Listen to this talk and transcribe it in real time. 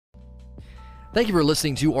Thank you for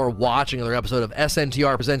listening to or watching another episode of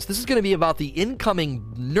SNTR Presents. This is going to be about the incoming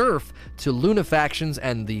nerf to Lunafactions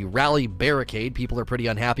and the Rally Barricade. People are pretty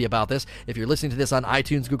unhappy about this. If you're listening to this on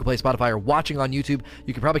iTunes, Google Play, Spotify, or watching on YouTube,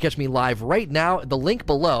 you can probably catch me live right now. The link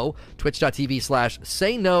below,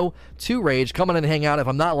 twitch.tv/SayNo2Rage. Come on and hang out. If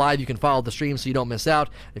I'm not live, you can follow the stream so you don't miss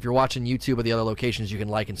out. If you're watching YouTube or the other locations, you can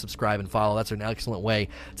like and subscribe and follow. That's an excellent way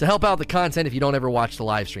to help out the content if you don't ever watch the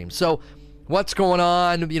live stream. So, what's going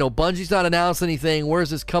on? You know, Bungie's not announced anything. Where's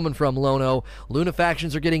this coming from, Lono?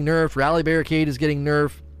 Lunafactions are getting nerfed. Rally Barricade is getting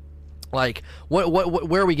nerfed. Like,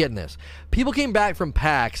 where are we getting this? People came back from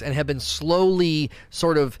PAX and have been slowly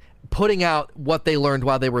sort of putting out what they learned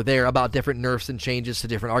while they were there about different nerfs and changes to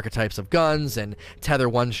different archetypes of guns and tether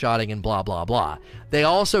one-shotting and blah, blah, blah. They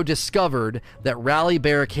also discovered that Rally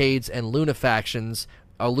Barricades and Lunafaction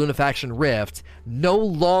Rift no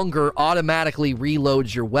longer automatically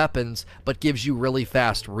reloads your weapons, but gives you really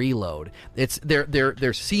fast reload.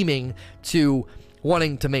 They're seeming to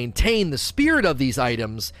wanting to maintain the spirit of these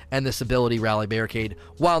items and this ability, Rally Barricade,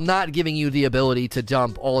 while not giving you the ability to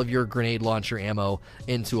dump all of your grenade launcher ammo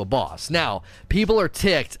into a boss. Now, people are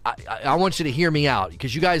ticked. I want you to hear me out,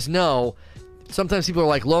 because you guys know sometimes people are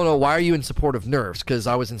like, Lono, why are you in support of nerfs? Because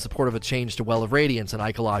I was in support of a change to Well of Radiance and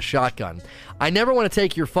Ikolah's shotgun. I never want to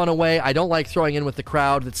take your fun away. I don't like throwing in with the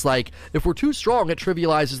crowd that's like, if we're too strong, it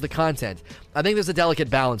trivializes the content. I think there's a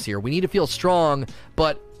delicate balance here. We need to feel strong,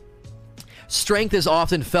 but strength is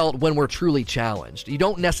often felt when we're truly challenged. You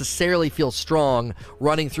don't necessarily feel strong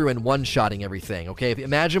running through and one-shotting everything, okay?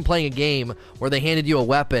 Imagine playing a game where they handed you a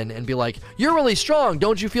weapon and be like, you're really strong,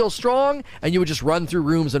 don't you feel strong? And you would just run through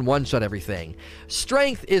rooms and one-shot everything.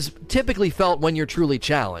 Strength is typically felt when you're truly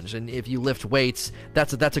challenged, and if you lift weights,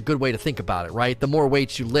 that's a good way to think about it, right? The more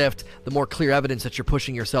weights you lift, the more clear evidence that you're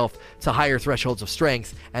pushing yourself to higher thresholds of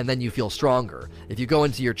strength, and then you feel stronger. If you go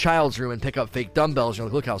into your child's room and pick up fake dumbbells, you're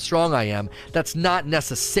like, look how strong I am, that's not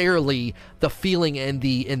necessarily the feeling and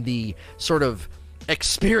the sort of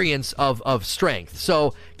experience of strength.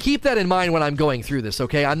 So keep that in mind when I'm going through this,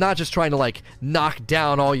 okay? I'm not just trying to like knock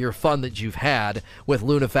down all your fun that you've had with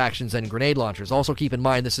Lunafactions and grenade launchers. Also keep in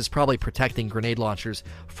mind this is probably protecting grenade launchers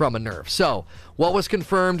from a nerf. So what was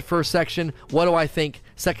confirmed first section? What do I think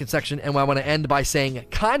second section? And I want to end by saying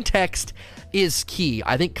context is key.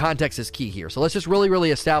 I think context is key here. So let's just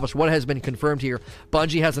really establish what has been confirmed here.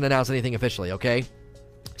 Bungie hasn't announced anything officially, okay?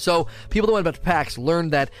 So, people that went about to PAX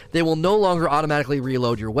learned that they will no longer automatically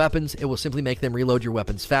reload your weapons. It will simply make them reload your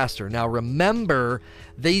weapons faster. Now, remember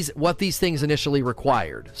what these things initially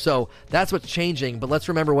required. So, that's what's changing, but let's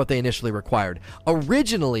remember what they initially required.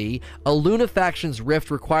 Originally, a Lunafactions Rift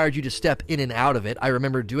required you to step in and out of it. I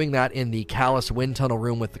remember doing that in the Callous Wind Tunnel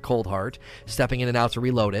room with the Cold Heart, stepping in and out to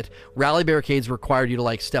reload it. Rally Barricades required you to,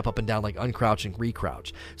 like, step up and down, like, uncrouch and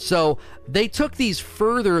recrouch. So, they took these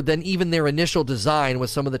further than even their initial design with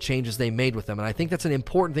some of the changes they made with them, and I think that's an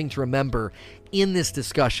important thing to remember in this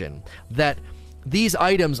discussion, that these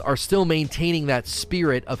items are still maintaining that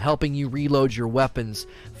spirit of helping you reload your weapons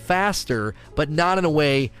faster, but not in a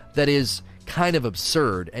way that is kind of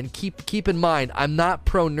absurd. And keep in mind, I'm not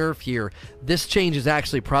pro nerf here. This change is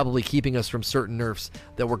actually probably keeping us from certain nerfs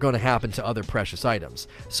that were going to happen to other precious items.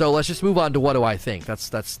 So let's just move on to what do I think.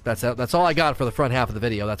 That's all I got for the front half of the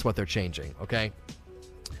video. That's what they're changing, okay?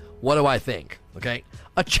 What do I think? Okay,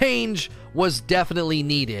 a change was definitely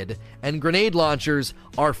needed, and grenade launchers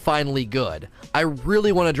are finally good. I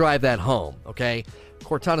really want to drive that home, okay?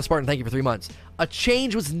 Cortana Spartan, thank you for 3 months. A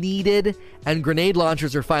change was needed, and grenade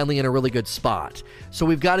launchers are finally in a really good spot. So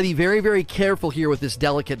we've got to be very careful here with this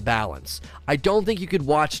delicate balance. I don't think you could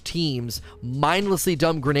watch teams mindlessly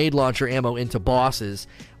dump grenade launcher ammo into bosses.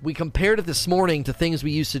 We compared it this morning to things we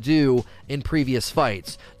used to do in previous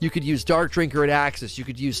fights. You could use Dark Drinker at Axis. You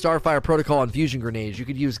could use Starfire Protocol on fusion grenades. You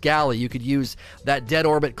could use Galley. You could use that Dead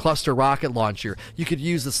Orbit cluster rocket launcher. You could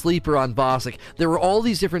use the Sleeper on Vosik. There were all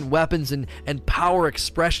these different weapons and power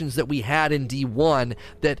expressions that we had in D1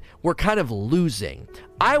 that we're kind of losing.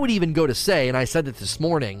 I would even go to say, and I said that this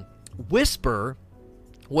morning, Whisper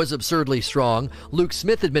was absurdly strong. Luke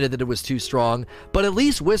Smith admitted that it was too strong, but at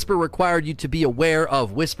least Whisper required you to be aware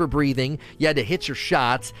of Whisper breathing. You had to hit your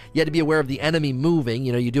shots. You had to be aware of the enemy moving.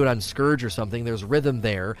 You know, you do it on Scourge or something. There's rhythm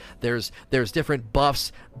there. There's different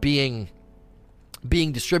buffs being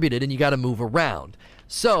distributed, and you got to move around.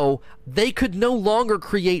 So they could no longer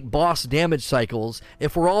create boss damage cycles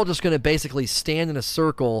if we're all just going to basically stand in a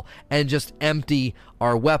circle and just empty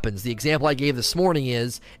our weapons. The example I gave this morning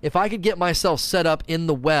is, if I could get myself set up in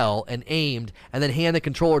the well and aimed and then hand the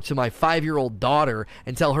controller to my 5-year-old daughter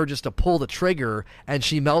and tell her just to pull the trigger and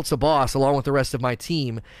she melts a boss along with the rest of my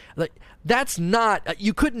team, like, That's not,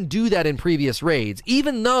 you couldn't do that in previous raids,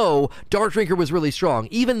 even though Dark Drinker was really strong,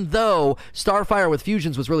 even though Starfire with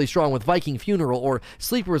Fusions was really strong, with Viking Funeral or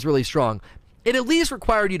Sleeper was really strong. It at least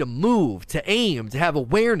required you to move, to aim, to have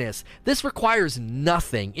awareness. This requires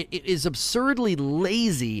nothing. It is absurdly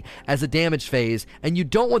lazy as a damage phase, and you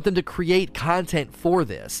don't want them to create content for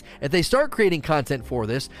this. If they start creating content for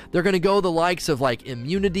this, they're going to go the likes of like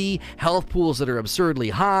immunity, health pools that are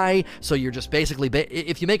absurdly high, so you're just basically,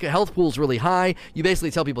 if you make health pools really high, you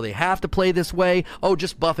basically tell people they have to play this way. Oh,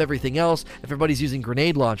 just buff everything else if everybody's using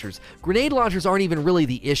grenade launchers. Grenade launchers aren't even really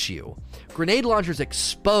the issue. Grenade launchers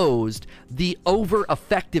exposed the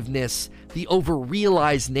over-effectiveness, the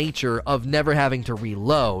over-realized nature of never having to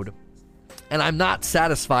reload, and I'm not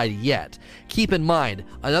satisfied yet. Keep in mind,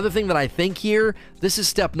 another thing that I think here, this is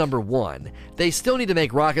step number 1. They still need to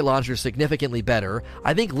make rocket launchers significantly better.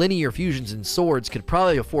 I think linear fusions and swords could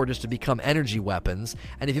probably afford just to become energy weapons,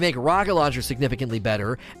 and if you make rocket launchers significantly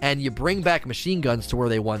better, and you bring back machine guns to where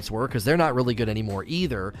they once were, because they're not really good anymore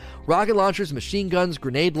either, rocket launchers, machine guns,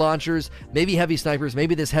 grenade launchers, maybe heavy snipers,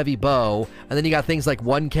 maybe this heavy bow, and then you got things like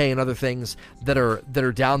 1K and other things that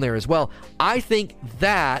are down there as well. I think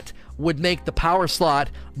that would make the power slot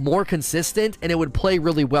more consistent, and it would play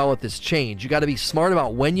really well with this change. You got to be smart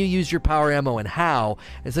about when you use your power ammo and how,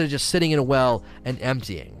 instead of just sitting in a well and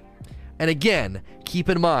emptying. And again, keep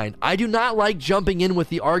in mind, I do not like jumping in with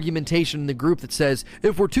the argumentation in the group that says,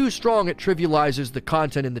 if we're too strong, it trivializes the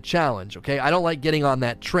content in the challenge, okay? I don't like getting on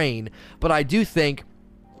that train, but I do think,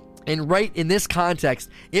 and right in this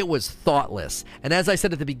context, it was thoughtless. And as I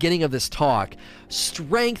said at the beginning of this talk,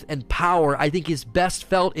 strength and power, I think, is best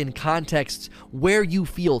felt in contexts where you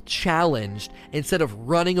feel challenged instead of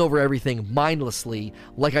running over everything mindlessly.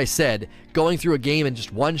 Like I said, going through a game and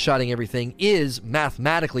just one-shotting everything is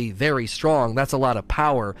mathematically very strong. That's a lot of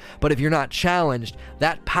power. But if you're not challenged,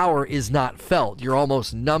 that power is not felt. You're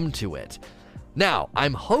almost numb to it. Now,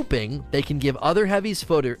 I'm hoping they can give other heavies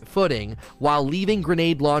footing while leaving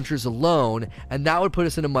grenade launchers alone, and that would put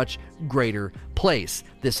us in a much greater place.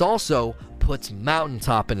 This also puts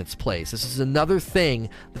Mountaintop in its place. This is another thing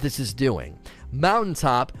that this is doing.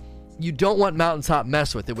 Mountaintop, you don't want Mountaintop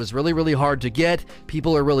messed with. It was really, really hard to get.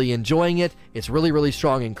 People are really enjoying it. It's really, really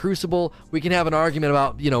strong in Crucible. We can have an argument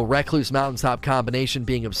about, Recluse Mountaintop combination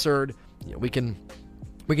being absurd. We can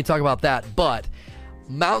talk about that, but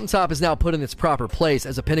Mountaintop is now put in its proper place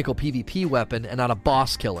as a pinnacle PvP weapon and not a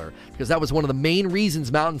boss killer, because that was one of the main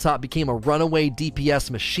reasons Mountaintop became a runaway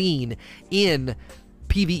DPS machine in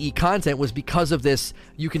PvE content, was because of this.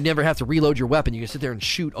 You can never have to reload your weapon. You can sit there and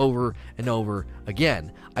shoot over and over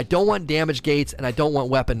again. I don't want damage gates, and I don't want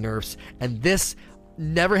weapon nerfs, and this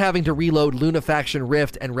never having to reload Lunafaction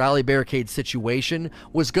Rift and Rally Barricade situation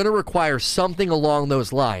was going to require something along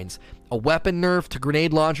those lines. A weapon nerf to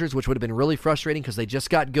grenade launchers, which would have been really frustrating because they just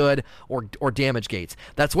got good, or damage gates.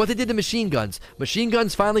 That's what they did to machine guns. Machine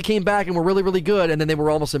guns finally came back and were really, really good, and then they were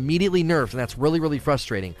almost immediately nerfed, and that's really, really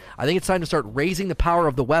frustrating. I think it's time to start raising the power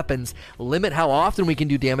of the weapons, limit how often we can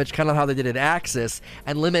do damage, kind of how they did at Axis,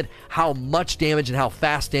 and limit how much damage and how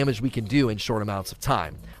fast damage we can do in short amounts of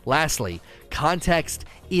time. Lastly, context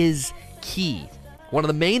is key. One of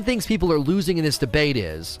the main things people are losing in this debate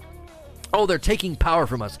is, oh, they're taking power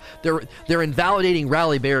from us. They're invalidating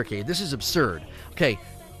Rally Barricade. This is absurd. Okay,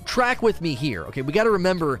 track with me here. Okay, we got to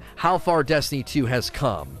remember how far Destiny 2 has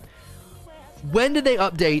come. When did they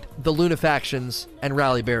update the Lunafactions and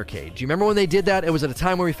Rally Barricade? Do you remember when they did that? It was at a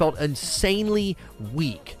time where we felt insanely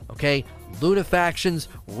weak, okay? Lunafactions,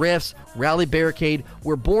 Rifts, Rally Barricade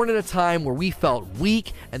were born at a time where we felt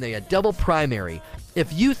weak, and they had double primary.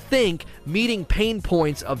 If you think meeting pain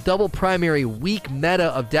points of double primary weak meta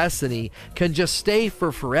of Destiny can just stay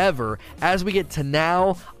for forever, as we get to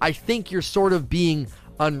now, I think you're sort of being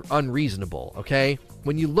unreasonable, okay?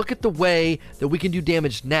 When you look at the way that we can do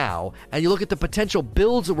damage now, and you look at the potential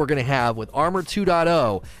builds that we're going to have with Armor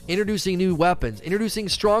 2.0, introducing new weapons, introducing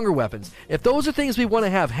stronger weapons, if those are things we want to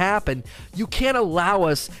have happen, you can't allow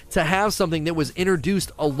us to have something that was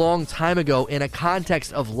introduced a long time ago in a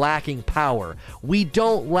context of lacking power. We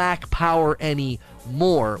don't lack power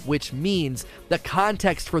anymore, which means the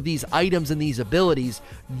context for these items and these abilities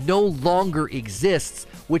no longer exists,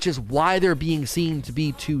 which is why they're being seen to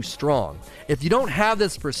be too strong. If you don't have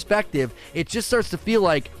this perspective, it just starts to feel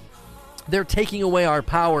like they're taking away our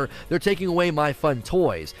power, they're taking away my fun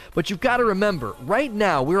toys. But you've got to remember, right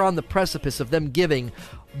now we're on the precipice of them giving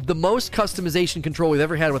the most customization control we've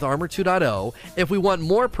ever had with Armor 2.0. If we want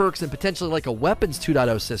more perks and potentially like a Weapons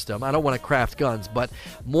 2.0 system, I don't want to craft guns, but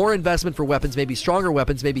more investment for weapons, maybe stronger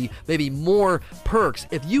weapons, maybe more perks.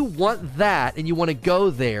 If you want that and you want to go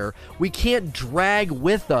there, we can't drag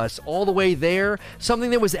with us all the way there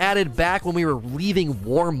something that was added back when we were leaving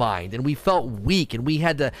Warmind and we felt weak and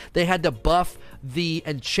they had to buff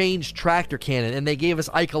and change tractor cannon, and they gave us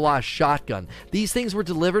Ikelos shotgun. These things were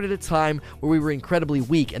delivered at a time where we were incredibly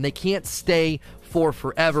weak, and they can't stay for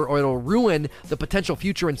forever, or it'll ruin the potential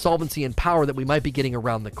future insolvency and power that we might be getting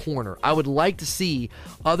around the corner. I would like to see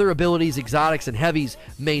other abilities, exotics, and heavies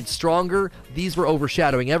made stronger. These were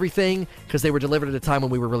overshadowing everything because they were delivered at a time when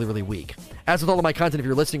we were really, really weak. As with all of my content, if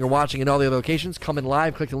you're listening or watching in all the other locations, come in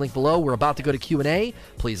live, click the link below. We're about to go to Q&A.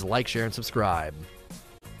 Please like, share, and subscribe.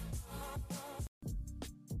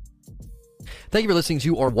 Thank you for listening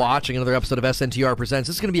to or watching another episode of SNTR Presents.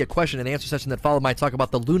 This is going to be a question and answer session that followed my talk about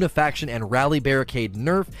the Luna faction and Rally Barricade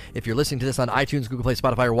nerf. If you're listening to this on iTunes, Google Play,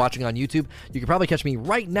 Spotify, or watching on YouTube, you can probably catch me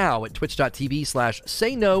right now at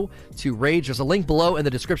twitch.tv/sayno2rage. There's a link below in the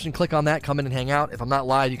description. Click on that. Come in and hang out. If I'm not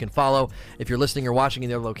live, you can follow. If you're listening or watching in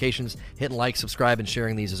the other locations, hitting like, subscribe, and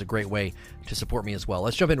sharing these is a great way to support me as well.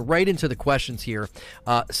 Let's jump in right into the questions here.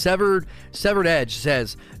 Severed Edge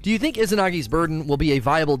says, do you think Izanagi's Burden will be a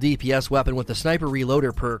viable DPS weapon with the Sniper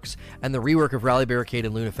Reloader perks and the rework of Rally Barricade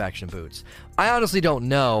and Luna faction boots? I honestly don't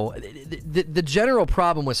know. The general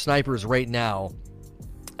problem with snipers right now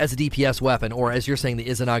as a DPS weapon, or as you're saying, the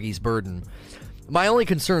Izanagi's Burden, my only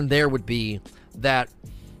concern there would be that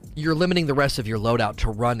you're limiting the rest of your loadout to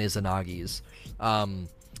run Izanagi's.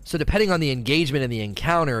 So depending on the engagement and the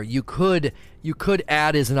encounter, you could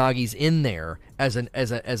add Izanagi's in there as an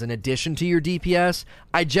addition to your DPS.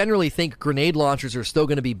 I generally think grenade launchers are still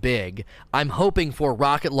going to be big. I'm hoping for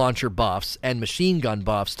rocket launcher buffs and machine gun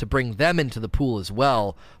buffs to bring them into the pool as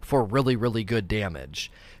well for really, really good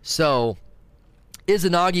damage. So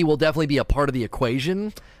Izanagi will definitely be a part of the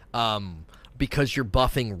equation because you're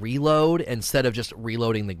buffing reload instead of just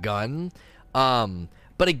reloading the gun.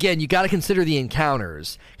 But again, you got to consider the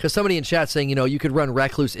encounters, because somebody in chat saying, you could run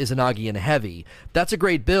Recluse, Izanagi, and Heavy. That's a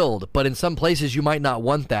great build, but in some places you might not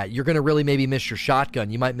want that. You're going to really maybe miss your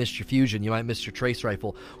shotgun. You might miss your fusion. You might miss your trace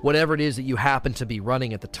rifle. Whatever it is that you happen to be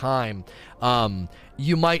running at the time,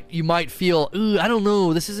 you might feel, ooh, I don't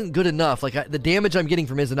know, this isn't good enough. Like the damage I'm getting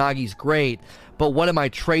from Izanagi is great, but what am I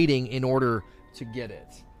trading in order to get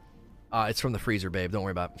it? It's from the freezer, babe. Don't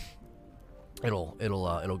worry about it.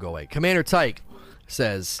 It'll go away. Commander Tyke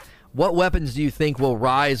says, what weapons do you think will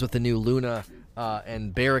rise with the new Luna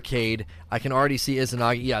and Barricade? I can already see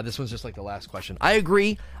Izanagi. Yeah, this one's just like the last question. I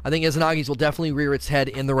agree. I think Izanagi's will definitely rear its head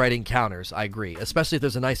in the right encounters. I agree. Especially if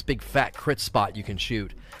there's a nice big fat crit spot you can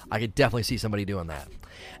shoot. I could definitely see somebody doing that.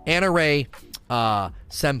 Anna Ray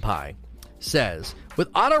Senpai says, with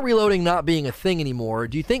auto-reloading not being a thing anymore,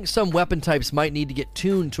 do you think some weapon types might need to get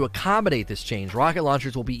tuned to accommodate this change? Rocket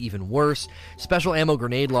launchers will be even worse. Special ammo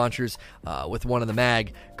grenade launchers with one in the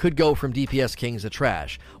mag could go from DPS kings to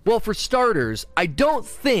trash. Well, for starters, I don't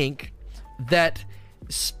think that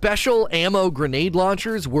special ammo grenade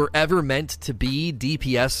launchers were ever meant to be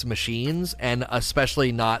DPS machines, and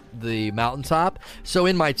especially not the Mountaintop. So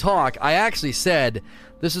in my talk, I actually said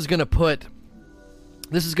this is going to put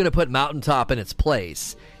Mountaintop in its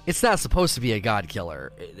place. It's not supposed to be a god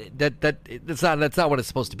killer. That's not what it's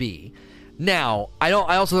supposed to be. Now, I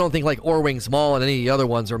also don't think like Orwing's Maul and any of the other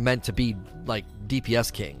ones are meant to be like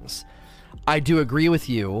DPS kings. I do agree with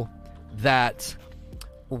you that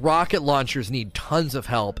rocket launchers need tons of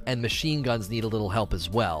help and machine guns need a little help as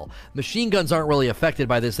well. Machine guns aren't really affected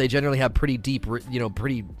by this. They generally have pretty deep,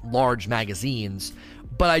 pretty large magazines.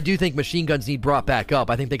 But I do think machine guns need brought back up.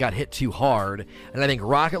 I think they got hit too hard. And I think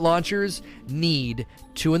rocket launchers need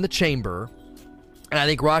 2 in the chamber. And I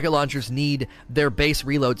think rocket launchers need their base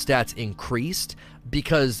reload stats increased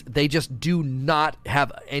because they just do not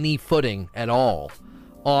have any footing at all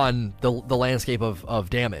on the landscape of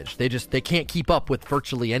damage. They can't keep up with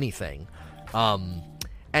virtually anything. And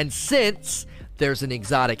since there's an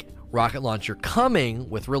exotic rocket launcher coming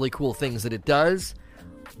with really cool things that it does,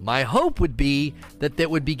 my hope would be that that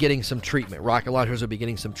would be getting some treatment. Rocket launchers would be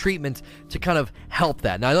getting some treatment to kind of help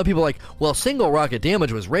that. Now, I know people are like, well, single rocket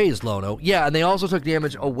damage was raised, Lono. Yeah, and they also took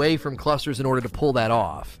damage away from clusters in order to pull that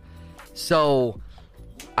off. So,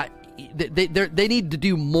 they need to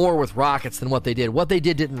do more with rockets than what they did. What they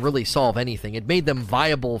did didn't really solve anything. It made them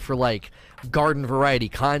viable for, like, garden variety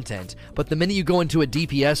content. But the minute you go into a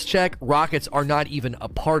DPS check, rockets are not even a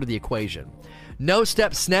part of the equation. No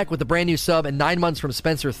Step Snack with the brand new sub, and 9 months from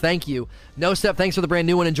Spencer. Thank you. No Step, thanks for the brand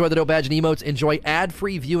new one. Enjoy the dope badge and emotes. Enjoy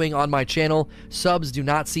ad-free viewing on my channel. Subs do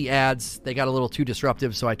not see ads. They got a little too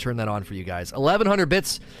disruptive, so I turned that on for you guys. 1,100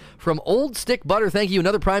 bits from Old Stick Butter. Thank you.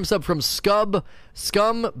 Another Prime sub from Scum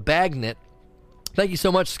Bagnet. Thank you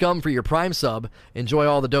so much, Scum, for your Prime sub. Enjoy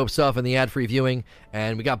all the dope stuff and the ad-free viewing.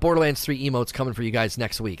 And we got Borderlands 3 emotes coming for you guys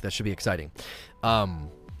next week. That should be exciting.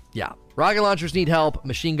 Yeah. Rocket launchers need help.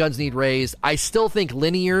 Machine guns need raised. I still think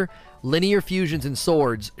linear fusions and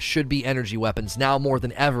swords should be energy weapons. Now more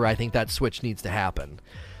than ever, I think that switch needs to happen.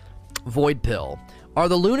 Void Pill. Are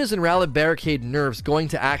the Lunas and Rally Barricade nerfs going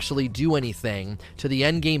to actually do anything to the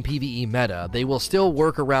endgame PvE meta? They will still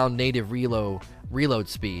work around native reload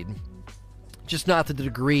speed, just not to the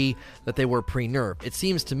degree that they were pre-nerf. It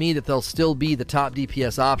seems to me that they'll still be the top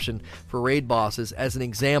DPS option for raid bosses as an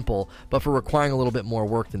example, but for requiring a little bit more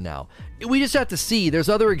work than now. We just have to see. There's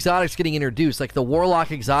other exotics getting introduced, like the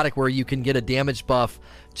Warlock exotic where you can get a damage buff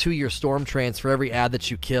to your Storm Trance for every ad that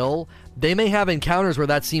you kill. They may have encounters where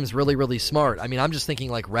that seems really, really smart. I mean, I'm just thinking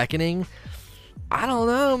like Reckoning. I don't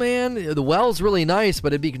know, man. The Well's really nice,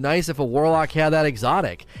 but it'd be nice if a Warlock had that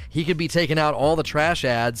exotic. He could be taking out all the trash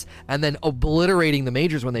ads and then obliterating the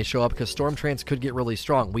majors when they show up, because Storm Trance could get really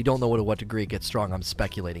strong. We don't know to what degree it gets strong. I'm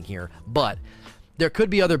speculating here. But there could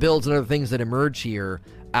be other builds and other things that emerge here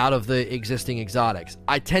out of the existing exotics.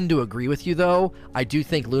 I tend to agree with you, though. I do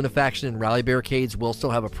think Lunafaction and Rally Barricades will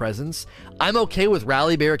still have a presence. I'm okay with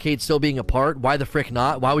Rally Barricades still being a part. Why the frick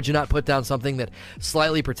not? Why would you not put down something that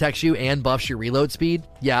slightly protects you and buffs your reload speed?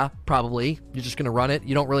 Yeah, probably. You're just going to run it.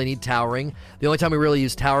 You don't really need towering. The only time we really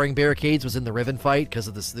used towering barricades was in the Riven fight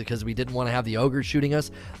because we didn't want to have the ogres shooting us.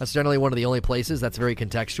 That's generally one of the only places. That's very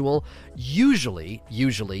contextual. Usually,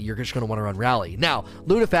 you're just going to want to run Rally. Now,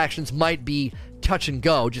 Lunafactions might be touch and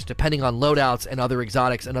go, just depending on loadouts and other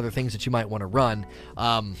exotics and other things that you might want to run.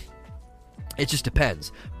 It just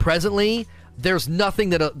depends. Presently, there's nothing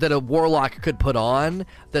that a Warlock could put on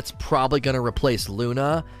that's probably going to replace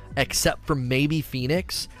Luna, except for maybe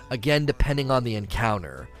Phoenix, again, depending on the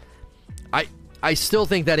encounter. I still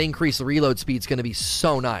think that increased reload speed is going to be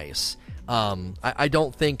so nice. I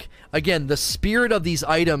don't think, again, the spirit of these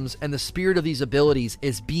items and the spirit of these abilities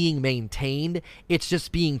is being maintained. It's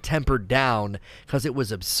just being tempered down because it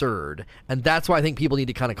was absurd. And that's why I think people need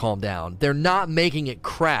to kind of calm down. They're not making it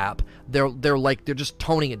crap. They're just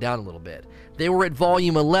toning it down a little bit. They were at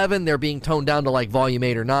volume 11. They're being toned down to like volume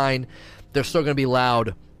 8 or 9. They're still going to be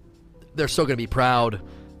loud. They're still going to be proud.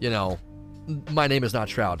 You know, my name is not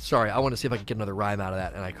Shroud. Sorry, I want to see if I could get another rhyme out of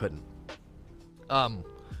that, and I couldn't.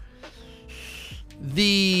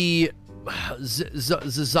 The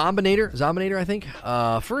Zombinator, I think.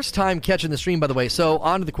 First time catching the stream, by the way. So,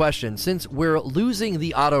 on to the question. Since we're losing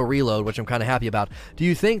the auto reload, which I'm kind of happy about, do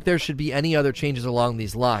you think there should be any other changes along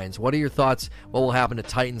these lines? What are your thoughts? What will happen to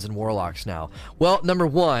Titans and Warlocks now? Well, number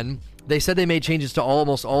one, they said they made changes to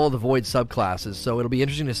almost all of the Void subclasses, so it'll be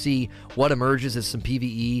interesting to see what emerges as some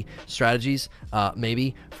PvE strategies,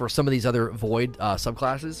 maybe, for some of these other Void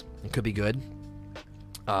subclasses. It could be good.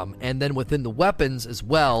 And then within the weapons as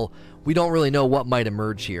well, we don't really know what might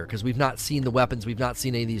emerge here because we've not seen the weapons. We've not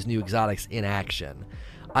seen any of these new exotics in action.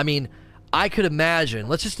 I mean, I could imagine,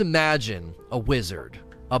 let's just imagine a wizard,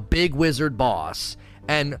 a big wizard boss,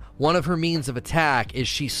 and one of her means of attack is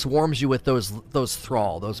she swarms you with those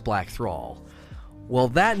black thrall. Well,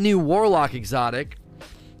 that new Warlock exotic,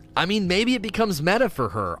 I mean, maybe it becomes meta for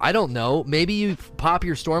her. I don't know. Maybe you pop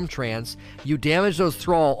your Storm Trance, you damage those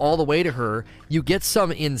Thrall all the way to her, you get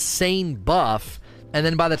some insane buff, and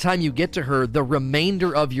then by the time you get to her, the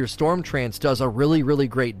remainder of your Storm Trance does a really, really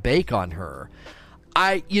great bake on her.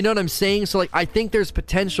 You know what I'm saying? So, like, I think there's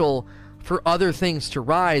potential for other things to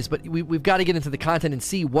rise, but we've got to get into the content and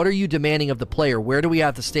see what are you demanding of the player? Where do we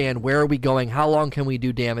have to stand? Where are we going? How long can we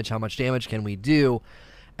do damage? How much damage can we do?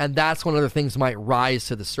 And that's when other things might rise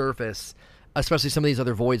to the surface, especially some of these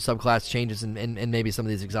other Void subclass changes and maybe some of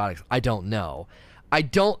these exotics. I don't know. I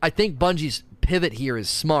think Bungie's pivot here is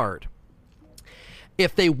smart.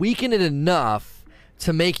 If they weaken it enough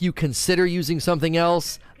to make you consider using something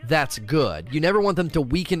else, that's good. You never want them to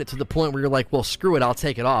weaken it to the point where you're like, well, screw it, I'll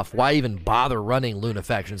take it off. Why even bother running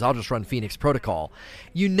Lunafactions? I'll just run Phoenix Protocol.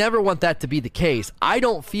 You never want that to be the case. I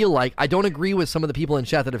don't agree with some of the people in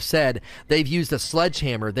chat that have said they've used a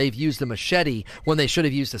sledgehammer, they've used a machete when they should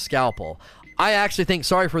have used a scalpel. I actually think,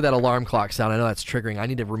 sorry for that alarm clock sound, I know that's triggering. I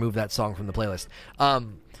need to remove that song from the playlist.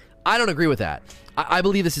 I don't agree with that. I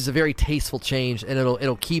believe this is a very tasteful change, and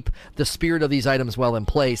it'll keep the spirit of these items well in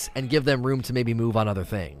place and give them room to maybe move on other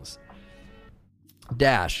things.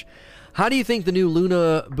 Dash. How do you think the new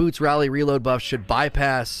Luna Boots Rally reload buff should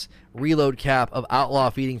bypass reload cap of Outlaw,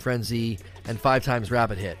 Feeding Frenzy, and 5 times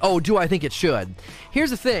rapid hit? Oh, do I think it should? Here's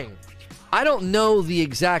the thing. I don't know the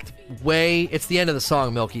exact way. It's the end of the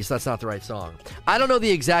song, Milky, so that's not the right song. I don't know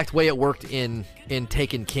the exact way it worked in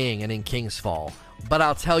Taken King and in King's Fall, but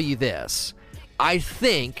I'll tell you this. I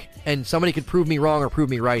think, and somebody could prove me wrong or prove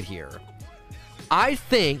me right here, I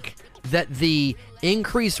think that the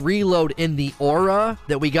increased reload in the aura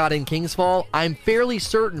that we got in King's Fall, I'm fairly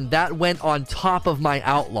certain that went on top of my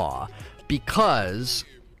Outlaw, because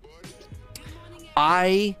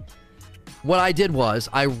what I did was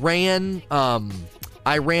I ran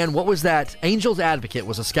what was that? Angel's Advocate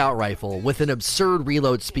was a scout rifle with an absurd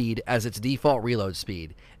reload speed as its default reload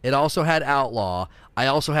speed. It also had Outlaw. I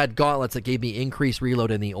also had gauntlets that gave me increased reload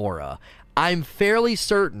in the aura. I'm fairly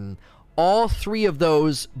certain all 3 of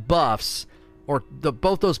those buffs, or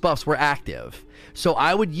both those buffs, were active. So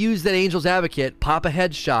I would use that Angel's Advocate, pop a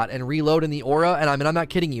headshot, and reload in the aura. And I'm not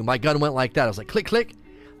kidding you. My gun went like that. I was like, click, click.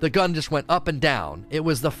 The gun just went up and down. It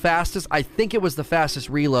was the fastest. I think it was the fastest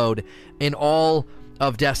reload in all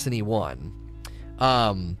of Destiny 1.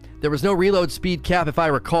 There was no reload speed cap, if I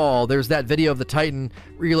recall. There's that video of the Titan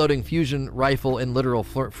reloading fusion rifle in literal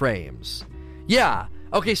frames. Yeah.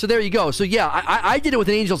 Okay, so there you go. So yeah, I did it with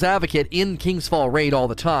an Angel's Advocate in King's Fall raid all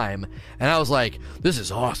the time, and I was like, this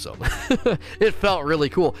is awesome. It felt really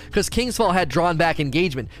cool, because King's Fall had drawn back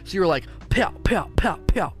engagement, so you were like, pow, pow, pow,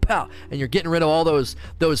 pow, pow, and you're getting rid of all those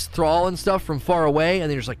thrall and stuff from far away, and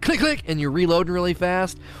then you're just like, click, click, and you're reloading really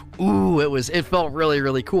fast. Ooh, it felt really,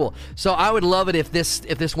 really cool. So I would love it if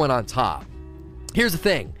this went on top. Here's the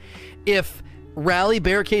thing. If Rally,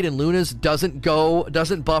 Barricade, and Luna's doesn't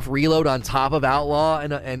buff reload on top of Outlaw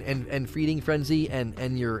and Feeding Frenzy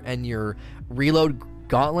and your reload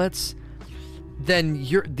gauntlets, then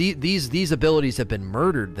these abilities have been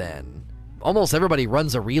murdered. Then almost everybody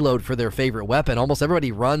runs a reload for their favorite weapon. Almost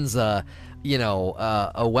everybody runs a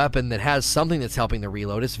weapon that has something that's helping the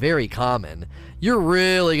reload. It's very common. You're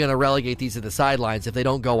really going to relegate these to the sidelines if they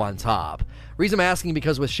don't go on top. Reason I'm asking,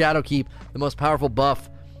 because with Shadowkeep, the most powerful buff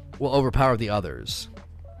will overpower the others.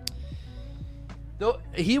 Though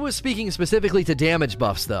he was speaking specifically to damage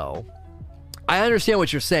buffs, though. I understand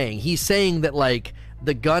what you're saying. He's saying that, like,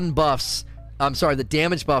 the gun buffs, the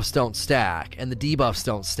damage buffs don't stack and the debuffs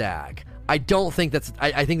don't stack. I don't think that's,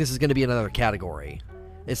 I think this is going to be another category.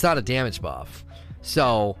 It's not a damage buff.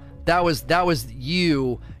 So that was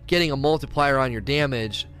you getting a multiplier on your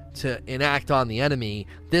damage to enact on the enemy.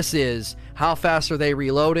 This is how fast are they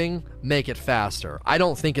reloading? Make it faster. I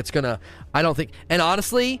don't think, and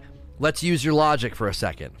honestly, let's use your logic for a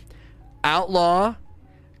second. Outlaw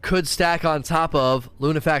could stack on top of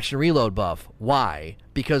Lunafaction reload buff. Why?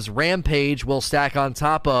 Because Rampage will stack on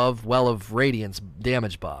top of Well of Radiance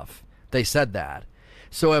damage buff. They said that.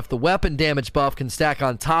 So if the weapon damage buff can stack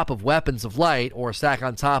on top of Weapons of Light or stack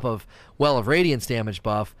on top of Well of Radiance damage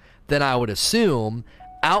buff, then I would assume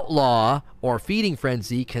Outlaw or Feeding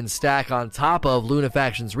Frenzy can stack on top of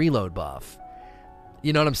Lunafaction's reload buff.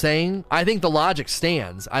 You know what I'm saying? I think the logic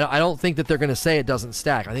stands. I don't think that they're going to say it doesn't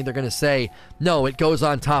stack. I think they're going to say, no, it goes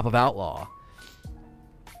on top of Outlaw.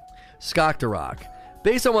 Skoktorok.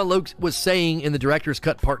 Based on what Luke was saying in the Director's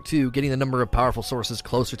Cut Part 2, getting the number of powerful sources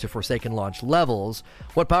closer to Forsaken launch levels,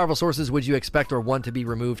 what powerful sources would you expect or want to be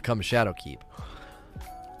removed come Shadowkeep?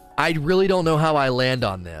 I really don't know how I land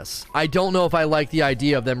on this. I don't know if I like the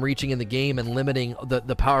idea of them reaching in the game and limiting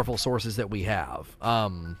the powerful sources that we have.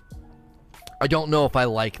 I don't know if I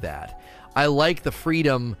like that. I like the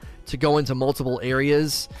freedom to go into multiple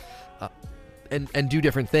areas and do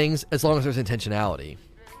different things as long as there's intentionality.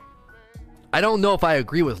 I don't know if I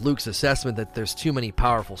agree with Luke's assessment that there's too many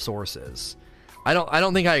powerful sources. I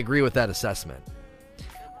don't think I agree with that assessment.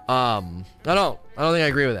 I don't think I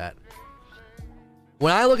agree with that.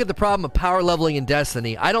 When I look at the problem of power leveling in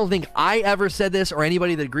Destiny, I don't think I ever said this, or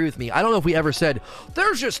anybody that agreed with me. I don't know if we ever said,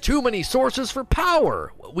 there's just too many sources for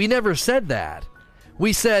power. We never said that.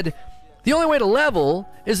 We said, the only way to level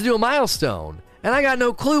is to do a milestone. And I got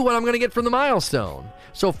no clue what I'm going to get from the milestone.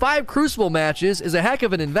 So 5 Crucible matches is a heck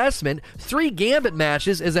of an investment. 3 Gambit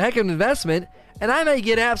matches is a heck of an investment. And I may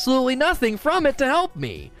get absolutely nothing from it to help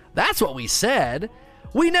me. That's what we said.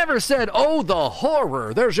 We never said, oh, the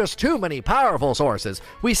horror, there's just too many powerful sources.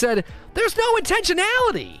 We said, there's no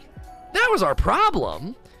intentionality. That was our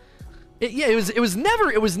problem. It was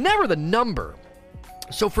never the number.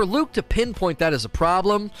 So for Luke to pinpoint that as a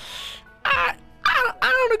problem, I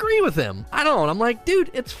don't agree with him. I don't. I'm like,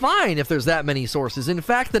 dude, it's fine if there's that many sources. In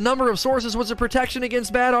fact, the number of sources was a protection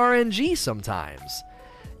against bad RNG sometimes.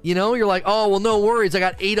 You know, you're like, oh, well, no worries. I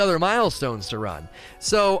got 8 other milestones to run.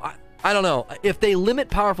 So I don't know. If they limit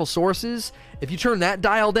powerful sources, if you turn that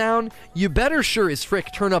dial down, you better sure as frick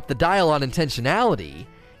turn up the dial on intentionality.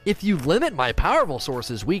 If you limit my powerful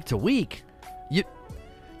sources week to week,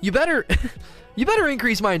 you better you better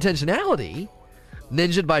increase my intentionality.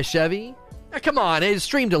 Ninja by Chevy. Come on, it's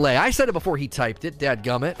stream delay. I said it before he typed it.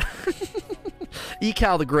 Dadgummit.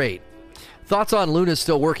 Ecal the Great. Thoughts on Luna's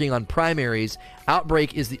still working on primaries.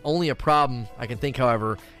 Outbreak is the only a problem I can think,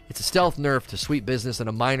 however. It's a stealth nerf to sweep business and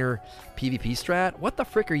a minor PvP strat. What the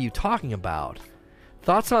frick are you talking about?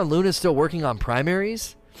 Thoughts on Luna's still working on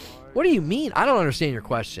primaries? What do you mean? I don't understand your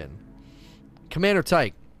question. Commander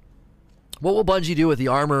Tyke. What will Bungie do with the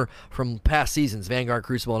armor from past seasons? Vanguard,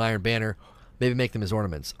 Crucible, and Iron Banner. Maybe make them as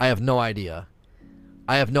ornaments. I have no idea.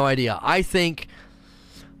 I think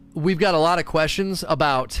we've got a lot of questions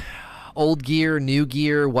about old gear, new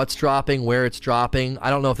gear, what's dropping, where it's dropping. I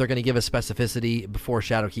don't know if they're going to give us specificity before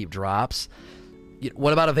Shadowkeep drops.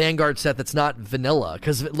 What about a Vanguard set that's not vanilla?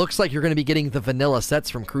 Because it looks like you're going to be getting the vanilla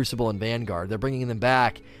sets from Crucible and Vanguard. They're bringing them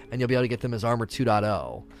back, and you'll be able to get them as Armor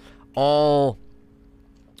 2.0. All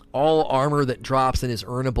armor that drops and is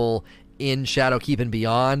earnable in Shadowkeep and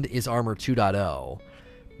beyond is Armor 2.0.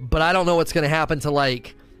 But I don't know what's going to happen to,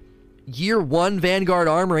 like, Year 1 Vanguard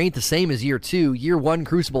armor ain't the same as Year 2. Year 1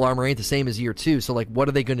 Crucible armor ain't the same as Year 2. So, like, what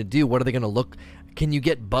are they going to do? What are they going to look... Can you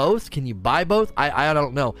get both? Can you buy both? I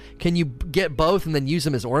don't know. Can you get both and then use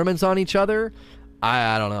them as ornaments on each other?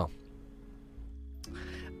 I don't know.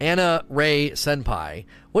 Anna Ray Senpai.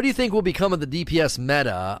 What do you think will become of the DPS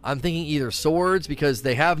meta? I'm thinking either swords because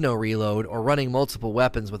they have no reload or running multiple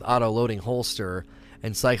weapons with auto-loading holster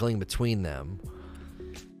and cycling between them.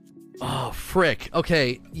 Oh, frick.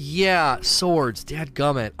 Okay, yeah, swords.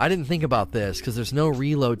 Dadgummit. I didn't think about this because there's no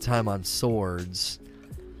reload time on swords.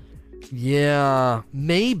 Yeah,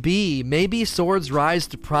 maybe swords rise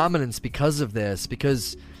to prominence because of this,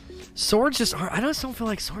 because swords just aren't, I just don't feel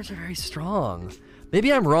like swords are very strong.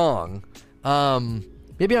 Maybe I'm wrong.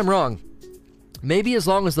 Maybe as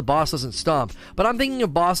long as the boss doesn't stomp. But I'm thinking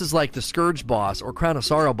of bosses like the Scourge boss or Crown of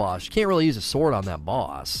Sorrow boss. You can't really use a sword on that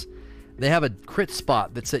boss. They have a crit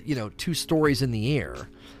spot that's at, 2 stories in the air.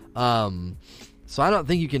 So I don't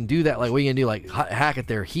think you can do that. Like, what are you going to do? Like, hack at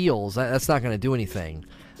their heels? That's not going to do anything.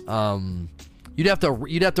 You'd have to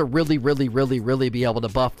really be able to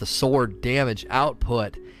buff the sword damage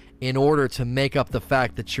output in order to make up the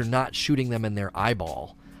fact that you're not shooting them in their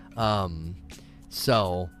eyeball.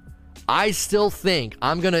 So I still think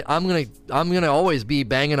I'm gonna always be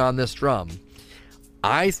banging on this drum.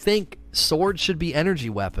 I think swords should be energy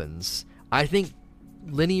weapons. I think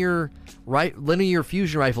linear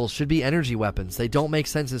fusion rifles should be energy weapons. They don't make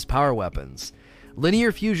sense as power weapons.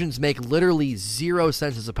 Linear fusions make literally 0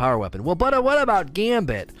 sense as a power weapon. Well, but what about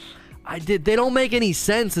Gambit? They don't make any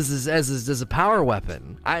sense as a power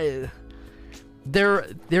weapon. They're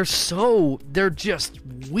just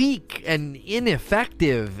weak and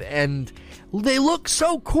ineffective, and they look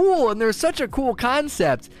so cool, and they're such a cool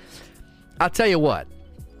concept. I'll tell you what.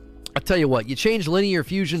 You change linear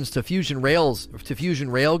fusions to fusion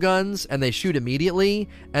rail guns, and they shoot immediately,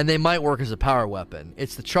 and they might work as a power weapon.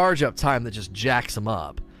 It's the charge up time that just jacks them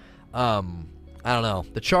up. I don't know.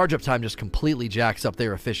 The charge up time just completely jacks up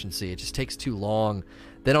their efficiency. It just takes too long.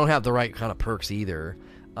 They don't have the right kind of perks either.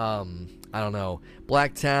 I don't know.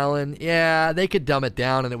 Black Talon, yeah, they could dumb it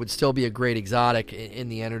down, and it would still be a great exotic in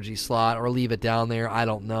the energy slot, or leave it down there. I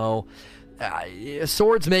don't know.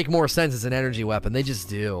 Swords make more sense as an energy weapon. They just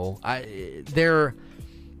do. They're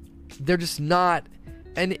just not,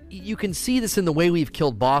 and you can see this in the way we've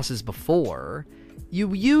killed bosses before.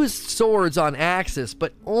 You use swords on Axis,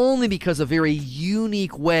 but only because of a very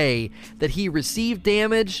unique way that he received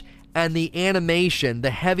damage and the animation, the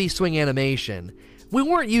heavy swing animation. We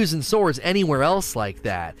weren't using swords anywhere else like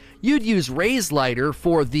that. You'd use Raise Lighter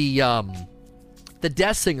for the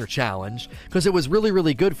Death Singer challenge, because it was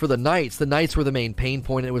really good for the Knights. The Knights were the main pain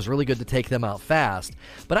point, and it was really good to take them out fast.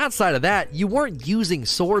 But outside of that, you weren't using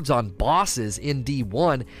swords on bosses in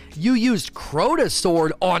D1. You used Crota's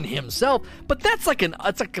sword on himself, but that's like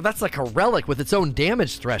a relic with its own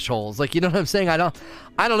damage thresholds. Like, you know what I'm saying? I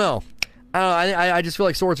don't know. I just feel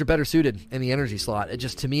like swords are better suited in the energy slot. It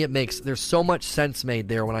just, to me, there's so much sense made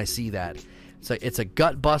there when I see that. It's a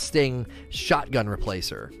gut-busting shotgun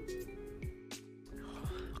replacer.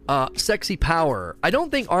 Sexy Power. I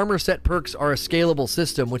don't think armor set perks are a scalable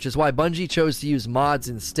system, which is why Bungie chose to use mods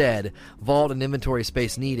instead. Vault and inventory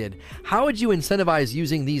space needed. How would you incentivize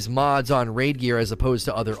using these mods on raid gear as opposed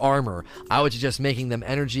to other armor? I would suggest making them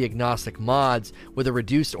energy agnostic mods with a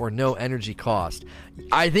reduced or no energy cost.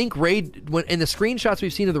 I think in the screenshots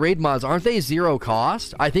we've seen of the raid mods, aren't they 0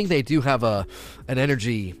 cost? I think they do have an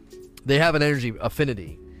energy They have an energy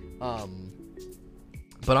affinity.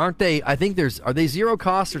 But aren't they, I think are they 0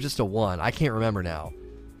 cost or just a 1? I can't remember now.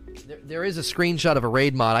 There is a screenshot of a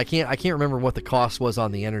raid mod. I can't remember what the cost was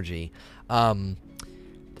on the energy. I'm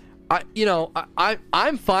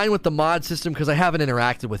fine with the mod system because I haven't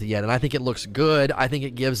interacted with it yet, and I think it looks good. I think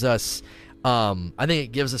it gives us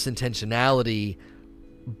intentionality.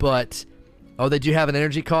 But they do have an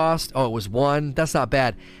energy cost. Oh, it was 1. That's not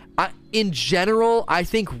bad. In general, I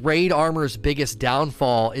think raid armor's biggest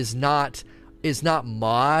downfall is not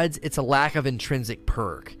mods. It's a lack of intrinsic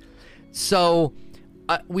perk. So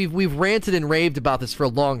we've ranted and raved about this for a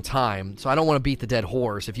long time, so I don't want to beat the dead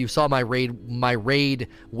horse. If you saw my raid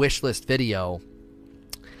wish list video,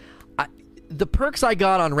 the perks I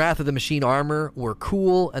got on Wrath of the Machine armor were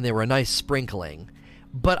cool and they were a nice sprinkling,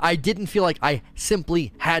 but I didn't feel like I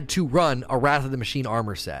simply had to run a Wrath of the Machine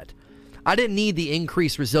armor set. I didn't need the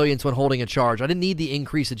increased resilience when holding a charge. I didn't need the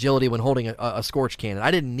increased agility when holding a Scorch Cannon.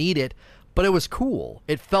 I didn't need it, but it was cool.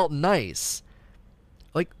 It felt nice.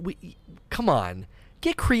 Like, come on.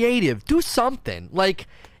 Get creative. Do something. Like,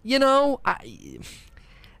 imagine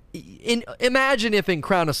if in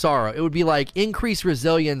Crown of Sorrow, it would be like increase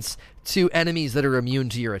resilience to enemies that are immune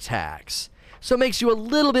to your attacks. So it makes you a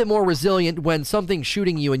little bit more resilient when something's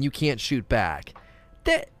shooting you and you can't shoot back.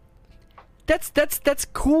 That's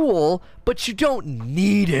cool, but you don't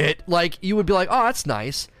need it. Like, you would be like, oh, that's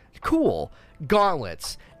nice. Cool.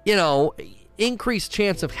 Gauntlets. Increased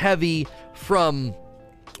chance of heavy from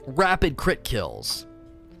rapid crit kills.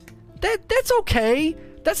 That's okay.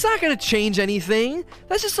 That's not going to change anything.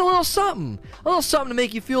 That's just a little something. A little something to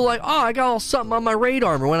make you feel like, oh, I got a little something on my raid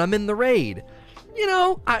armor when I'm in the raid.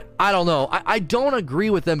 I don't know. I don't agree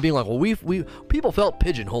with them being like, well, people felt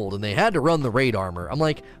pigeonholed and they had to run the raid armor. I'm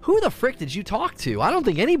like, who the frick did you talk to? I don't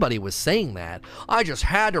think anybody was saying that. I just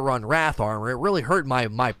had to run Wrath armor. It really hurt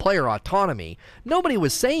my player autonomy. Nobody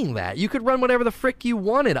was saying that. You could run whatever the frick you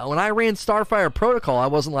wanted. When I ran Starfire Protocol, I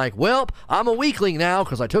wasn't like, well, I'm a weakling now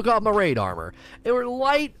because I took off my raid armor. It were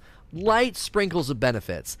light sprinkles of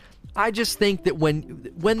benefits. I just think that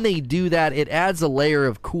when they do that, it adds a layer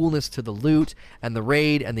of coolness to the loot and the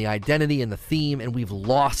raid and the identity and the theme, and we've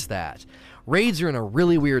lost that. Raids are in a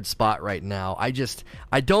really weird spot right now. I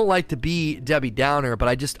don't like to be Debbie Downer, but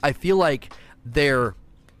I feel like they're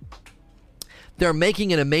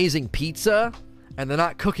making an amazing pizza and they're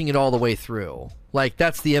not cooking it all the way through. Like,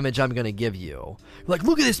 that's the image I'm going to give you. Like,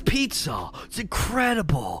 look at this pizza. It's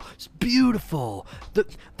incredible. It's beautiful. The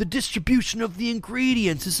distribution of the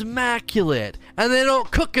ingredients is immaculate. And they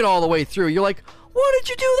don't cook it all the way through. You're like, what did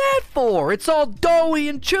you do that for? It's all doughy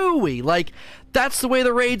and chewy. Like, that's the way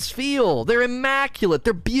the raids feel. They're immaculate.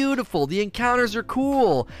 They're beautiful. The encounters are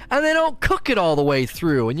cool. And they don't cook it all the way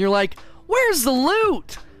through. And you're like, where's the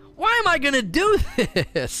loot? Why am I going to do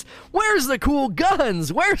this? Where's the cool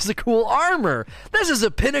guns? Where's the cool armor? This is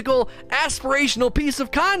a pinnacle, aspirational piece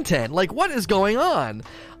of content. Like, what is going on?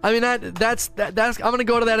 I mean, that's I'm going to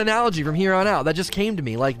go to that analogy from here on out. That just came to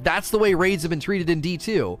me. Like, that's the way raids have been treated in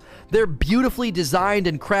D2. They're beautifully designed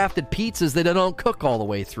and crafted pizzas that don't cook all the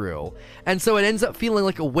way through. And so it ends up feeling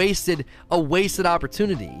like a wasted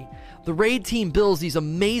opportunity. The raid team builds these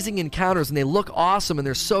amazing encounters and they look awesome and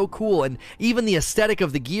they're so cool, and even the aesthetic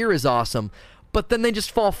of the gear is awesome, but then they just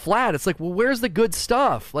fall flat. It's like, well, where's the good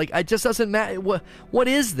stuff? Like, it just doesn't matter. What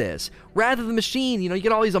is this? Wrath of the Machine, you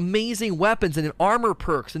get all these amazing weapons and armor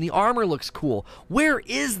perks and the armor looks cool. Where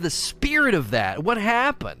is the spirit of that? What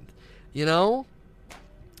happened?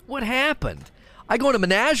 What happened? I go into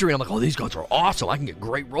Menagerie and I'm like, oh, these guns are awesome. I can get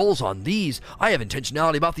great rolls on these. I have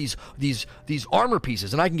intentionality about these armor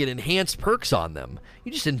pieces, and I can get enhanced perks on them.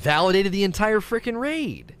 You just invalidated the entire freaking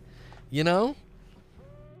raid,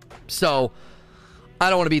 So I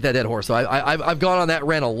don't want to beat that dead horse. So I've gone on that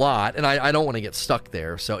rant a lot, and I don't want to get stuck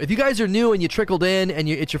there. So if you guys are new and you trickled in and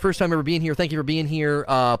it's your first time ever being here, thank you for being here.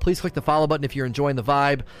 Please click the follow button if you're enjoying the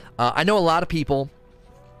vibe. I know a lot of people.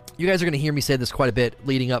 You guys are going to hear me say this quite a bit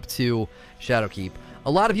leading up to Shadowkeep.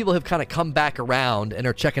 A lot of people have kind of come back around and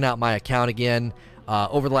are checking out my account again.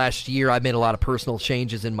 Over the last year, I've made a lot of personal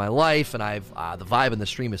changes in my life, and the vibe in the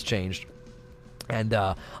stream has changed. And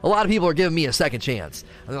a lot of people are giving me a second chance.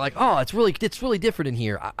 And they're like, oh, it's really different in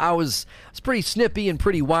here. I was pretty snippy and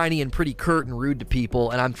pretty whiny and pretty curt and rude to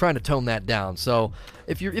people, and I'm trying to tone that down. So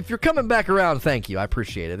if you're coming back around, thank you. I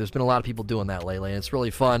appreciate it. There's been a lot of people doing that lately, and it's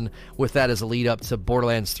really fun with that as a lead up to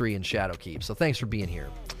Borderlands 3 and Shadowkeep. So thanks for being here.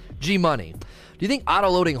 G Money, do you think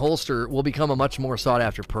auto-loading holster will become a much more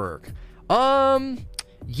sought-after perk?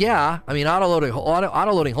 Yeah. I mean,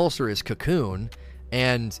 auto-loading holster is Cocoon.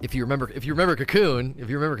 And if you remember Cocoon,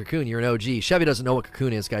 you're an OG. Chevy doesn't know what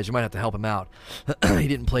Cocoon is, guys. You might have to help him out. He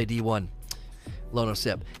didn't play D1. Lono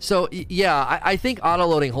Sip. So yeah, I think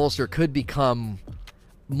auto-loading holster could become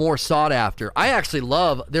more sought after. I actually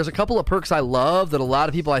love, there's a couple of perks I love that a lot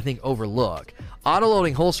of people I think overlook.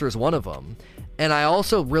 Auto-loading holster is one of them. And I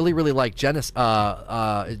also really, really like Genesis.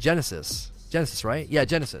 Genesis, right? Yeah,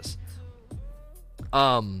 Genesis.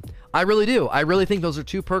 I really do. I really think those are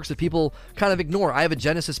two perks that people kind of ignore. I have a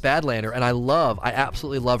Genesis Badlander, and I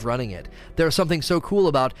absolutely love running it. There's something so cool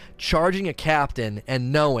about charging a captain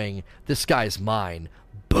and knowing this guy's mine.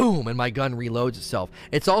 Boom, and my gun reloads itself.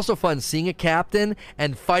 It's also fun seeing a captain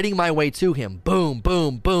and fighting my way to him. Boom,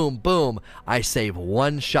 boom, boom, boom. I save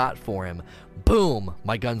one shot for him. Boom,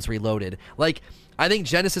 my gun's reloaded. Like, I think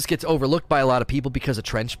Genesis gets overlooked by a lot of people because of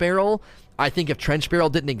Trench Barrel. I think if Trench Barrel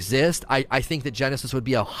didn't exist, I think that Genesis would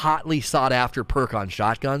be a hotly sought after perk on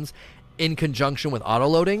shotguns in conjunction with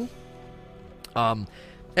auto-loading.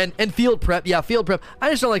 And field prep. Yeah, field prep. I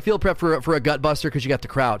just don't like field prep for a gut buster because you got to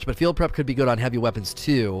crouch, but field prep could be good on heavy weapons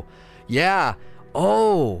too. Yeah.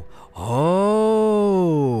 Oh.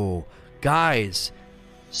 Guys,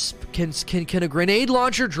 can a grenade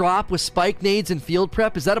launcher drop with spike nades and field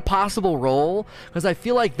prep? Is that a possible role? Because I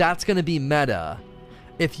feel like that's going to be meta.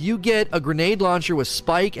 If you get a grenade launcher with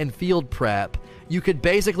spike and field prep, you could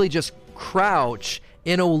basically just crouch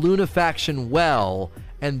in a Lunafaction well,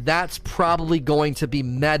 and that's probably going to be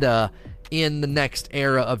meta in the next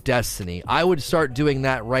era of Destiny. I would start doing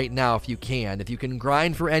that right now if you can. If you can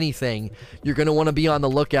grind for anything, you're going to want to be on the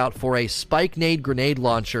lookout for a spike nade grenade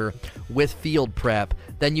launcher with field prep.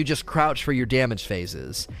 Then you just crouch for your damage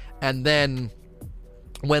phases. And then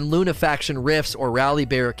when Lunafaction rifts or Rally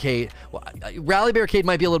Barricade, well, Rally Barricade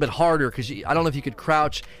might be a little bit harder because I don't know if you could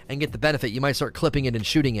crouch and get the benefit. You might start clipping it and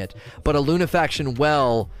shooting it. But a Lunafaction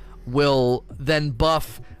well will then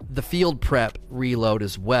buff the field prep reload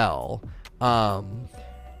as well.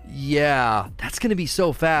 Yeah, that's going to be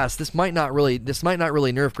so fast. This might not really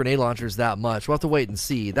nerf grenade launchers that much. We'll have to wait and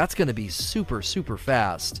see. That's going to be super, super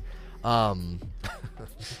fast.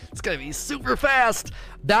 It's going to be super fast.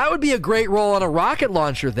 That would be a great roll on a rocket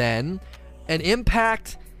launcher then. An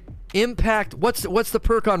impact. What's the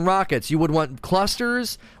perk on rockets? You would want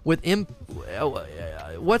clusters with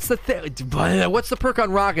what's the perk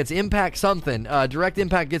on rockets? Impact something. Direct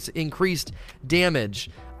impact gets increased damage.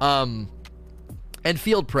 And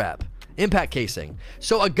field prep. Impact casing.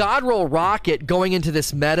 So a God Roll rocket going into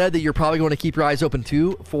this meta that you're probably going to keep your eyes open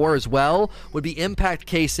for as well would be impact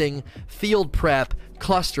casing, field prep,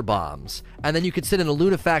 cluster bombs. And then you could sit in a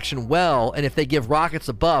Lunafaction well, and if they give rockets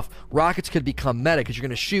a buff, rockets could become meta because you're going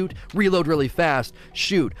to shoot, reload really fast,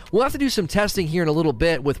 shoot. We'll have to do some testing here in a little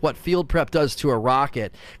bit with what field prep does to a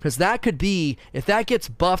rocket, because that could be, if that gets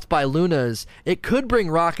buffed by Lunas, it could bring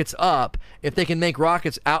rockets up if they can make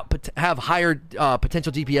rockets have higher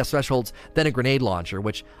potential DPS thresholds than a grenade launcher,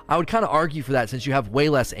 which I would kind of argue for that since you have way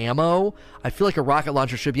less ammo. I feel like a rocket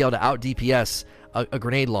launcher should be able to out DPS a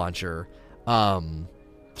grenade launcher.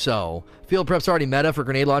 So, field prep's already meta for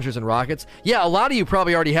grenade launchers and rockets. Yeah, a lot of you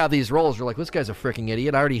probably already have these roles. You're like, this guy's a freaking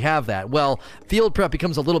idiot. I already have that. Well, field prep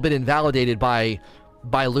becomes a little bit invalidated by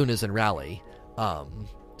Lunas and Rally.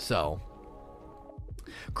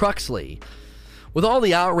 Cruxley. With all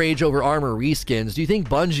the outrage over armor reskins, do you think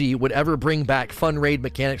Bungie would ever bring back fun raid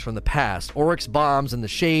mechanics from the past? Oryx bombs and the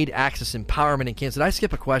Shade, Axis empowerment, and Kansas. Did I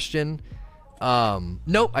skip a question?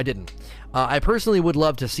 Nope, I didn't. I personally would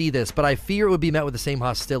love to see this, but I fear it would be met with the same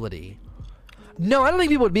hostility. No, I don't think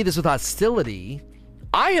people would meet this with hostility.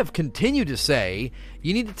 I have continued to say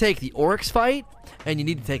you need to take the Oryx fight and you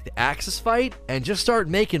need to take the Axis fight and just start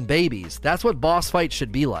making babies. That's what boss fights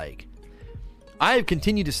should be like. I have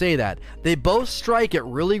continued to say that. They both strike at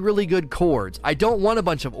really, really good chords. I don't want a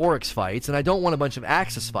bunch of Oryx fights, and I don't want a bunch of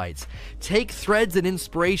Axis fights. Take threads and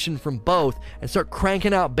inspiration from both and start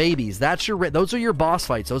cranking out babies. Those are your boss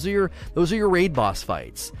fights. Those are your raid boss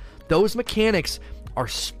fights. Those mechanics are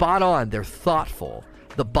spot on. They're thoughtful.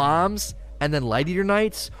 The bombs and then Light Eater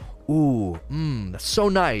Knights. Ooh, that's so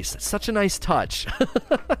nice. That's such a nice touch.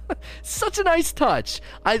 Such a nice touch.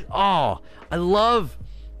 I love.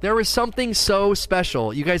 There was something so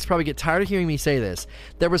special. You guys probably get tired of hearing me say this.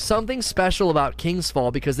 There was something special about King's Fall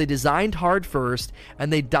because they designed hard first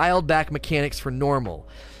and they dialed back mechanics for normal.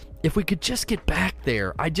 If we could just get back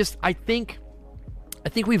there, I think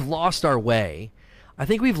we've lost our way. I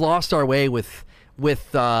think we've lost our way with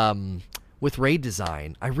raid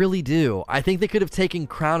design. I really do. I think they could have taken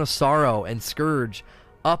Crown of Sorrow and Scourge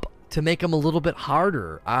up to make them a little bit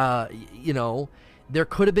harder. There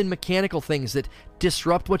could have been mechanical things that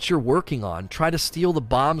disrupt what you're working on, try to steal the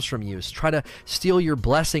bombs from you, try to steal your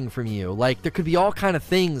blessing from you. Like, there could be all kind of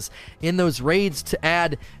things in those raids to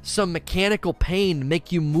add some mechanical pain,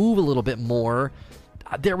 make you move a little bit more.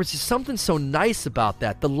 There was just something so nice about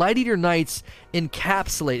that. The Light Eater Knights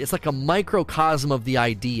encapsulate, it's like a microcosm of the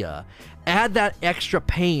idea. Add that extra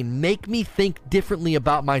pain, make me think differently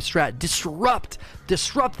about my strat, disrupt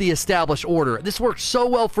the established order. This worked so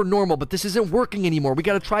well for normal, but this isn't working anymore. We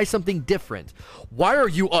got to try something different. Why are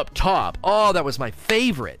you up top? Oh, that was my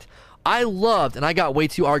favorite. I loved, and I got way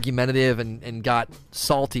too argumentative and got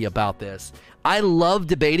salty about this. I love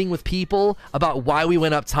debating with people about why we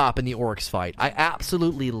went up top in the Oryx fight. I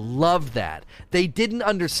absolutely loved that. They didn't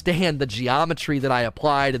understand the geometry that I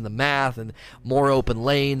applied and the math and more open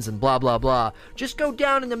lanes and blah, blah, blah. Just go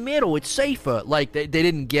down in the middle. It's safer. Like, they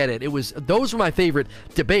didn't get it. Those were my favorite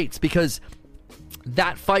debates because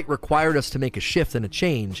that fight required us to make a shift and a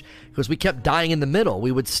change because we kept dying in the middle.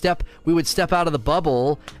 We would step out of the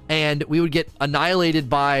bubble and we would get annihilated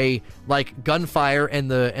by like gunfire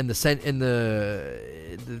and the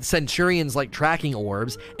Centurions like tracking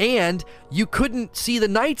orbs, and you couldn't see the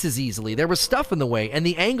knights as easily. There was stuff in the way and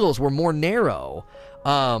the angles were more narrow.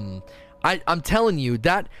 I'm telling you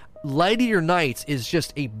that Light Eater Knights is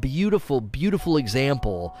just a beautiful, beautiful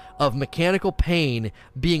example of mechanical pain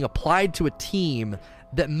being applied to a team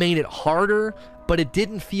that made it harder, but it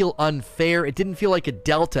didn't feel unfair. It didn't feel like a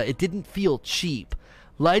delta. It didn't feel cheap.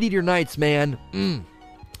 Light Eater Knights, man,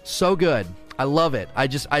 so good. I love it.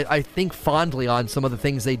 I think fondly on some of the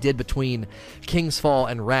things they did between King's Fall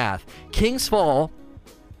and Wrath. King's Fall,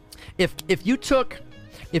 if you took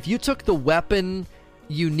the weapon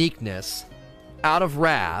uniqueness out of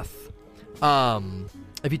Wrath,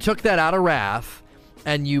 if you took that out of Wrath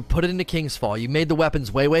and you put it into King's Fall, you made the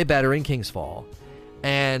weapons way, way better in King's Fall.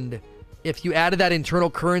 And if you added that internal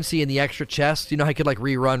currency in the extra chest, you know how you could like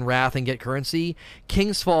rerun Wrath and get currency?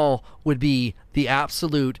 King's Fall would be the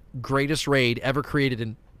absolute greatest raid ever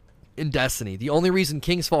created in Destiny. The only reason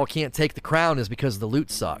King's Fall can't take the crown is because the loot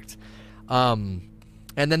sucked.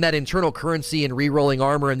 And then that internal currency and re-rolling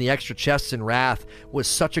armor and the extra chests in Wrath was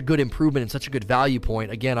such a good improvement and such a good value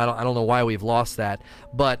point. Again, I don't know why we've lost that,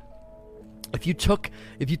 but if you took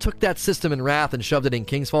that system in Wrath and shoved it in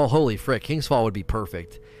King's Fall, holy frick, King's Fall would be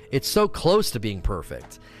perfect. It's so close to being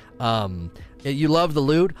perfect. You love the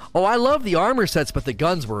loot? Oh, I love the armor sets, but the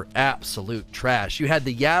guns were absolute trash. You had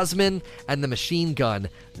the Yasmin and the machine gun.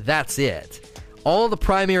 That's it. All the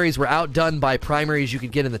primaries were outdone by primaries you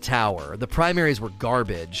could get in the tower. The primaries were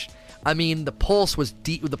garbage. I mean, the pulse was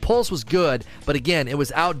good, but again, it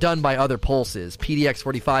was outdone by other pulses.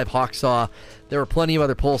 PDX-45, Hawksaw. There were plenty of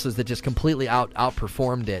other pulses that just completely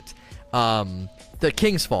outperformed it. The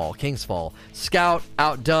King's Fall. Scout,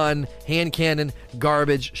 outdone. Hand cannon,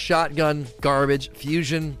 garbage. Shotgun, garbage.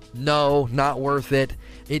 Fusion, no, not worth it.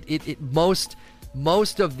 Most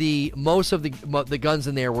of the guns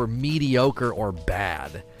in there were mediocre or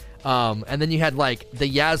bad. And then you had like the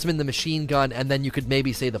Yasmin, the machine gun, and then you could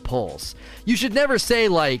maybe say the Pulse. You should never say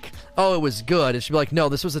like, oh, it was good. It should be like, no,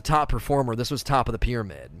 this was a top performer. This was top of the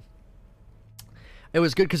pyramid. It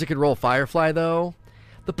was good because it could roll Firefly though.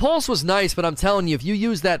 The Pulse was nice, but I'm telling you, if you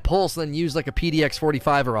use that Pulse and then use like a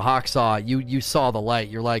PDX-45 or a Hawksaw, you saw the light.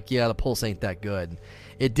 You're like, yeah, the Pulse ain't that good.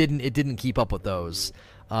 It didn't keep up with those.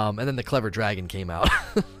 And then the Clever Dragon came out.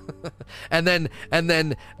 and then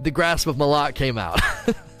the Grasp of Malak came out.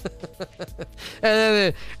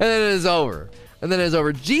 and then it is over.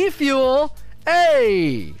 G Fuel,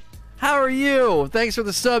 hey, how are you? Thanks for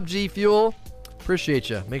the sub, G Fuel.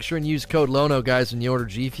 Appreciate you. Make sure and use code LONO, guys, when you order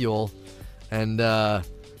G Fuel. And the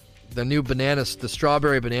new the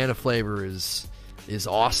strawberry banana flavor is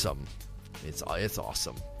awesome. It's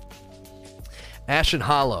awesome. Ashen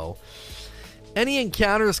Hollow. Any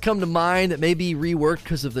encounters come to mind that may be reworked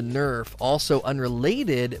because of the nerf? Also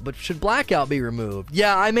unrelated, but should Blackout be removed?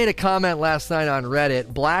 Yeah, I made a comment last night on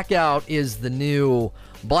Reddit. Blackout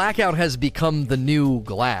has become the new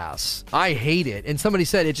Glass. I hate it. And somebody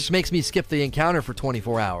said it just makes me skip the encounter for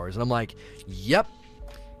 24 hours. And I'm like, yep,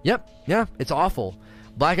 yeah, it's awful.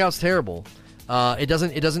 Blackout's terrible. It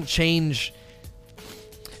doesn't change.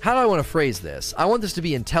 How do I want to phrase this? I want this to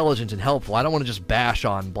be intelligent and helpful. I don't want to just bash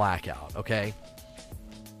on Blackout, okay?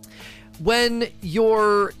 When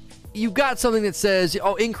you've got something that says,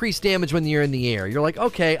 oh, increase damage when you're in the air, you're like,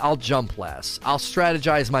 okay, I'll jump less. I'll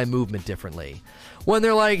strategize my movement differently. When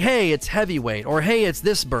they're like, hey, it's heavyweight, or hey, it's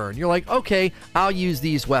this burn, you're like, okay, I'll use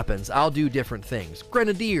these weapons. I'll do different things.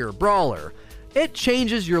 Grenadier, Brawler. It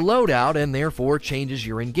changes your loadout and therefore changes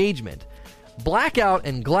your engagement. Blackout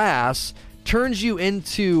and Glass turns you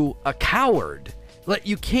into a coward Like,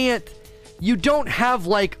 you don't have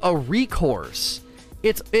like a recourse.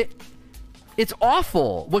 It's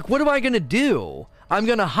awful. Like, what am I gonna do? I'm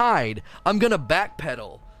gonna hide. I'm gonna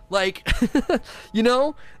backpedal. Like, you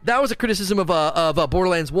know, that was a criticism of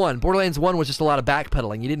Borderlands 1. Borderlands 1 was just a lot of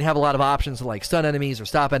backpedaling. You didn't have a lot of options to like stun enemies or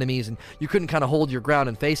stop enemies, and you couldn't kind of hold your ground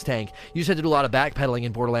and face tank. You just had to do a lot of backpedaling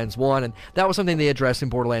in Borderlands 1, and that was something they addressed in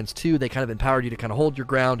Borderlands 2. They kind of empowered you to kind of hold your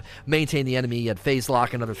ground, maintain the enemy, you had phase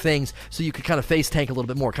lock and other things, so you could kind of face tank a little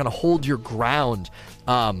bit more, kind of hold your ground.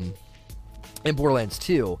 In Borderlands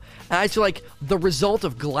 2. And I feel like the result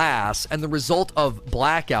of Glass and the result of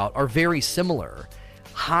Blackout are very similar.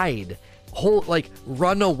 Hide,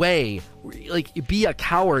 run away, like, be a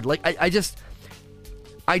coward. Like,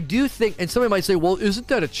 I do think, and somebody might say, well, isn't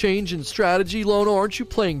that a change in strategy, Lono? Aren't you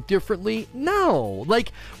playing differently? No.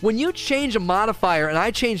 Like, when you change a modifier and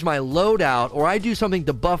I change my loadout, or I do something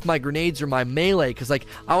to buff my grenades or my melee, because, like,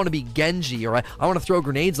 I want to be Genji, or I want to throw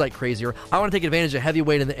grenades like crazy, or I want to take advantage of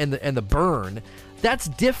heavyweight and the burn, that's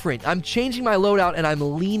different. I'm changing my loadout and I'm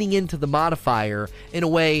leaning into the modifier in a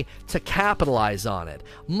way to capitalize on it.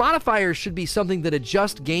 Modifiers should be something that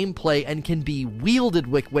adjust gameplay and can be wielded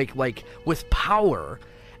with power.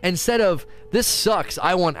 Instead of, this sucks,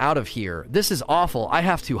 I want out of here. This is awful, I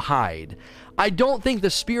have to hide. I don't think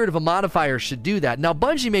the spirit of a modifier should do that. Now,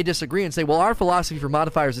 Bungie may disagree and say, well, our philosophy for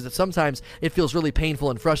modifiers is that sometimes it feels really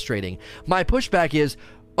painful and frustrating. My pushback is,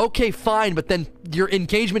 okay, fine, but then your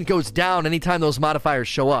engagement goes down anytime those modifiers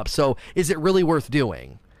show up, so is it really worth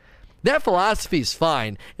doing? That philosophy's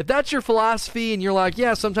fine. If that's your philosophy and you're like,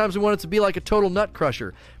 yeah, sometimes we want it to be like a total nut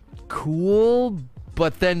crusher, cool,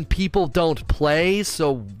 but then people don't play,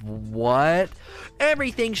 so what?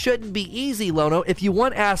 Everything shouldn't be easy, Lono. If you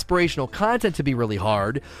want aspirational content to be really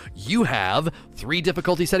hard, you have 3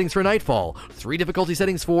 difficulty settings for Nightfall, 3 difficulty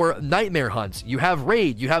settings for Nightmare Hunts, you have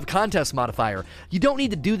Raid, you have Contest Modifier. You don't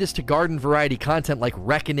need to do this to garden variety content like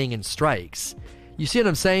Reckoning and Strikes. You see what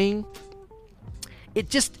I'm saying?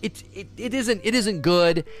 It isn't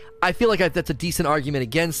good. I feel like that's a decent argument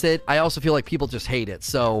against it. I also feel like people just hate it,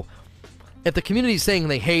 so if the community's saying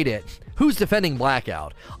they hate it, who's defending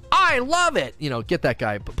Blackout? I love it! You know, get that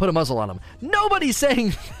guy, put a muzzle on him. Nobody's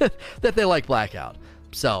saying that they like Blackout.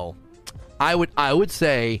 So, I would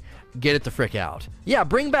say, get it the frick out. Yeah,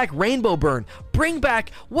 bring back Rainbow Burn. Bring back,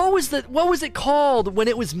 what was it called when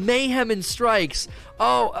it was Mayhem and Strikes?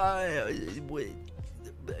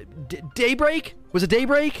 Daybreak? Was it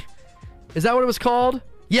Daybreak? Is that what it was called?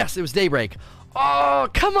 Yes, it was Daybreak. Oh,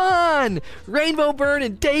 come on! Rainbow Burn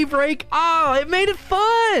and Daybreak. Oh, it made it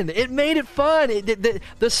fun!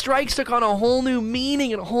 The strikes took on a whole new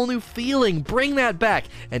meaning and a whole new feeling. Bring that back.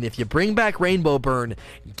 And if you bring back Rainbow Burn,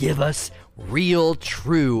 give us real,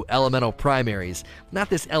 true elemental primaries. Not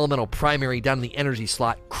this elemental primary down in the energy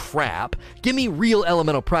slot crap. Give me real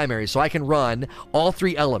elemental primaries so I can run all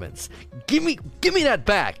 3 elements. Give me that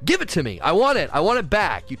back. Give it to me. I want it. I want it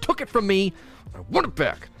back. You took it from me. I want it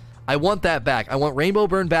back. I want that back. I want Rainbow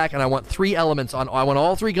Burn back, and I want 3 elements on. I want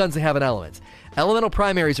all 3 guns to have an element. Elemental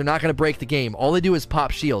primaries are not going to break the game. All they do is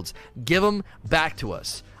pop shields. Give them back to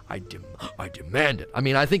us. I demand it. I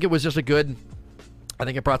mean, I think it was just I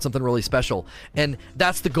think it brought something really special. And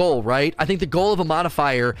that's the goal, right? I think the goal of a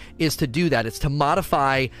modifier is to do that. It's to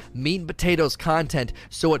modify meat and potatoes content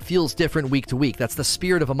so it feels different week to week. That's the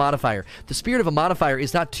spirit of a modifier. The spirit of a modifier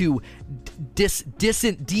is not to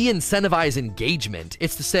de-incentivize engagement.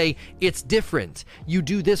 It's to say, it's different. You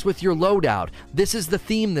do this with your loadout. This is the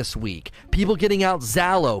theme this week. People getting out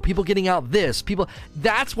Zalo. People getting out this.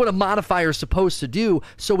 That's what a modifier is supposed to do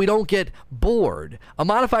so we don't get bored. A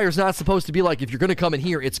modifier is not supposed to be like, if you're going to come in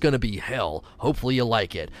here, it's going to be hell. Hopefully you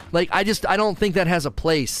like it. Like, I don't think that has a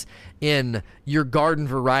place in your garden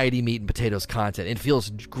variety meat and potatoes content. It feels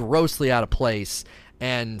grossly out of place.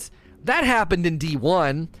 And that happened in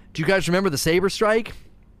D1. Do you guys remember the Saber Strike?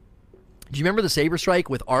 Do you remember the Saber Strike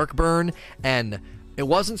with Arc Burn? And it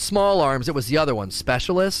wasn't Small Arms, it was the other one,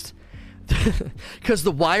 Specialist. Because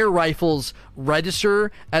the wire rifles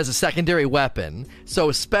register as a secondary weapon.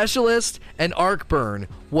 So Specialist and Arc Burn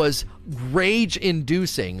was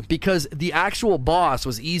rage-inducing because the actual boss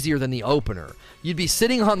was easier than the opener. You'd be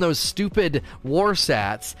sitting on those stupid war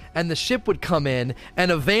sats, and the ship would come in, and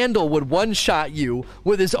a Vandal would one-shot you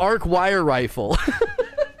with his arc wire rifle.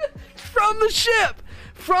 From the ship!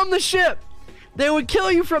 From the ship! They would kill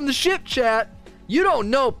you from the ship, chat! You don't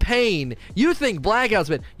know pain. You think Blackout's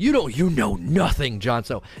been... You know nothing,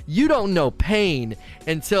 Johnso. You don't know pain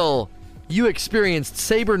until you experienced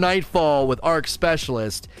Saber Nightfall with Arc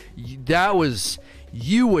Specialist. That was...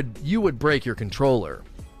 You would break your controller.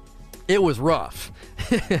 it was rough.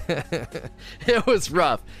 It was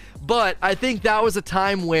rough. But I think that was a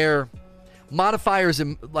time where modifiers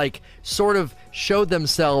like sort of showed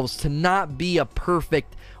themselves to not be a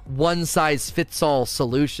perfect one-size-fits-all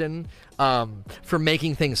solution for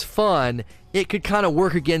making things fun. It could kind of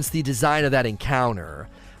work against the design of that encounter.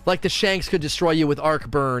 Like the Shanks could destroy you with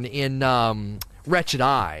Arc Burn in Wretched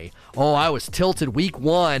Eye. Oh, I was tilted week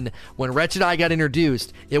 1 when Wretched Eye got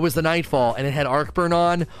introduced. It was the Nightfall, and it had Arc Burn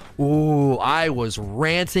on. Ooh, I was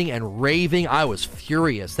ranting and raving. I was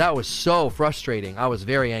furious. That was so frustrating. I was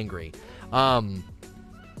very angry.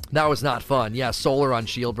 That was not fun. Yeah, Solar on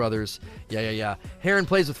Shield Brothers. Yeah. Heron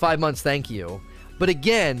plays with 5 months, thank you. But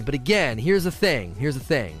again, here's the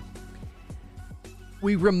thing.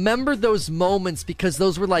 We remembered those moments because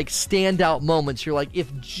those were like standout moments. You're like,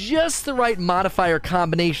 if just the right modifier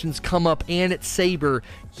combinations come up and it's Saber,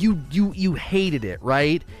 you hated it,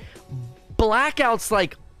 right? Blackout's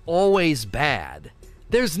like always bad.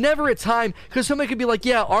 There's never a time, because somebody could be like,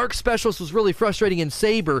 yeah, Arc Specialist was really frustrating in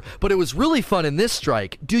Saber, but it was really fun in this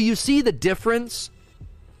strike. Do you see the difference?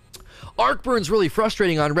 Arc Burn's really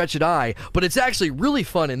frustrating on Wretched Eye, but it's actually really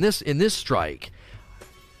fun in this strike.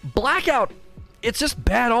 Blackout, it's just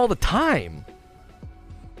bad all the time.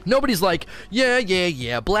 Nobody's like, yeah,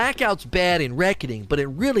 Blackout's bad in Reckoning, but it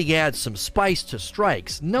really adds some spice to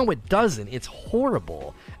strikes. No, it doesn't. It's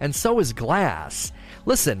horrible. And so is Glass.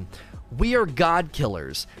 Listen, we are God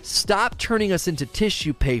killers. Stop turning us into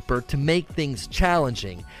tissue paper to make things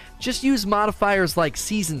challenging. Just use modifiers like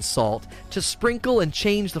seasoned salt to sprinkle and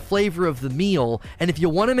change the flavor of the meal, and if you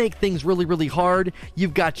want to make things really, really hard,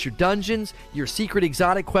 you've got your dungeons, your secret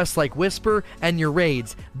exotic quests like Whisper, and your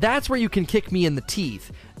raids. That's where you can kick me in the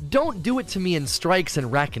teeth. Don't do it to me in Strikes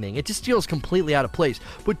and Reckoning. It just feels completely out of place.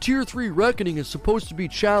 But Tier 3 Reckoning is supposed to be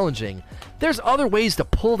challenging. There's other ways to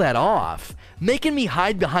pull that off. Making me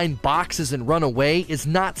hide behind boxes and run away is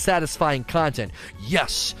not satisfying content.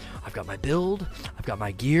 Yes, I've got my build, I've got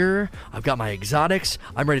my gear, I've got my exotics,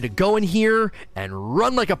 I'm ready to go in here and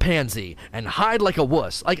run like a pansy and hide like a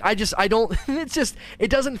wuss. Like, I don't, it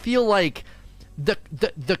doesn't feel like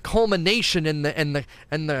the culmination and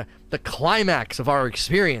the climax of our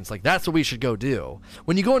experience. Like, that's what we should go do.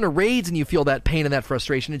 When you go into raids and you feel that pain and that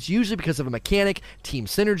frustration, it's usually because of a mechanic, team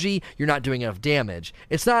synergy, you're not doing enough damage.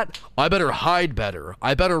 It's not, I better hide better,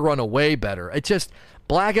 I better run away better. It's just,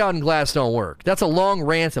 Blackout and Glass don't work. That's a long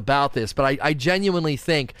rant about this, but I genuinely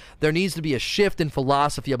think there needs to be a shift in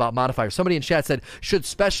philosophy about modifiers. Somebody in chat said, should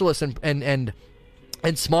Specialists and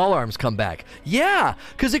small arms come back? Yeah,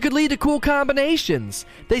 because it could lead to cool combinations.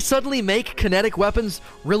 They suddenly make kinetic weapons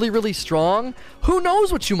really, really strong. Who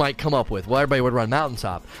knows what you might come up with? Well, everybody would run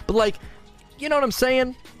Mountaintop. But, like, you know what I'm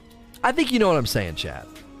saying? I think you know what I'm saying, chat.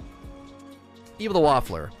 Evil the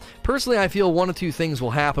Waffler. Personally, I feel one of two things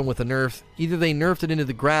will happen with the nerf. Either they nerfed it into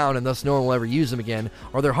the ground and thus no one will ever use them again,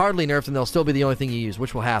 or they're hardly nerfed and they'll still be the only thing you use.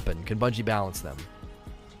 Which will happen? Can Bungie balance them?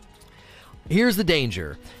 Here's the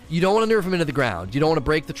danger. You don't want to nerf them into the ground. You don't want to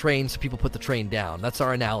break the train so people put the train down. That's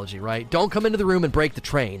our analogy, right? Don't come into the room and break the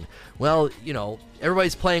train. Well, you know,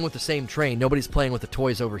 everybody's playing with the same train. Nobody's playing with the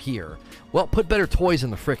toys over here. Well, put better toys in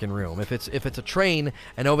the frickin' room. If it's a train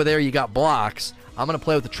and over there you got blocks, I'm going to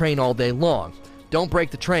play with the train all day long. Don't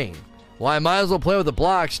break the train. Well, I might as well play with the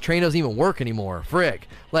blocks. Train doesn't even work anymore. Frick.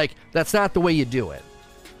 Like, that's not the way you do it.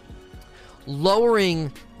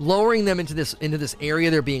 Lowering them into this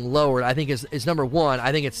area they're being lowered, I think is number one.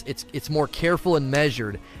 I think it's more careful and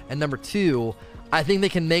measured. And number two, I think they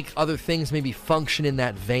can make other things maybe function in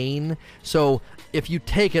that vein. So if you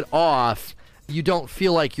take it off, you don't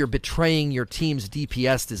feel like you're betraying your team's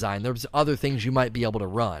DPS design. There's other things you might be able to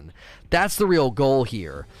run. That's the real goal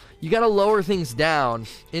here. You got to lower things down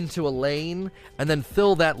into a lane and then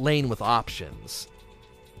fill that lane with options.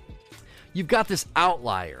 You've got this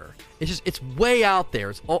outlier. It's way out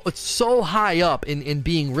there. It's so high up in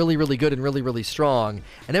being really, really good and really, really strong,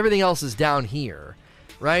 and everything else is down here,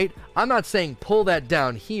 right? I'm not saying pull that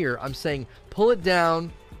down here. I'm saying pull it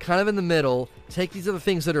down kind of in the middle, take these other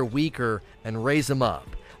things that are weaker and raise them up.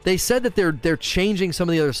 They said that they're changing some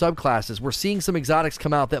of the other subclasses. We're seeing some exotics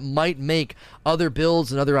come out that might make other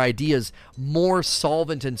builds and other ideas more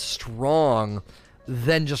solvent and strong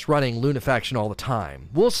than just running Lunafaction all the time.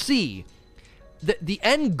 We'll see. The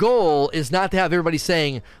end goal is not to have everybody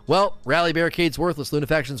saying, well, Rally Barricade's worthless,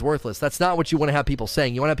 Lunafaction's worthless. That's not what you want to have people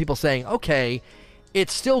saying. You want to have people saying, okay,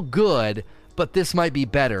 it's still good, but this might be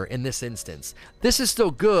better in this instance. This is still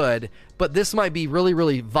good, but this might be really,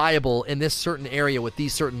 really viable in this certain area with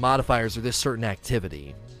these certain modifiers or this certain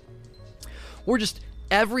activity. We're just,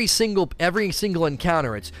 every single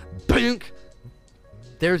encounter, it's bink,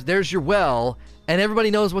 there's your well, and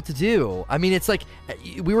everybody knows what to do. I mean, it's like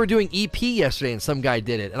we were doing EP yesterday and some guy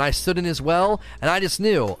did it, and I stood in his well, and I just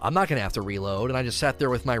knew I'm not going to have to reload, and I just sat there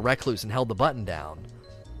with my recluse and held the button down.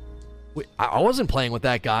 I wasn't playing with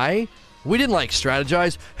that guy. We didn't like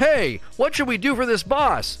strategize. Hey, what should we do for this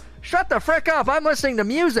boss? Shut the frick up. I'm listening to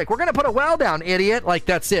music. We're going to put a well down, idiot. Like,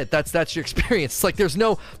 that's it. That's your experience. It's like there's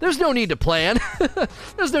no need to plan.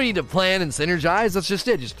 There's no need to plan and synergize. That's just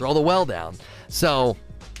it. Just throw the well down. So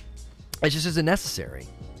it just isn't necessary.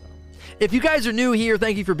 If you guys are new here,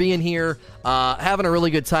 thank you for being here. Having a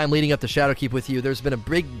really good time leading up to Shadowkeep with you. There's been a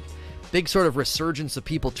big sort of resurgence of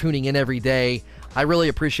people tuning in every day. I really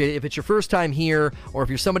appreciate it. If it's your first time here, or if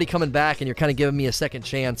you're somebody coming back and you're kind of giving me a second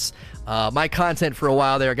chance, my content for a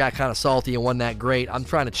while there got kind of salty and wasn't that great. I'm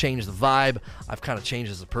trying to change the vibe. I've kind of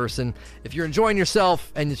changed as a person. If you're enjoying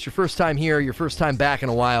yourself and it's your first time here, your first time back in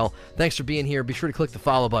a while, thanks for being here. Be sure to click the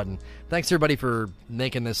follow button. Thanks everybody for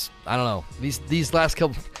making this, I don't know, these last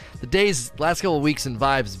couple of weeks and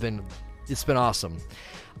vibes it's been awesome.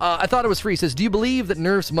 I thought it was free. It says, do you believe that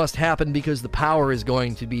nerfs must happen because the power is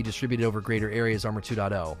going to be distributed over greater areas, Armor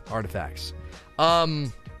 2.0 artifacts?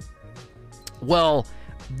 Well,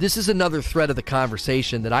 this is another thread of the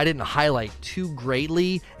conversation that I didn't highlight too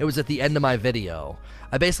greatly. It was at the end of my video.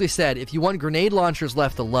 I basically said, if you want grenade launchers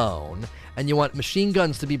left alone, and you want machine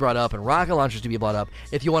guns to be brought up and rocket launchers to be brought up,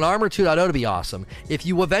 if you want Armor 2.0 to be awesome, if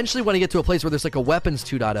you eventually want to get to a place where there's like a Weapons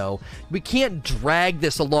 2.0, we can't drag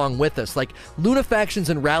this along with us. Like Lunafactions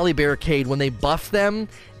and Rally Barricade, when they buffed them,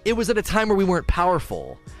 it was at a time where we weren't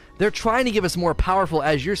powerful. They're trying to give us more powerful,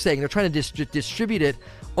 as you're saying. They're trying to distribute it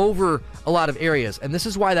over a lot of areas, and this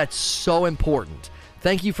is why that's so important.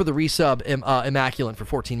 Thank you for the resub, Immaculate, for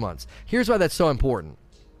 14 months. Here's why that's so important.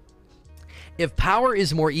 If power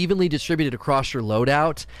is more evenly distributed across your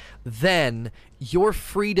loadout, then your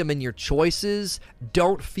freedom and your choices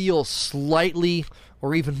don't feel slightly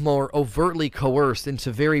or even more overtly coerced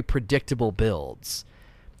into very predictable builds.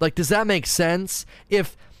 Like, does that make sense?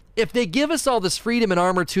 If they give us all this freedom in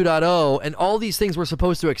Armor 2.0 and all these things we're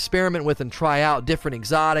supposed to experiment with and try out, different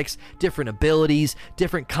exotics, different abilities,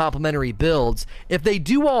 different complementary builds, if they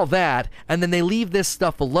do all that and then they leave this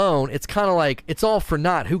stuff alone, it's kind of like, it's all for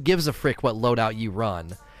naught. Who gives a frick what loadout you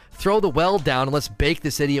run? Throw the well down and let's bake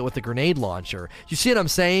this idiot with a grenade launcher. You see what I'm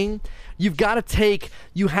saying? You have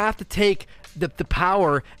to take the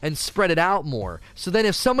power and spread it out more. So then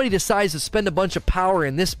if somebody decides to spend a bunch of power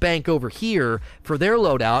in this bank over here for their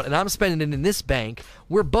loadout, and I'm spending it in this bank,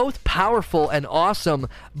 we're both powerful and awesome,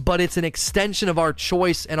 but it's an extension of our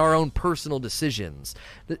choice and our own personal decisions.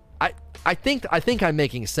 I think I'm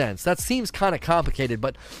making sense. That seems kind of complicated,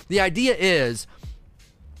 but the idea is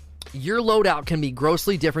your loadout can be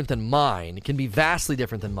grossly different than mine. It can be vastly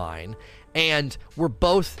different than mine, and we're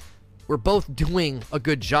both doing a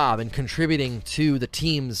good job and contributing to the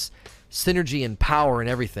team's synergy and power and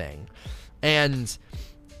everything. And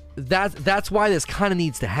that's why this kind of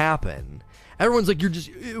needs to happen. Everyone's like,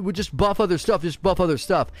 it would just buff other stuff, just buff other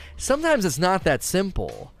stuff. Sometimes it's not that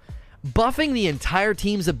simple. Buffing the entire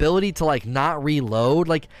team's ability to, like, not reload,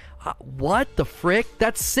 like, what the frick?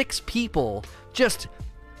 That's 6 people just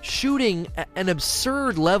shooting an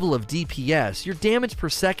absurd level of DPS, your damage per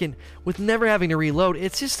second with never having to reload,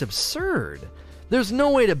 it's just absurd. There's no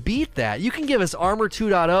way to beat that. You can give us Armor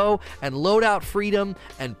 2.0 and loadout freedom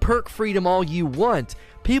and perk freedom all you want.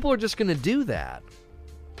 People are just going to do that.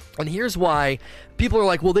 And here's why people are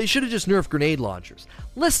like, well, they should have just nerfed grenade launchers.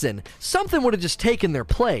 Listen, something would have just taken their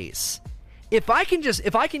place. If I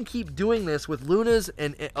can keep doing this with Luna's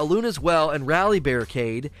Well and Rally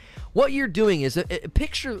Barricade, what you're doing is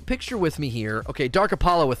picture with me here. Okay, Dark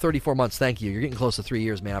Apollo with 34 months. Thank you. You're getting close to 3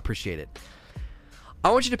 years, man. I appreciate it.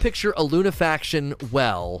 I want you to picture a Lunafaction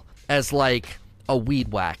well as like a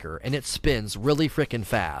weed whacker, and it spins really freaking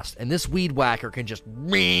fast. And this weed whacker can just,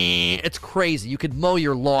 it's crazy. You could mow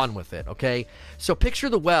your lawn with it, okay? So picture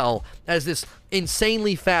the well as this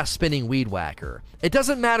insanely fast spinning weed whacker. It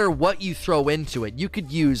doesn't matter what you throw into it. You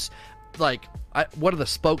could use, like, what are the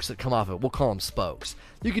spokes that come off it? We'll call them spokes.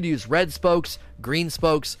 You could use red spokes, green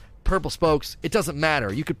spokes, purple spokes. It doesn't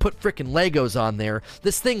matter. You could put frickin' Legos on there.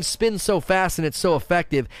 This thing spins so fast and it's so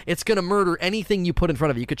effective, it's gonna murder anything you put in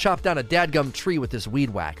front of it. You could chop down a dadgum tree with this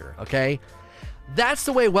weed whacker, okay? That's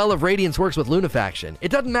the way Well of Radiance works with Lunafaction.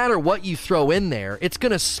 It doesn't matter what you throw in there. It's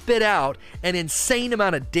gonna spit out an insane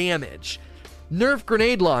amount of damage. Nerf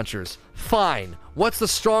grenade launchers. Fine. What's the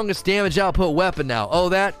strongest damage output weapon now? Oh,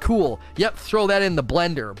 that? Cool. Yep, throw that in the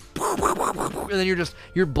blender. And then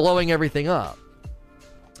you're blowing everything up.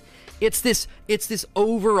 It's this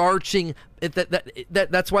overarching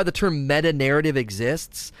That's why the term meta narrative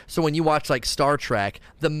exists. So when you watch like Star Trek,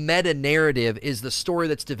 the meta narrative is the story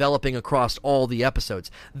that's developing across all the episodes.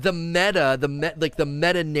 The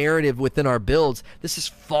meta narrative within our builds, this is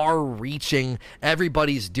far-reaching.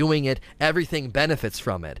 Everybody's doing it. Everything benefits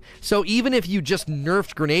from it. So even if you just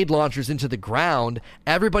nerfed grenade launchers into the ground,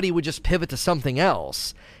 everybody would just pivot to something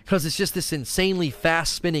else, because it's just this insanely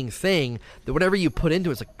fast-spinning thing that whatever you put into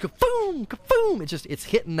it, it's like kaboom, kaboom. It's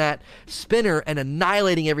hitting that spinner and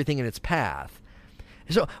annihilating everything in its path.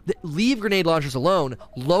 So leave grenade launchers alone,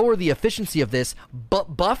 lower the efficiency of this,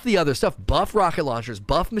 buff the other stuff, buff rocket launchers,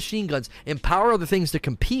 buff machine guns, empower other things to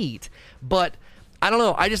compete. But I don't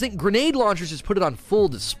know. I just think grenade launchers just put it on full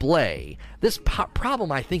display. This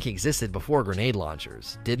problem, I think, existed before grenade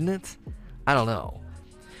launchers, didn't it? I don't know.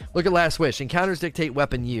 Look at Last Wish. Encounters dictate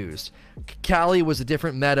weapon used. Kali was a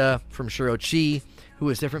different meta from Shuro-Chi, who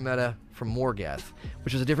was different meta from Morgeth,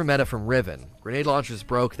 which was a different meta from Riven. Grenade launchers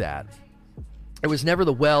broke that. It was never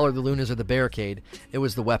the well or the Lunas or the barricade. It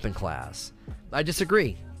was the weapon class. I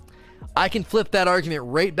disagree. I can flip that argument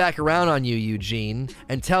right back around on you, Eugene,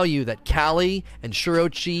 and tell you that Kali and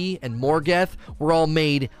Shuro-Chi and Morgeth were all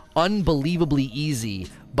made unbelievably easy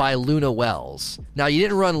by Luna wells. Now, you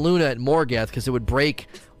didn't run Luna at Morgeth because it would break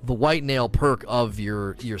the white nail perk of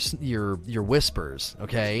your whispers,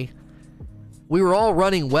 okay? We were all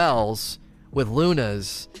running wells with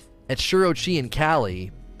Lunas at Shuro-Chi and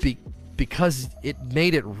Kali because it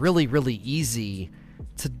made it really, really easy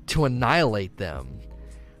to annihilate them.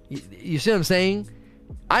 You see what I'm saying?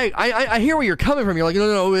 I hear where you're coming from. You're like,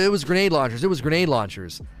 no, it was grenade launchers. It was grenade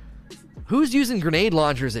launchers. Who's using grenade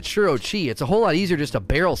launchers at Shuro-Chi? It's a whole lot easier just to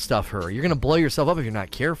barrel stuff her. You're going to blow yourself up if you're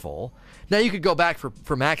not careful. Now, you could go back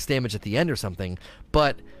for max damage at the end or something,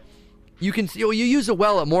 but you use a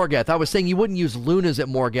well at Morgeth. I was saying you wouldn't use Lunas at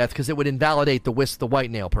Morgeth because it would invalidate the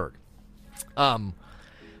white nail perk.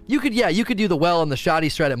 You could do the well and the shoddy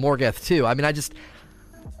strat at Morgeth too. I mean,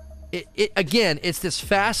 again, it's this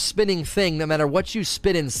fast spinning thing. No matter what you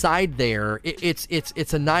spit inside there,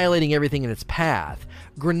 it's annihilating everything in its path.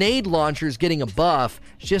 Grenade launchers getting a buff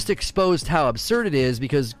just exposed how absurd it is,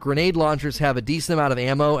 because grenade launchers have a decent amount of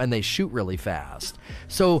ammo and they shoot really fast.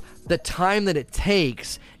 So the time that it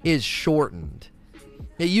takes is shortened.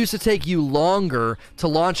 It used to take you longer to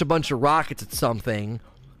launch a bunch of rockets at something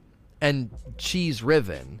and cheese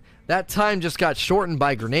Riven. That time just got shortened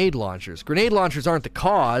by grenade launchers. Grenade launchers aren't the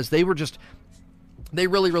cause. They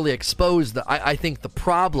really, really exposed, I think, the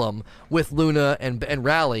problem with Luna and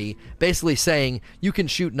Rally, basically saying you can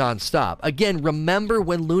shoot nonstop. Again, remember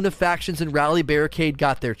when Luna factions and Rally Barricade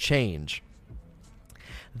got their change.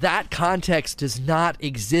 That context does not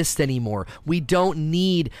exist anymore. They were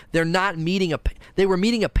meeting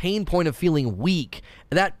a pain point of feeling weak.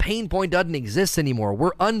 That pain point doesn't exist anymore.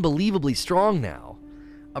 We're unbelievably strong now.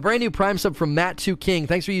 A brand new Prime sub from Matt2 King.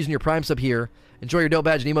 Thanks for using your Prime sub here. Enjoy your dope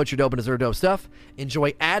badge and emotes, your dope and deserve dope stuff.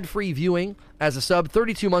 Enjoy ad-free viewing as a sub.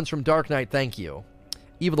 32 months from Dark Knight. Thank you.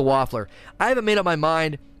 Evil the Waffler. I haven't made up my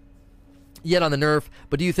mind yet on the nerf,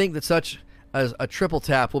 but do you think that such as a triple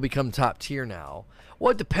tap will become top tier now?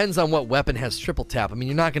 Well, it depends on what weapon has triple tap. I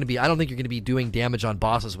mean, I don't think you're going to be doing damage on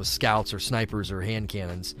bosses with scouts or snipers or hand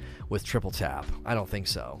cannons with triple tap. I don't think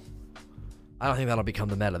so. I don't think that'll become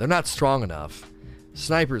the meta. They're not strong enough.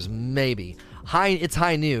 Snipers, maybe. It's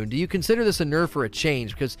high noon. Do you consider this a nerf or a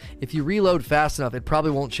change? Because if you reload fast enough, it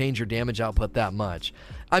probably won't change your damage output that much.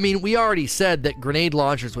 I mean, we already said that grenade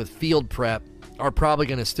launchers with field prep are probably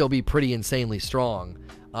going to still be pretty insanely strong.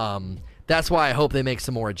 That's why I hope they make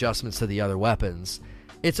some more adjustments to the other weapons.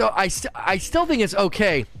 I still think it's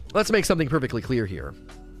okay. Let's make something perfectly clear here.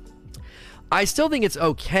 I still think it's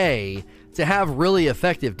okay to have really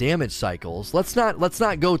effective damage cycles. Let's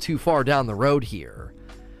not go too far down the road here.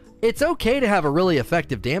 It's okay to have a really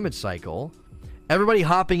effective damage cycle. Everybody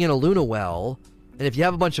hopping in a Luna well, and if you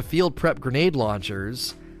have a bunch of field prep grenade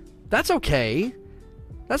launchers, that's okay.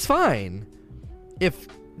 That's fine. If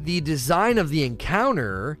the design of the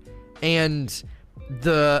encounter and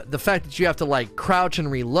the fact that you have to like crouch and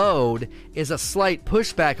reload is a slight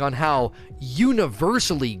pushback on how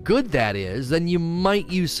universally good that is, then you might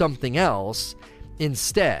use something else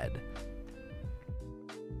instead.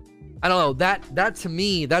 I don't know. That to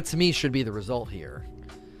me should be the result here.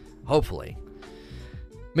 Hopefully.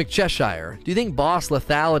 McCheshire, do you think boss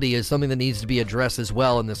lethality is something that needs to be addressed as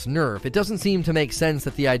well in this nerf? It doesn't seem to make sense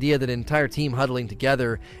that the idea that an entire team huddling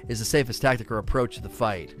together is the safest tactic or approach to the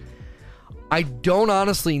fight. I don't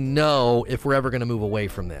honestly know if we're ever going to move away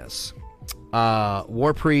from this.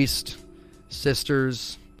 War Priest,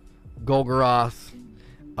 Sisters, Golgoroth,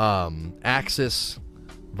 Axis,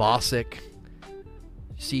 Vosik,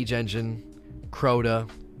 Siege Engine. Crota.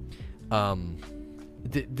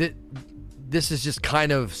 This is just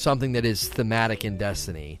kind of something that is thematic in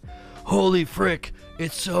Destiny. Holy frick,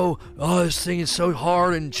 this thing is so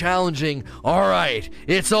hard and challenging. All right,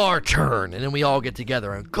 it's our turn. And then we all get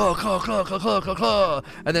together and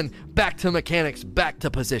and then back to mechanics, back to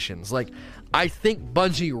positions. Like, I think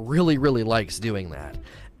Bungie really, really likes doing that.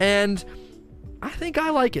 And I think I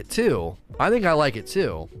like it too. I think there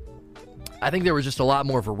was just a lot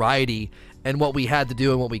more variety in what we had to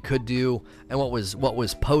do and what we could do and what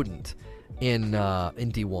was potent in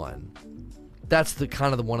D1. That's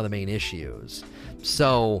one of the main issues.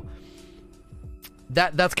 So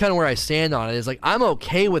that's kind of where I stand on it. Is like, I'm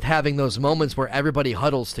okay with having those moments where everybody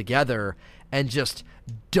huddles together and just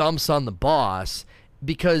dumps on the boss,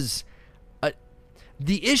 because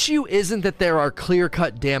the issue isn't that there are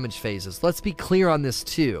clear-cut damage phases. Let's be clear on this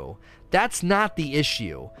too. That's not the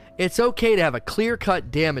issue. It's okay to have a clear-cut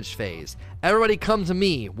damage phase. Everybody come to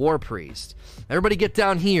me, War Priest. Everybody get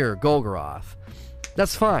down here, Golgoroth.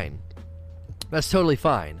 That's fine. That's totally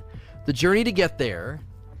fine. The journey to get there,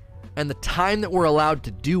 and the time that we're allowed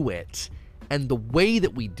to do it, and the way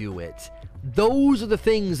that we do it, those are the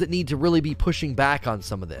things that need to really be pushing back on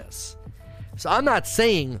some of this. So I'm not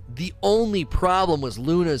saying the only problem was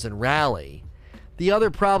Luna's and Rally. The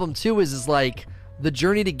other problem too is like, the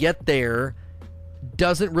journey to get there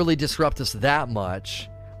doesn't really disrupt us that much.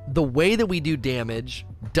 The way that we do damage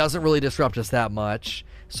doesn't really disrupt us that much.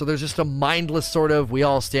 So there's just a mindless sort of, we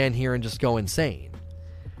all stand here and just go insane.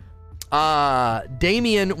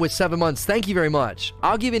 Damien with 7 months, thank you very much.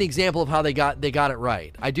 I'll give you an example of how they got it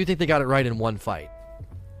right. I do think they got it right in one fight.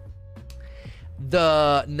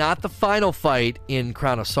 Not the final fight in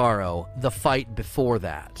Crown of Sorrow, the fight before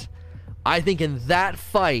that. I think in that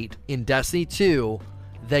fight in Destiny 2,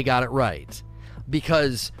 they got it right.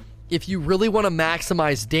 Because if you really want to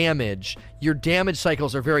maximize damage, your damage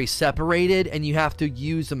cycles are very separated, and you have to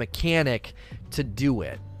use a mechanic to do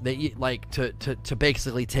it. To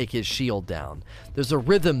basically take his shield down. There's a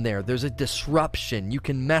rhythm there. There's a disruption. You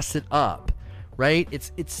can mess it up, right?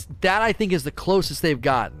 It's that, I think, is the closest they've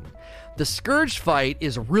gotten. The Scourge fight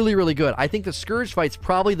is really, really good. I think the Scourge fight's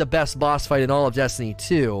probably the best boss fight in all of Destiny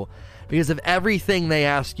 2 because of everything they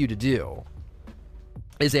ask you to do.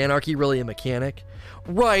 Is Anarchy really a mechanic?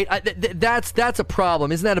 Right, that's a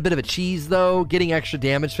problem. Isn't that a bit of a cheese, though, getting extra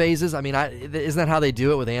damage phases? I mean, isn't that how they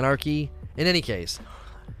do it with Anarchy? In any case,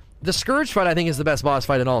 the Scourge fight, I think, is the best boss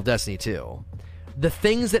fight in all of Destiny 2. The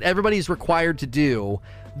things that everybody's required to do,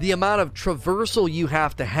 the amount of traversal you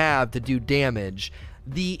have to do damage,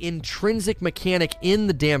 the intrinsic mechanic in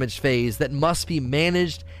the damage phase that must be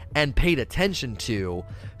managed and paid attention to,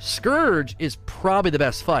 Scourge is probably the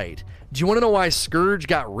best fight. Do you want to know why Scourge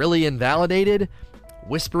got really invalidated?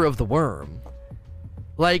 Whisper of the Worm.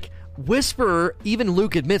 Like, Whisper, even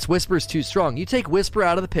Luke admits Whisper's too strong. You take Whisper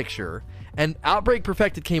out of the picture, and Outbreak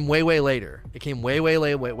Perfected came way, way later. It came way, way,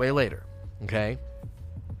 way, way, way later. Okay?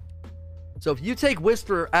 So if you take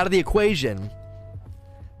Whisper out of the equation,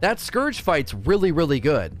 that Scourge fight's really, really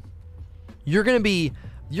good.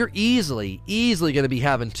 You're easily going to be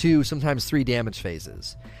having 2, sometimes 3 damage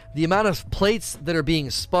phases. The amount of plates that are being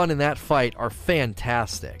spun in that fight are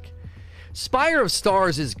fantastic. Spire of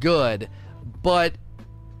Stars is good, but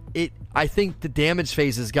I think the damage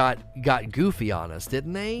phases got goofy on us,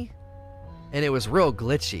 didn't they? And it was real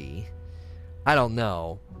glitchy. I don't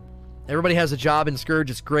know. Everybody has a job in Scourge.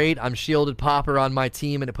 It's great. I'm shielded Popper on my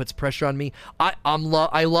team, and it puts pressure on me. I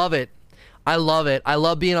love it. I love it. I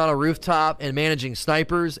love being on a rooftop and managing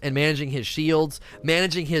snipers and managing his shields,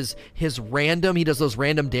 managing his random. He does those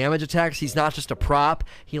random damage attacks. He's not just a prop.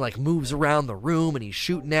 He like moves around the room and he's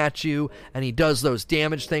shooting at you, and he does those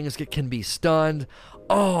damage things that can be stunned.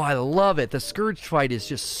 Oh, I love it. The Scourge fight is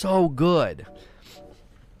just so good.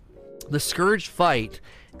 The Scourge fight,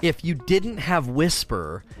 if you didn't have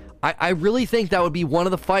Whisper, I really think that would be one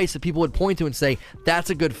of the fights that people would point to and say,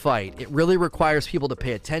 that's a good fight. It really requires people to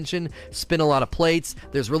pay attention, spin a lot of plates.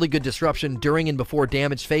 There's really good disruption during and before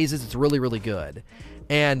damage phases. It's really, really good.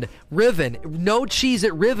 And Riven, no cheese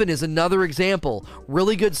at Riven is another example.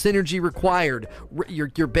 Really good synergy required.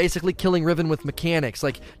 You're basically killing Riven with mechanics.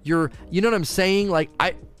 Like, you know what I'm saying? Like,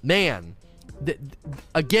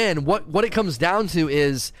 again, what it comes down to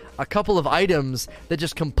is a couple of items that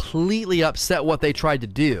just completely upset what they tried to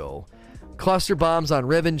do. Cluster bombs on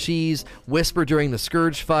Riven Cheese, Whisper during the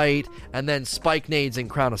Scourge fight, and then Spike Nades in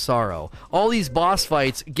Crown of Sorrow. All these boss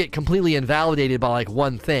fights get completely invalidated by like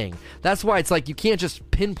one thing. That's why it's like you can't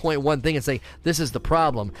just pinpoint one thing and say this is the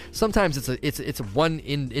problem. Sometimes it's one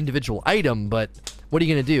individual item, but what are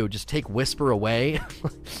you gonna do? Just take Whisper away?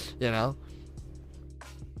 You know?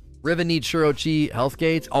 Riven needs Shirochi health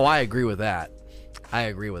gates. Oh, I agree with that.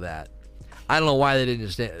 I don't know why they didn't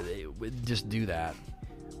just do that.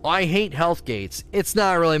 Oh, I hate health gates. It's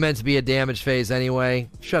not really meant to be a damage phase anyway.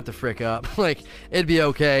 Shut the frick up. Like, it'd be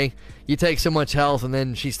okay. You take so much health and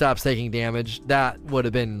then she stops taking damage. That would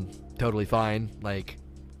have been totally fine. Like,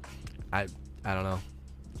 I don't know.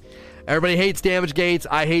 Everybody hates damage gates.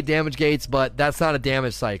 I hate damage gates, but that's not a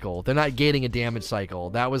damage cycle. They're not gating a damage cycle.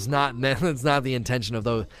 That's not the intention of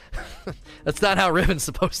those. That's not how Riven's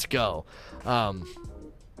supposed to go.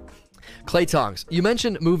 Clay Tonks, you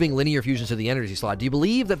mentioned moving linear fusions to the energy slot. Do you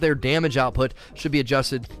believe that their damage output should be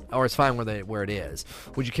adjusted, or it's fine where it is?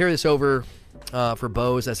 Would you carry this over for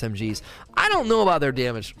bows, SMGs? I don't know about their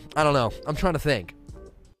damage. I don't know. I'm trying to think.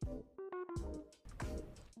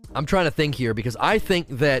 Here because I think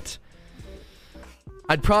that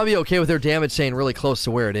I'd probably be okay with their damage staying really close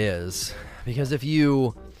to where it is. Because if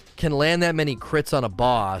you can land that many crits on a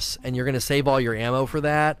boss and you're going to save all your ammo for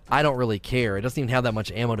that, I don't really care. It doesn't even have that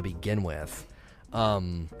much ammo to begin with.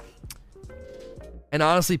 And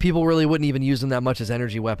honestly, people really wouldn't even use them that much as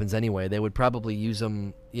energy weapons anyway. They would probably use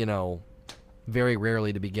them, very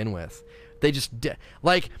rarely to begin with. They just,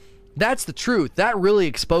 that's the truth. That really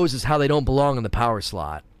exposes how they don't belong in the power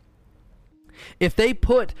slot. If they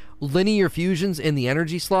put linear fusions in the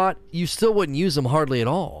energy slot, you still wouldn't use them hardly at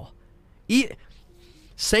all.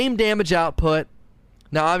 Same damage output.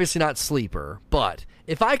 Now, obviously not sleeper, but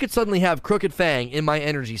if I could suddenly have Crooked Fang in my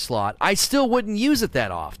energy slot, I still wouldn't use it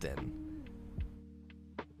that often.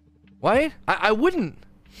 What? I wouldn't.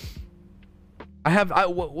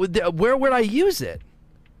 Where would I use it?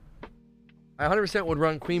 I 100% would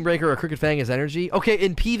run Queenbreaker or Crooked Fang as energy. Okay,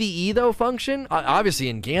 in PvE, though, function? Obviously,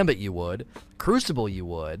 in Gambit, you would. Crucible, you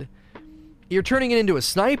would. You're turning it into a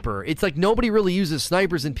sniper. It's like nobody really uses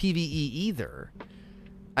snipers in PvE either.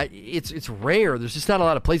 It's rare. There's just not a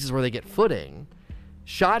lot of places where they get footing.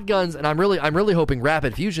 Shotguns, and I'm really hoping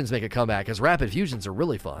Rapid Fusions make a comeback, because Rapid Fusions are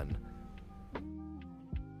really fun.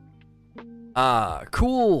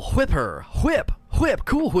 Cool Whipper.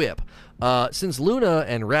 Cool Whip. Since Luna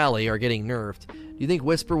and Rally are getting nerfed, do you think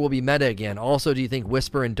Whisper will be meta again? Also, do you think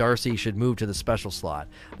Whisper and Darcy should move to the special slot?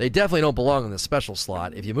 They definitely don't belong in the special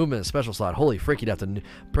slot. If you move them in the special slot, holy frick, you'd have to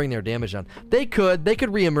bring their damage down. They could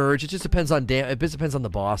reemerge. It just depends on it just depends on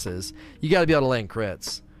the bosses. You got to be able to land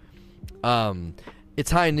crits.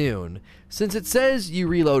 It's High Noon. Since it says you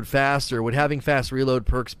reload faster, would having fast reload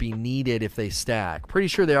perks be needed if they stack? Pretty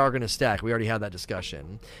sure they are going to stack. We already had that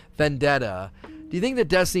discussion. Vendetta. Do you think that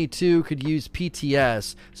Destiny 2 could use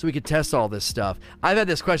PTS so we could test all this stuff? I've had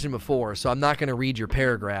this question before, so I'm not going to read your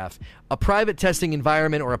paragraph. A private testing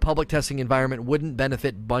environment or a public testing environment wouldn't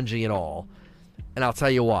benefit Bungie at all. And I'll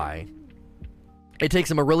tell you why. It takes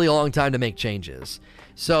them a really long time to make changes.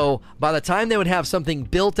 So by the time they would have something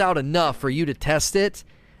built out enough for you to test it,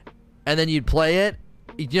 and then you'd play it,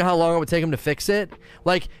 you know how long it would take them to fix it?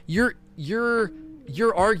 Like, your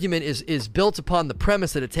argument is built upon the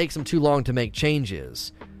premise that it takes them too long to make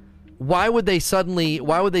changes. Why would they suddenly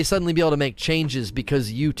be able to make changes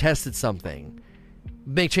because you tested something?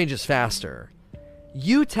 Make changes faster.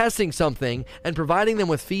 You testing something and providing them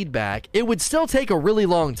with feedback, it would still take a really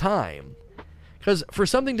long time. Because for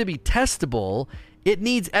something to be testable, it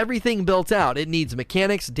needs everything built out. It needs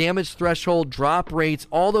mechanics, damage threshold, drop rates.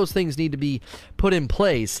 All those things need to be put in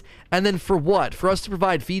place. And then for what? For us to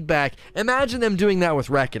provide feedback. Imagine them doing that with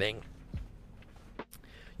Reckoning.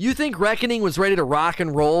 You think Reckoning was ready to rock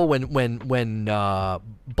and roll when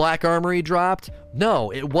Black Armory dropped?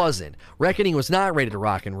 No, it wasn't. Reckoning was not ready to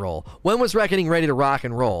rock and roll. When was Reckoning ready to rock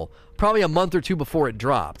and roll? Probably a month or two before it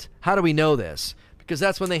dropped. How do we know this? Because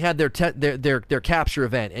that's when they had their capture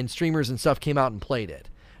event and streamers and stuff came out and played it.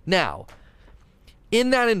 Now,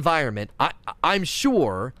 in that environment, I'm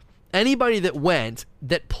sure anybody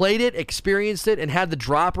that played it, experienced it, and had the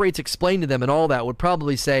drop rates explained to them and all that would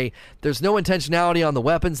probably say there's no intentionality on the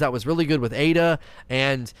weapons. That was really good with Ada,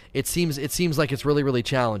 and it seems like it's really, really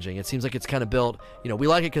challenging. It seems like it's kind of built, we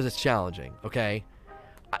like it because it's challenging, okay?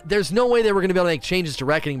 There's no way they were going to be able to make changes to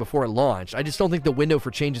Reckoning before it launched. I just don't think the window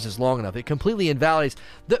for changes is long enough. It completely invalidates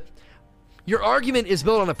your argument is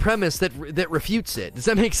built on a premise that refutes it. Does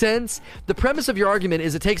that make sense? The premise of your argument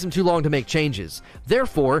is it takes them too long to make changes.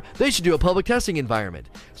 Therefore, they should do a public testing environment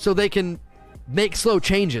so they can make slow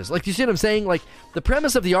changes. Like, you see what I'm saying? Like, the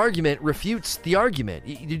premise of the argument refutes the argument.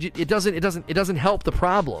 It doesn't help the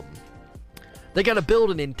problem. They got to build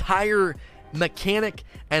an entire mechanic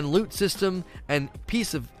and loot system and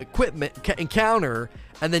piece of equipment encounter,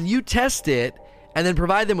 and then you test it and then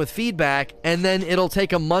provide them with feedback, and then it'll take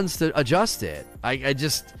them months to adjust it. I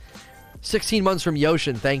just 16 months from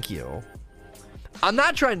Yoshin, thank you. I'm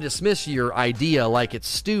not trying to dismiss your idea like it's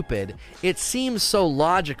stupid. It seems so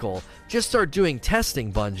logical. Just start doing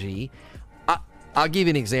testing, Bungie. I'll give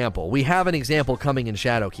you an example. We have an example coming in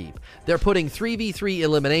Shadowkeep. They're putting 3v3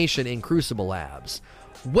 elimination in Crucible Labs.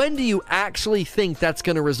 When do you actually think that's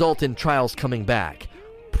going to result in trials coming back?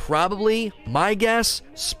 Probably, my guess,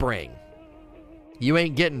 spring. You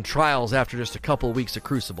ain't getting trials after just a couple weeks of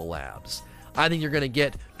Crucible Labs. I think you're going to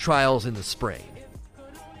get trials in the spring.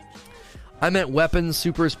 I meant weapons,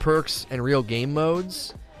 supers, perks, and real game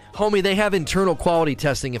modes. Homie, they have internal quality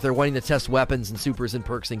testing if they're wanting to test weapons and supers and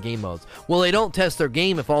perks and game modes. Well, they don't test their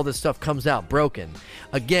game if all this stuff comes out broken.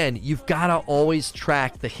 Again, you've got to always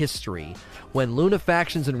track the history. When Luna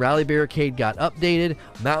Factions and Rally Barricade got updated,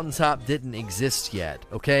 Mountaintop didn't exist yet,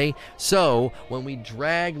 okay? So, when we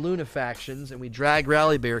drag Luna Factions and we drag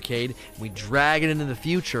Rally Barricade, and we drag it into the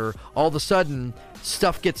future, all of a sudden,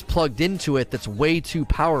 stuff gets plugged into it that's way too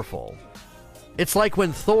powerful. It's like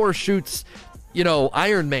when Thor shoots,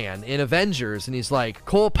 Iron Man in Avengers, and he's like,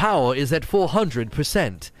 core power is at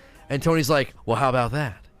 400%. And Tony's like, well, how about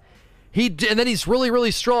that? And then he's really,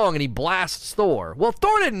 really strong, and he blasts Thor. Well,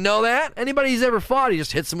 Thor didn't know that. Anybody he's ever fought, he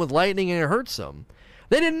just hits him with lightning and it hurts him.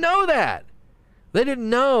 They didn't know that. They didn't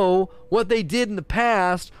know what they did in the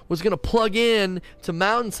past was going to plug in to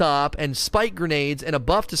Mountaintop and spike grenades and a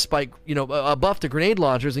buff to grenade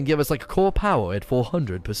launchers and give us like core power at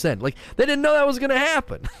 400%. Like, they didn't know that was going to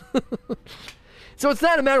happen. So it's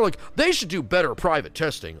not a matter like, they should do better private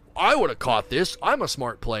testing. I would have caught this. I'm a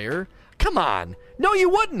smart player. Come on. No, you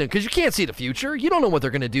wouldn't, because you can't see the future. You don't know what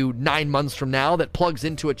they're going to do 9 months from now that plugs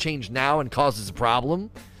into a change now and causes a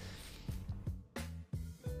problem.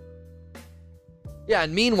 Yeah,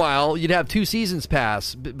 and meanwhile, you'd have 2 seasons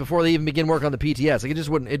pass before they even begin work on the PTS. Like, it just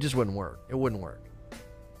wouldn't work. It wouldn't work.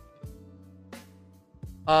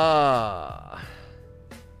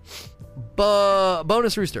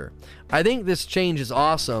 Bonus Rooster. I think this change is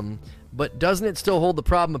awesome, but doesn't it still hold the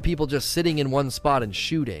problem of people just sitting in one spot and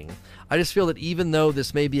shooting? I just feel that even though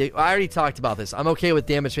this may be... I already talked about this. I'm okay with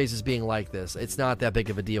damage faces being like this. It's not that big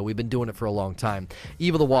of a deal. We've been doing it for a long time.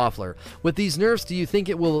 Evil the Waffler. With these nerfs, do you think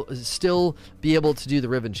it will still be able to do the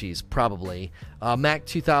Riven Cheese? Probably. Mac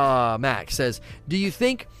says, do you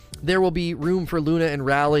think there will be room for Luna and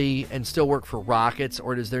Rally and still work for Rockets,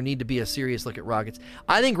 or does there need to be a serious look at Rockets?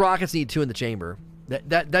 I think Rockets need 2 in the chamber.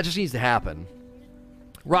 That just needs to happen.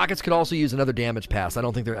 Rockets could also use another damage pass. I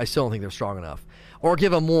still don't think they're strong enough. Or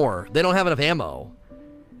give them more. They don't have enough ammo.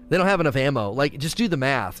 Like, just do the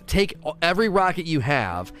math. Take every rocket you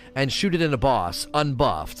have and shoot it in a boss,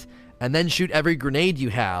 unbuffed, and then shoot every grenade you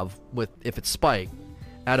have, if it's spiked,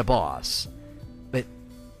 at a boss. But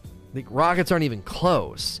the rockets aren't even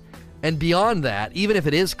close. And beyond that, even if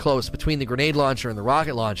it is close between the grenade launcher and the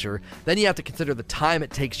rocket launcher, then you have to consider the time it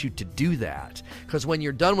takes you to do that. Because when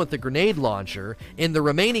you're done with the grenade launcher, in the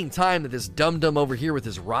remaining time that this dum-dum over here with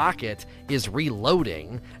his rocket is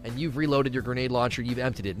reloading, and you've reloaded your grenade launcher, you've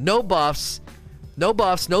emptied it. No buffs, no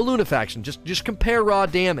Luna faction, just compare raw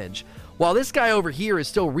damage. While this guy over here is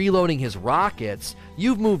still reloading his rockets,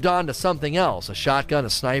 you've moved on to something else. A shotgun,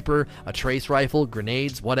 a sniper, a trace rifle,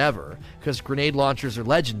 grenades, whatever. Because grenade launchers are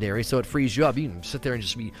legendary, so it frees you up. You can sit there and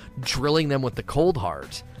just be drilling them with the cold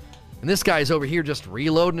heart. And this guy's over here just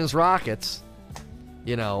reloading his rockets.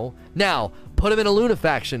 Now, put him in a Luna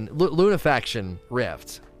faction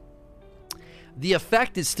rift. The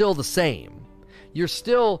effect is still the same. You're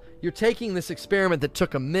taking this experiment that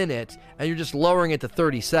took a minute and you're just lowering it to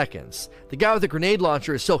 30 seconds. The guy with the grenade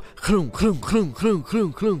launcher is so kloom, kloom, kloom, kloom,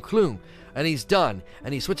 kloom, kloom, kloom, and he's done.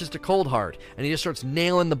 And he switches to Cold Heart and he just starts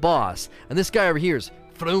nailing the boss. And this guy over here is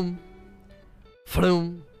floom,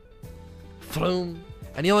 floom, floom,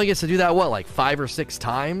 and he only gets to do that, like 5 or 6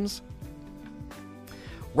 times?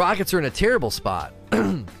 Rockets are in a terrible spot.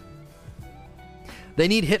 They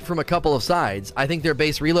need hit from a couple of sides. I think their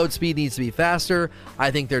base reload speed needs to be faster. I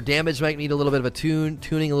think their damage might need a little bit of a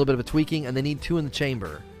tuning, a little bit of a tweaking, and they need 2 in the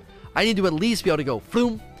chamber. I need to at least be able to go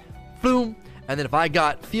floom, floom, and then if I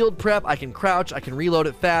got field prep, I can crouch, I can reload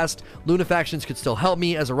it fast. Luna Factions could still help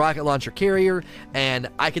me as a rocket launcher carrier, and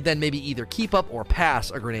I could then maybe either keep up or pass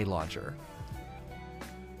a grenade launcher.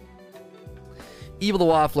 Evil the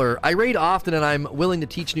Waffler. I raid often and I'm willing to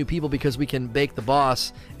teach new people because we can bake the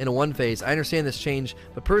boss in a 1 phase. I understand this change,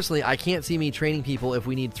 but personally, I can't see me training people if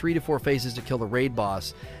we need 3 to 4 phases to kill the raid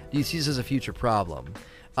boss. Do you see this as a future problem?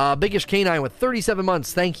 Biggish Canine with 37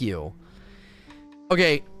 months. Thank you.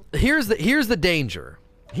 Okay, here's the danger.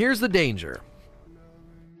 Here's the danger.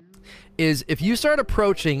 Is if you start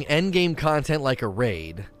approaching endgame content like a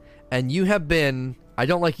raid, and you have been... I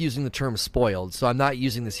don't like using the term spoiled, so I'm not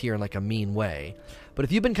using this here in like a mean way. But But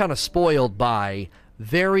if you've been kind of spoiled by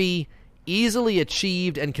very easily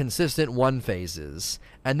achieved and consistent one phases,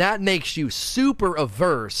 and that makes you super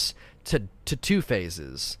averse to two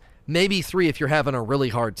phases, maybe three if you're having a really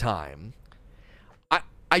hard time.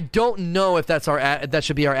 I don't know if that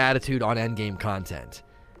should be our attitude on endgame content.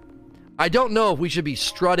 I don't know if we should be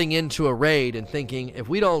strutting into a raid and thinking, if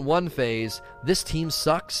we don't one phase, this team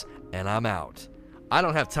sucks and I'm out. I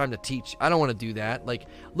don't have time to teach. I don't want to do that. Like,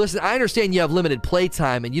 listen, I understand you have limited play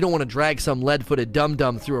time and you don't want to drag some lead-footed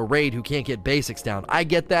dum-dum through a raid who can't get basics down. I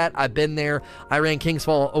get that. I've been there. I ran King's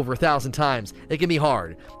Fall over 1,000 times. It can be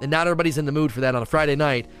hard. And not everybody's in the mood for that on a Friday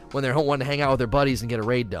night when they're wanting to hang out with their buddies and get a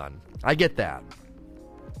raid done. I get that.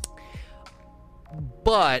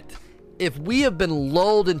 But if we have been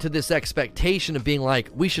lulled into this expectation of being like,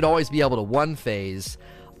 we should always be able to one phase,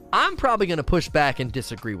 I'm probably going to push back and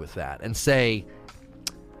disagree with that and say,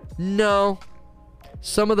 no,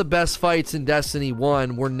 some of the best fights in Destiny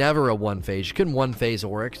 1 were never a one phase. You couldn't one phase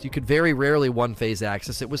Oryx. You could very rarely one phase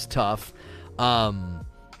Axis. It was tough.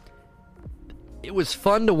 It was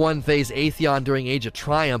fun to one phase Atheon during Age of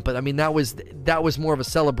Triumph, but I mean that was more of a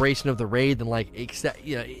celebration of the raid than like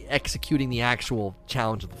executing the actual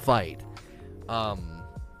challenge of the fight. I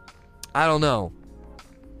don't know.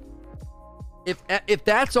 If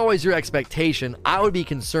that's always your expectation, I would be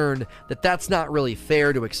concerned that that's not really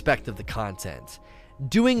fair to expect of the content.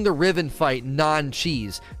 Doing the Riven fight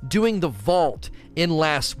non-cheese, doing the vault in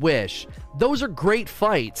Last Wish, those are great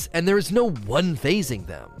fights, and there is no one phasing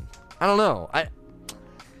them. I don't know.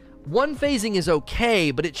 One phasing is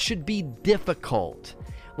okay, but it should be difficult.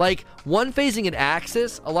 Like, one phasing at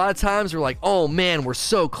Axis, a lot of times we're like, oh man, we're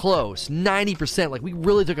so close. 90%, like we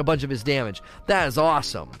really took a bunch of his damage. That is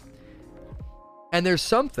awesome. And there's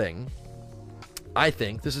something, I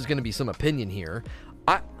think, this is going to be some opinion here,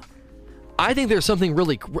 I think there's something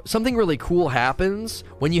really cool happens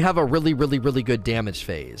when you have a really, really, really good damage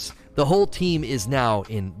phase. The whole team is now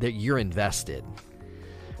you're invested.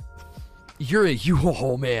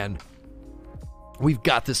 Oh man, we've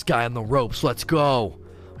got this guy on the ropes. Let's go.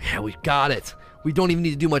 Yeah, we've got it. We don't even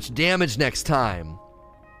need to do much damage next time.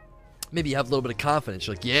 Maybe you have a little bit of confidence.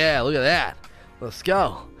 You're like, yeah, look at that. Let's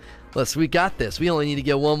go. We got this. We only need to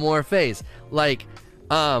get one more phase. Like,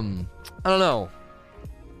 I don't know.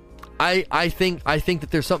 I think that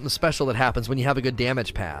there's something special that happens when you have a good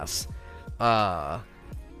damage pass.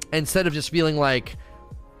 Instead of just feeling like,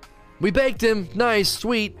 we baked him, nice,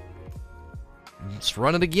 sweet, let's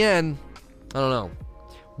run it again. I don't know.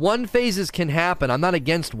 One phases can happen. I'm not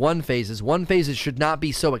against one phases. One phases should not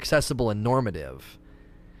be so accessible and normative.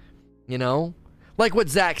 You know? Like what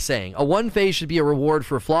Zach's saying. A one phase should be a reward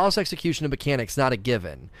for flawless execution of mechanics, not a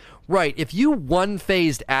given. Right. If you one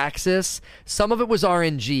phased Axis, some of it was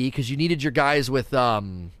RNG because you needed your guys with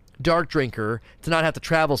Dark Drinker to not have to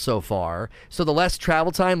travel so far. So the less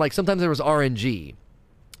travel time, like sometimes there was RNG.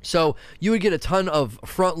 So you would get a ton of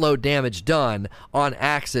front load damage done on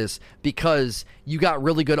Axis because you got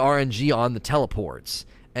really good RNG on the teleports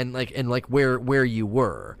and where you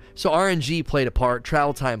were. So RNG played a part,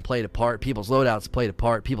 travel time played a part, people's loadouts played a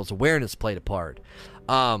part, people's awareness played a part.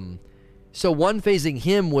 So one phasing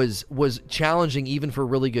him was challenging even for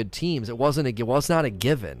really good teams. It was not a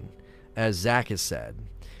given, as Zach has said.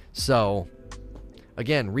 So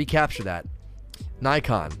again, recapture that.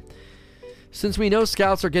 Nikon. Since we know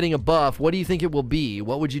scouts are getting a buff, what do you think it will be?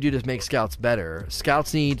 What would you do to make scouts better?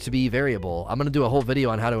 Scouts need to be variable. I'm going to do a whole video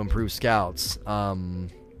on how to improve scouts.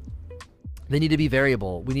 They need to be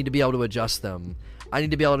variable. We need to be able to adjust them. I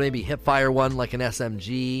need to be able to maybe hip fire one like an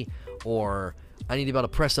SMG, or I need to be able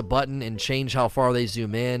to press a button and change how far they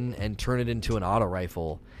zoom in and turn it into an auto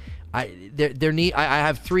rifle. I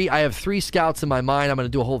have three scouts in my mind. I'm going to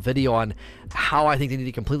do a whole video on how I think they need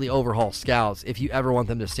to completely overhaul scouts if you ever want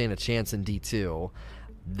them to stand a chance in D2.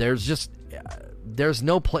 There's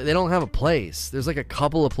no place. They don't have a place. There's like a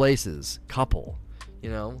couple of places. You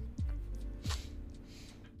know?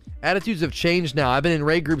 Attitudes have changed now. I've been in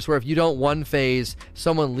raid groups where if you don't one phase,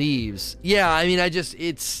 someone leaves. Yeah, I mean, I don't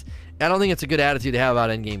think it's a good attitude to have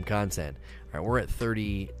about endgame content. All right, we're at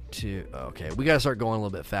 32. Okay, we got to start going a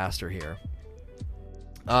little bit faster here.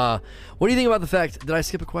 What do you think about the fact... Did I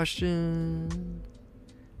skip a question?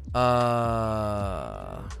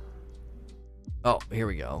 Oh, here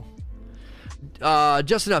we go.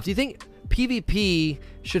 Just enough. Do you think PvP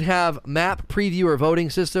should have map preview or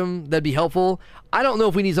voting system? That'd be helpful. I don't know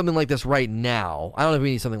if we need something like this right now.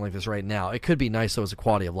 It could be nice though as a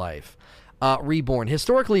quality of life. Reborn.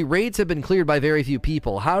 Historically, raids have been cleared by very few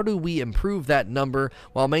people. How do we improve that number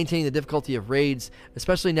while maintaining the difficulty of raids,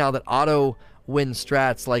 especially now that auto win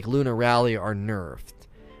strats like Luna Rally are nerfed?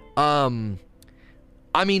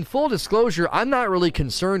 I mean, full disclosure, I'm not really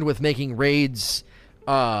concerned with making raids,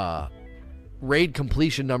 raid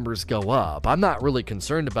completion numbers go up. I'm not really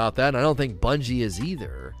concerned about that, and I don't think Bungie is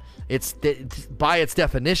either. It's by its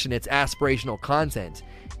definition, it's aspirational content.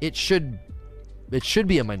 It should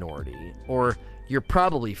be a minority, or you're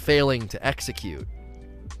probably failing to execute.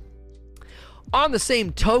 On the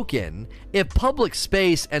same token, if public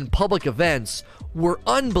space and public events were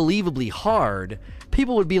unbelievably hard,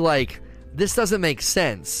 people would be like, this doesn't make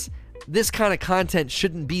sense. This kind of content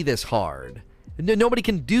shouldn't be this hard. Nobody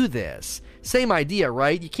can do this. Same idea,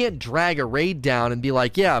 right? You can't drag a raid down and be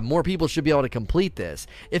like, yeah, more people should be able to complete this.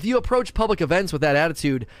 If you approach public events with that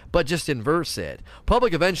attitude, but just inverse it,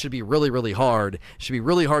 public events should be really, really hard. It should be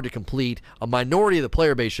really hard to complete. A minority of the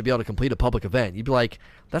player base should be able to complete a public event. You'd be like,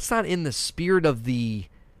 that's not in the spirit of the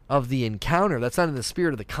encounter. That's not in the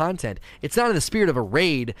spirit of the content. It's not in the spirit of a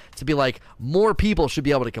raid to be like, more people should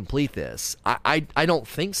be able to complete this. I don't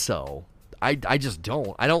think so. I just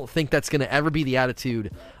don't. I don't think that's going to ever be the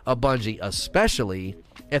attitude of Bungie, especially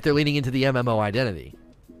if they're leaning into the MMO identity.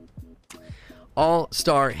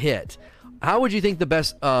 All-star hit. How would you think the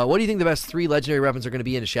best, what do you think the best 3 legendary weapons are going to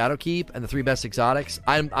be into Shadowkeep, and the 3 best exotics?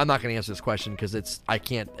 I'm not going to answer this question because I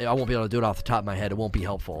won't be able to do it off the top of my head. It won't be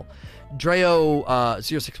helpful.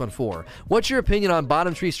 Dreo0614. What's your opinion on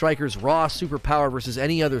Bottom Tree Striker's raw superpower versus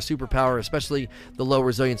any other superpower, especially the low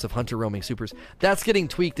resilience of Hunter roaming supers? That's getting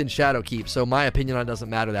tweaked in Shadowkeep, so my opinion on it doesn't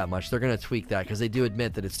matter that much. They're going to tweak that because they do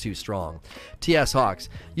admit that it's too strong. TS Hawks.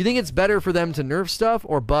 You think it's better for them to nerf stuff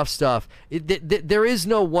or buff stuff? There is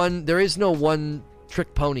no one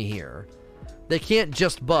trick pony here. They can't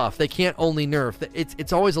just buff. They can't only nerf.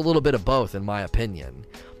 It's always a little bit of both, in my opinion.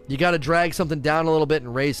 You got to drag something down a little bit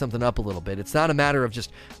and raise something up a little bit. It's not a matter of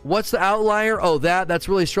just, what's the outlier? Oh, that's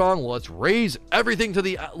really strong. Well, let's raise everything to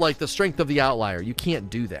the strength of the outlier. You can't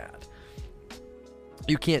do that.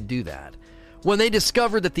 You can't do that. When they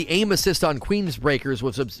discovered that the aim assist on Queensbreakers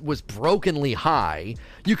was brokenly high,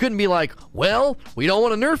 you couldn't be like, well, we don't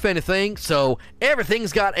want to nerf anything, so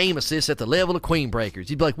everything's got aim assist at the level of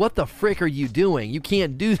Queenbreakers. You'd be like, what the frick are you doing? You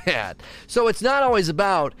can't do that. So it's not always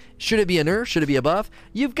about, should it be a nerf? Should it be a buff?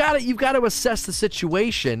 You've got to assess the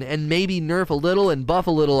situation and maybe nerf a little and buff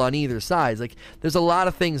a little on either side. Like, there's a lot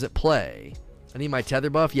of things at play. I need my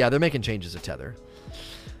tether buff. Yeah, they're making changes to tether.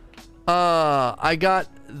 I got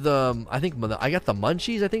the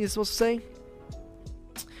munchies, I think it's supposed to say.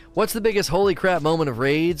 What's the biggest holy crap moment of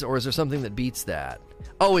raids, or is there something that beats that?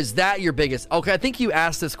 Oh, is that your biggest? Okay, I think you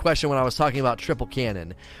asked this question when I was talking about triple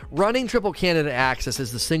cannon. Running triple cannon at Axis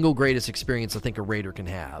is the single greatest experience I think a raider can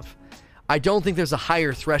have. I don't think there's a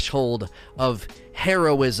higher threshold of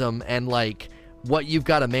heroism and like what you've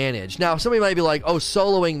got to manage. Now, somebody might be like, oh,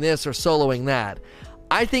 soloing this or soloing that.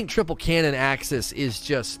 I think triple cannon Axis is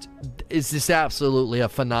just absolutely a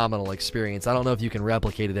phenomenal experience. I don't know if you can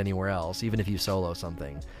replicate it anywhere else, even if you solo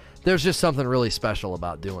something. There's just something really special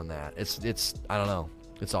about doing that. It's I don't know.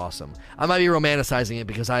 It's awesome. I might be romanticizing it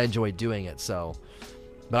because I enjoyed doing it,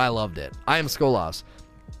 but I loved it. I am Skolas.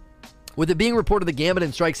 With it being reported the Gambit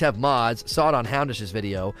and Strikes have mods, saw it on Houndish's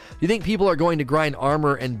video, do you think people are going to grind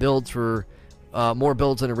armor and builds for more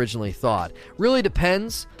builds than originally thought? Really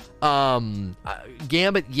depends.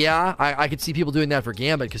 Gambit, yeah, I could see people doing that for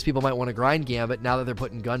Gambit because people might want to grind Gambit now that they're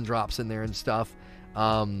putting gun drops in there and stuff.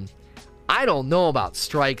 I don't know about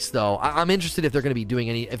Strikes though. I'm interested if they're going to be doing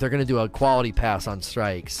if they're going to do a quality pass on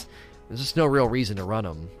Strikes. There's just no real reason to run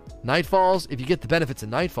them. Nightfalls, if you get the benefits of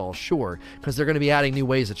Nightfalls, sure, because they're going to be adding new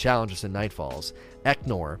ways to challenge us in Nightfalls.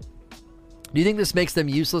 Eknor, do you think this makes them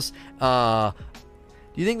useless? Other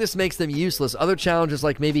challenges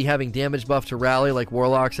like maybe having damage buff to rally, like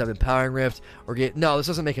Warlocks have Empowering Rift, no, this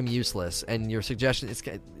doesn't make them useless. And your suggestion, it's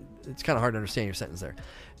kind of hard to understand your sentence there.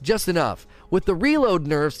 Just enough. With the reload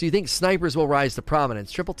nerfs, do you think snipers will rise to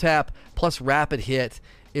prominence? Triple tap plus rapid hit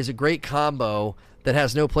is a great combo that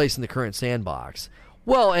has no place in the current sandbox.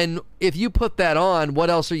 Well, and if you put that on, what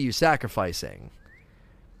else are you sacrificing?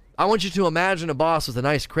 I want you to imagine a boss with a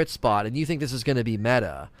nice crit spot, and you think this is going to be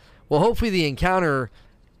meta. Well, hopefully the encounter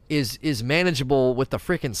is manageable with the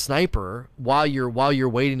frickin' sniper while you're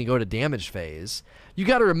waiting to go to damage phase. You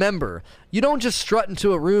got to remember, you don't just strut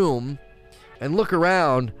into a room and look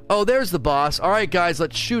around. Oh, there's the boss. All right, guys,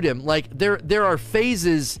 let's shoot him. Like there are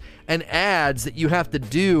phases and adds that you have to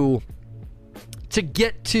do to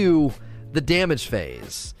get to the damage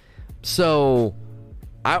phase. So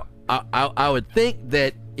I would think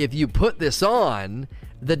that if you put this on,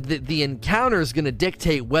 the encounter is going to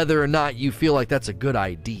dictate whether or not you feel like that's a good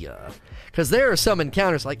idea. Because there are some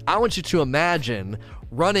encounters, like I want you to imagine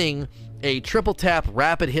running a triple tap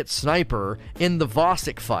rapid hit sniper in the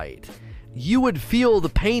Vosik fight. you would feel the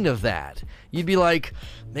pain of that. You'd be like,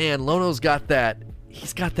 man, Lono's got that.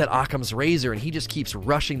 He's got that Occam's razor, and he just keeps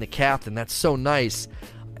rushing the captain. That's so nice.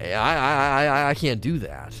 I can't do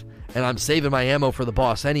that, and I'm saving my ammo for the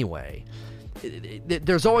boss anyway.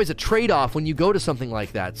 There's always a trade-off when you go to something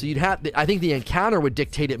like that. So I think the encounter would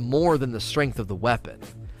dictate it more than the strength of the weapon,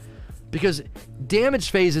 because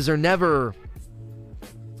damage phases are never.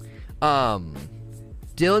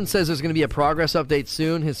 Dylan says there's going to be a progress update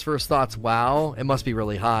soon. His first thoughts, wow, it must be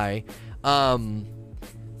really high.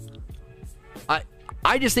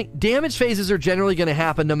 I just think damage phases are generally going to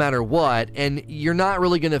happen no matter what, and you're not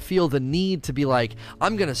really going to feel the need to be like,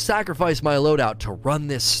 I'm going to sacrifice my loadout to run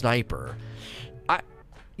this sniper.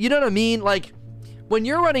 You know what I mean? Like, when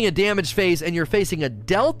you're running a damage phase and you're facing a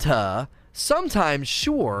delta, sometimes,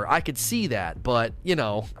 sure, I could see that, but, you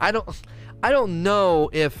know, I don't know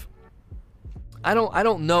if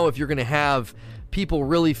you're going to have people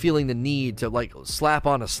really feeling the need to, like, slap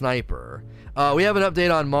on a sniper. We have an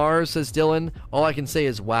update on Mars, says Dylan. All I can say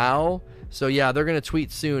is wow. So, yeah, they're going to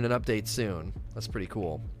tweet soon, an update soon. That's pretty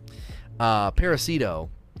cool. Parasito.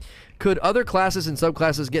 Could other classes and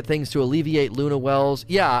subclasses get things to alleviate Luna Wells?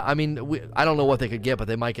 Yeah, I mean, I don't know what they could get, but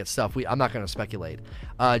they might get stuff. I'm not going to speculate.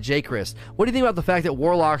 J. Chris, what do you think about the fact that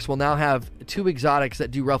Warlocks will now have 2 exotics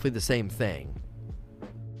that do roughly the same thing?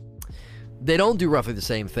 They don't do roughly the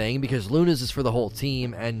same thing because Luna's is for the whole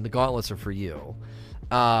team and the Gauntlets are for you.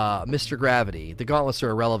 Mr. Gravity, the Gauntlets are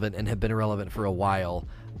irrelevant and have been irrelevant for a while.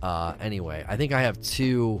 Anyway, I think I have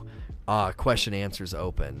 2 question answers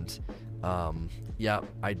opened. Yeah,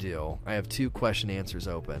 I do. I have 2 question answers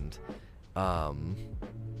opened.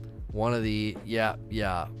 One of the,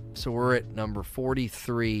 yeah. So we're at number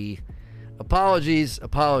 43. Apologies. We're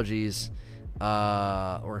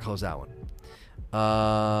gonna close that one.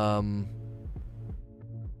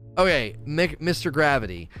 Okay, Mr.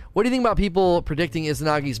 Gravity. What do you think about people predicting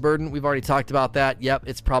Izanagi's burden? We've already talked about that. Yep,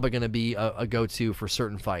 it's probably going to be a go-to for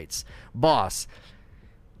certain fights. Boss.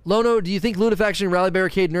 Lono, do you think Lunafaction and Rally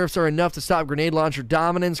Barricade nerfs are enough to stop grenade launcher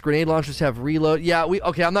dominance? Grenade launchers have reload. Yeah,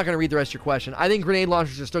 okay, I'm not going to read the rest of your question. I think grenade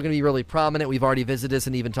launchers are still going to be really prominent. We've already visited this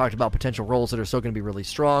and even talked about potential roles that are still going to be really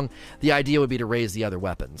strong. The idea would be to raise the other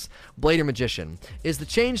weapons. Blader Magician. Is the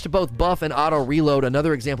change to both buff and auto reload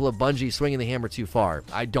another example of Bungie swinging the hammer too far?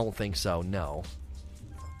 I don't think so, no.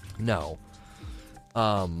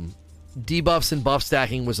 Debuffs and buff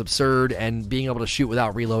stacking was absurd, and being able to shoot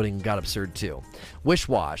without reloading got absurd too.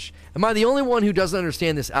 Wishwash. Am I the only one who doesn't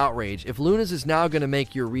understand this outrage? If Luna's is now going to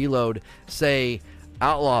make your reload, say,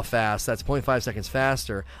 outlaw fast, that's 0.5 seconds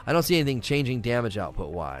faster, I don't see anything changing damage output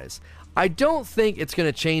wise. I don't think it's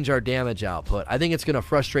going to change our damage output. I think it's going to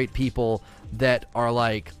frustrate people that are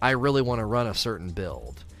like, I really want to run a certain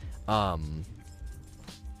build. I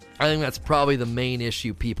think that's probably the main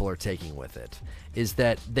issue people are taking with it, is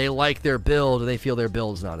that they like their build and they feel their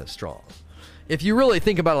build's not as strong. If you really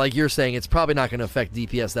think about it like you're saying, it's probably not going to affect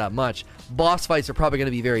DPS that much. Boss fights are probably going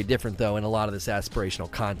to be very different, though, in a lot of this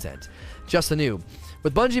aspirational content. Just a noob.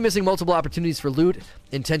 With Bungie missing multiple opportunities for loot,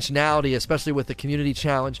 intentionality, especially with the community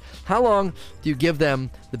challenge, how long do you give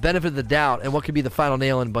them the benefit of the doubt, and what could be the final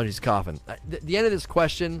nail in Bungie's coffin? The end of this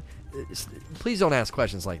question, please don't ask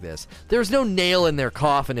questions like this. There's no nail in their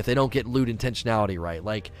coffin if they don't get loot intentionality right.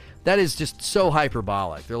 Like, that is just so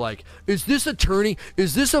hyperbolic. They're like, is this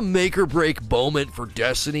a make or break moment for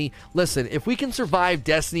Destiny? Listen, if we can survive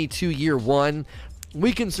Destiny 2 year 1,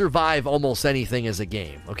 we can survive almost anything as a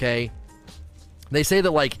game, okay? They say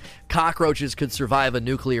that, like, cockroaches could survive a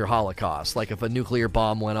nuclear holocaust, like if a nuclear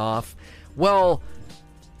bomb went off. Well,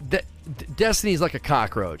 Destiny's like a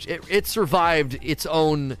cockroach. It survived its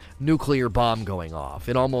own nuclear bomb going off.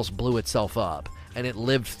 It almost blew itself up, and it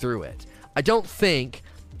lived through it. I don't think,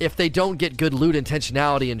 if they don't get good loot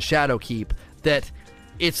intentionality in Shadowkeep, that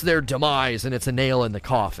it's their demise and it's a nail in the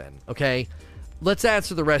coffin, okay? Let's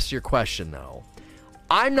answer the rest of your question, though.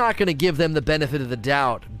 I'm not going to give them the benefit of the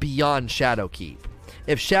doubt beyond Shadowkeep.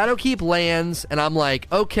 If Shadowkeep lands and I'm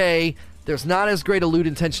like, okay, there's not as great a loot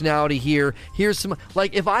intentionality here. Here's some,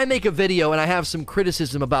 like, if I make a video and I have some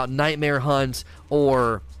criticism about Nightmare Hunt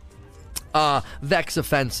or Vex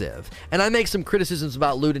Offensive, and I make some criticisms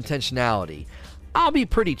about loot intentionality, I'll be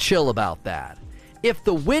pretty chill about that. If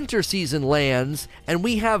the winter season lands and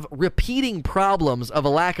we have repeating problems of a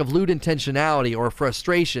lack of loot intentionality or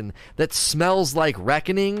frustration that smells like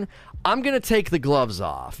Reckoning, I'm going to take the gloves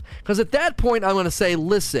off. Because at that point, I'm going to say,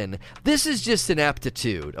 listen, this is just an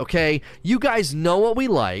aptitude, okay? You guys know what we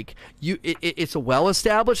like. It's a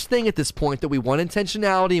well-established thing at this point that we want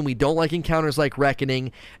intentionality and we don't like encounters like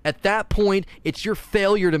Reckoning. At that point, it's your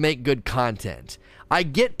failure to make good content. I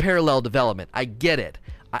get parallel development. I get it.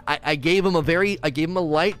 I gave him a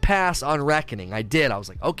light pass on Reckoning. I did. I was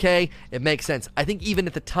like, okay, it makes sense. I think even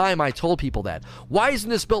at the time I told people that. Why isn't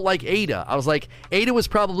this built like Ada? I was like, Ada was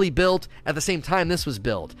probably built at the same time this was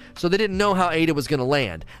built. So they didn't know how Ada was going to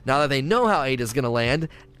land. Now that they know how Ada's going to land,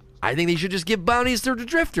 I think they should just give bounties to the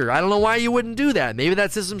Drifter. I don't know why you wouldn't do that. Maybe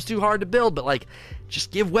that system's too hard to build, but like,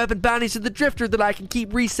 just give weapon bounties to the Drifter that I can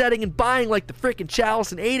keep resetting and buying like the frickin'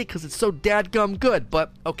 Chalice and Ada because it's so dadgum good.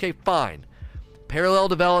 But, okay, fine. Parallel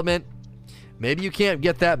development. Maybe you can't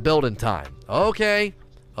get that built in time. Okay.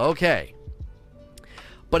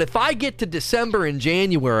 But if I get to December and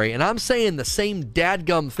January and I'm saying the same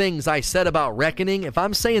dadgum things I said about Reckoning, if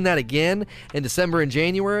I'm saying that again in December and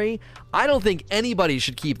January, I don't think anybody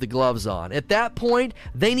should keep the gloves on. At that point,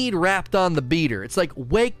 they need wrapped on the beater. It's like,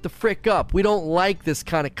 wake the frick up. We don't like this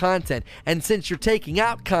kind of content. And since you're taking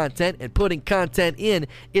out content and putting content in,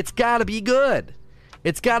 it's got to be good.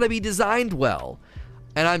 It's got to be designed well.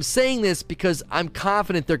 And I'm saying this because I'm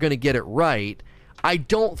confident they're going to get it right. I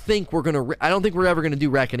don't think we're ever going to do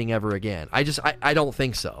Reckoning ever again. I don't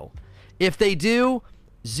think so. If they do,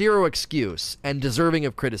 zero excuse and deserving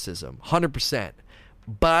of criticism, 100%.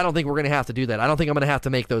 But I don't think we're going to have to do that. I don't think I'm going to have to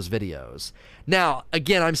make those videos. Now,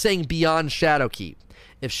 again, I'm saying beyond Shadowkeep.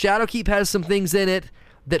 If Shadowkeep has some things in it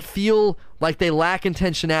that feel like they lack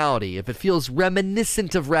intentionality, if it feels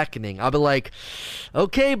reminiscent of Reckoning, I'll be like,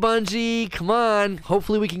 okay, Bungie, come on.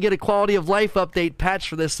 Hopefully we can get a quality of life update patch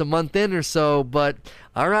for this a month in or so, but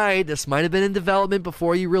all right, this might have been in development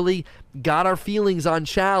before you really got our feelings on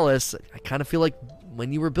Chalice. I kind of feel like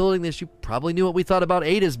when you were building this, you probably knew what we thought about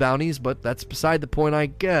Ada's bounties, but that's beside the point, I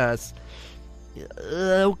guess.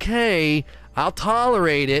 Okay, I'll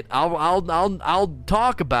tolerate it. I'll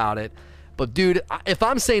talk about it. But dude, if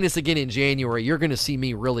I'm saying this again in January, you're going to see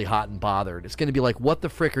me really hot and bothered. It's going to be like, what the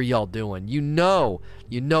frick are y'all doing? You know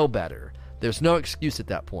better. There's no excuse at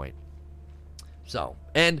that point. So,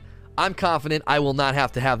 and I'm confident I will not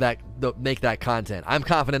have to make that content. I'm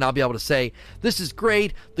confident I'll be able to say, this is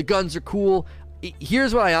great, the guns are cool.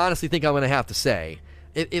 Here's what I honestly think I'm going to have to say.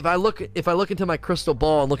 If I look into my crystal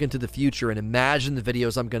ball and look into the future and imagine the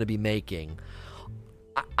videos I'm going to be making,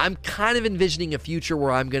 I'm kind of envisioning a future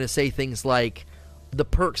where I'm going to say things like, the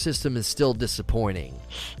perk system is still disappointing.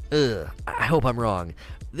 I hope I'm wrong.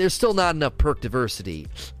 There's still not enough perk diversity.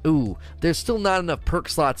 Ooh, there's still not enough perk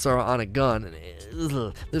slots on a gun.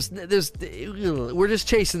 We're just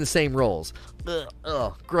chasing the same rolls.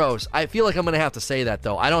 Gross. I feel like I'm going to have to say that,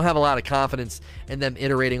 though. I don't have a lot of confidence in them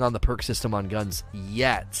iterating on the perk system on guns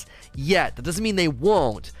yet. That doesn't mean they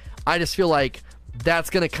won't. I just feel like that's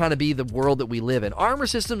going to kind of be the world that we live in. Armor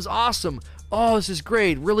system's awesome. Oh, this is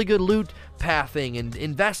great. Really good loot pathing and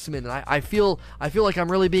investment. And I feel like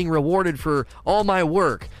I'm really being rewarded for all my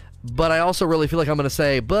work. But I also really feel like I'm going to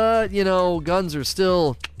say, but, guns are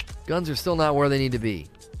still not where they need to be.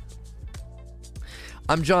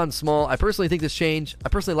 I'm John Small. I personally like this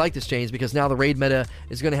change because now the raid meta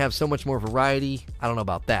is going to have so much more variety. I don't know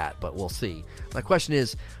about that, but we'll see. My question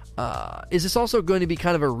is this also going to be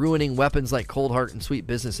kind of a ruining weapons like Cold Heart and Sweet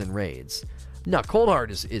Business in raids? No, Cold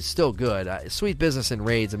Heart is still good. Sweet Business in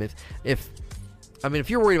raids, if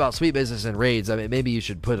you're worried about Sweet Business in raids, maybe you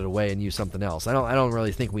should put it away and use something else. I don't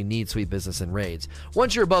really think we need Sweet Business in raids.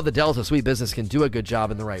 Once you're above the Delta, Sweet Business can do a good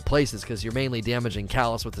job in the right places because you're mainly damaging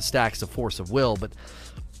Callus with the stacks of Force of Will,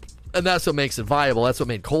 and that's what makes it viable. That's what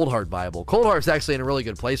made Cold Heart viable. Cold Heart's actually in a really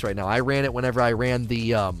good place right now. I ran it whenever I ran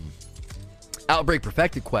the Outbreak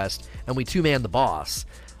Perfected quest, and we two-manned the boss.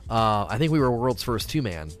 I think we were world's first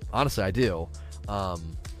two-man. Honestly, I do.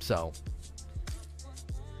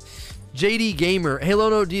 JD Gamer. Hey,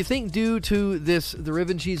 Lono, do you think due to this, the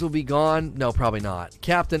Riven Cheese will be gone? No, probably not.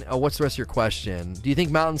 Captain, what's the rest of your question? Do you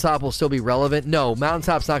think Mountaintop will still be relevant? No,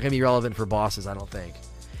 Mountaintop's not going to be relevant for bosses, I don't think.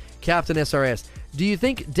 Captain SRS. Do you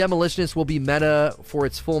think Demolitionist will be meta for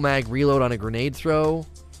its full mag reload on a grenade throw?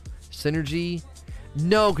 Synergy?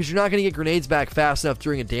 No, because you're not going to get grenades back fast enough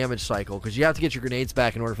during a damage cycle, because you have to get your grenades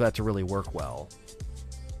back in order for that to really work well.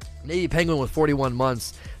 Navy Penguin with 41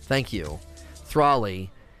 months. Thank you.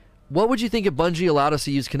 Thrally. What would you think if Bungie allowed us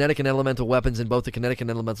to use kinetic and elemental weapons in both the kinetic and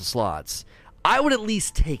elemental slots? I would at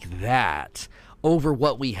least take that over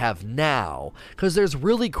what we have now, because there's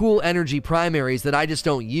really cool energy primaries that I just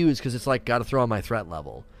don't use because it's like, gotta throw on my threat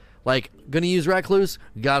level. Like, gonna use Recluse?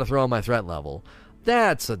 Gotta throw on my threat level.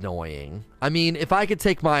 That's annoying. I mean, if I could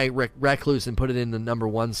take my Recluse and put it in the number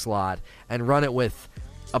 1 slot and run it with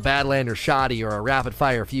a Badlander Shoddy or a Rapid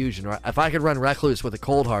Fire Fusion, or if I could run Recluse with a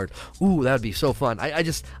Cold Heart, ooh, that would be so fun. I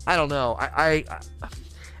don't know.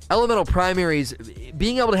 Elemental primaries,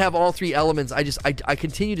 being able to have all 3 elements, I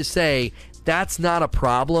continue to say that's not a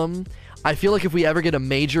problem. I feel like if we ever get a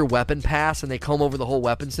major weapon pass and they comb over the whole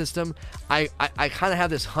weapon system, I kind of have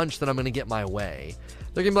this hunch that I'm going to get my way.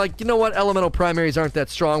 They're going to be like, you know what, elemental primaries aren't that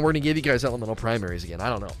strong. We're going to give you guys elemental primaries again. I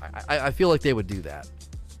don't know. I feel like they would do that.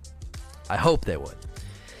 I hope they would.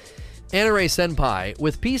 Anaray Senpai,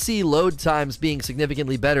 with PC load times being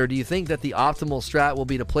significantly better, do you think that the optimal strat will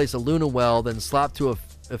be to place a Luna Well, then slap to a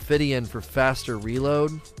Ophidian for faster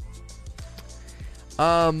reload?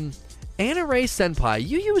 Anaray Senpai,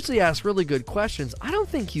 you usually ask really good questions. I don't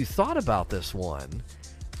think you thought about this one.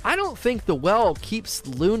 I don't think the well keeps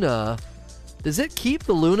Luna. Does it keep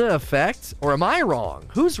the Luna effect? Or am I wrong?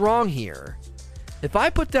 Who's wrong here? If I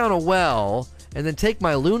put down a well and then take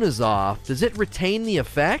my Lunas off, does it retain the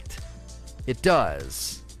effect? It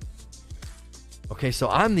does. Okay, so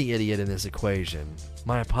I'm the idiot in this equation.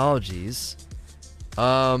 My apologies.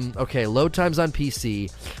 Okay, load times on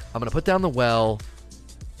PC. I'm going to put down the well,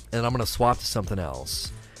 and I'm going to swap to something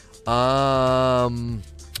else.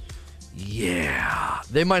 Yeah.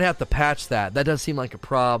 They might have to patch that. That does seem like a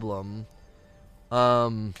problem.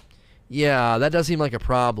 Yeah, that does seem like a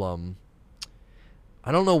problem.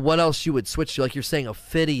 I don't know what else you would switch to. Like you're saying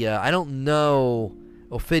Ophidia. I don't know.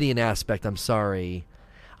 Ophidian aspect, I'm sorry.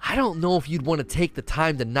 I don't know if you'd want to take the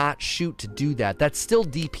time to not shoot to do that. That's still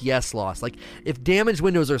DPS loss. Like, if damage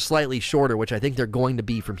windows are slightly shorter, which I think they're going to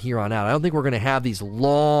be from here on out, I don't think we're going to have these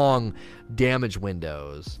long damage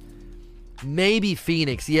windows. Maybe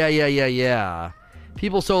Phoenix. Yeah.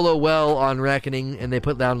 People solo well on Reckoning, and they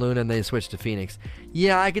put down Luna, and they switch to Phoenix.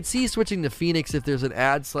 Yeah, I could see switching to Phoenix if there's an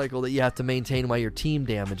ad cycle that you have to maintain while your team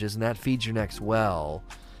damages, and that feeds your next well.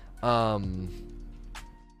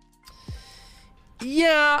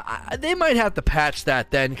 Yeah, they might have to patch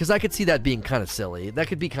that then, because I could see that being kind of silly. That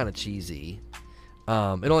could be kind of cheesy. It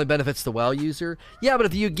only benefits the well user. Yeah, but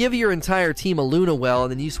if you give your entire team a Luna well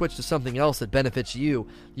and then you switch to something else that benefits you,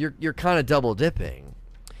 you're kind of double dipping.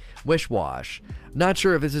 Wishwash. Not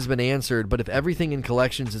sure if this has been answered, but if everything in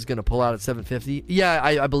collections is going to pull out at 750, yeah,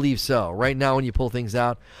 I believe so. Right now when you pull things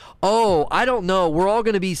out. Oh, I don't know. We're all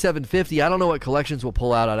going to be 750. I don't know what collections will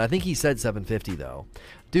pull out at. I think he said 750 though.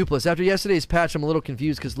 Dupless, after yesterday's patch, I'm a little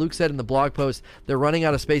confused because Luke said in the blog post they're running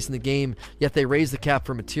out of space in the game, yet they raised the cap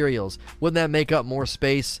for materials. Wouldn't that make up more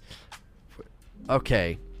space?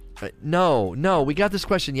 Okay. No, we got this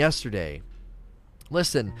question yesterday.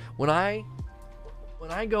 Listen, when I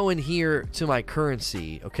go in here to my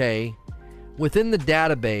currency, okay, within the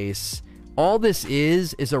database, all this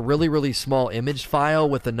is a really, really small image file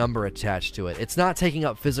with a number attached to it. It's not taking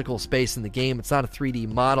up physical space in the game. It's not a 3D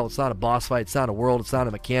model. It's not a boss fight. It's not a world. It's not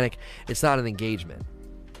a mechanic. It's not an engagement.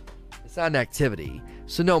 It's not an activity.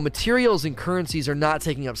 So no, materials and currencies are not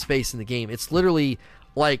taking up space in the game. It's literally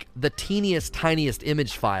like the teeniest, tiniest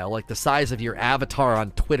image file, like the size of your avatar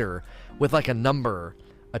on Twitter with like a number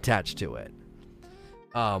attached to it.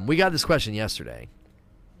 We got this question yesterday.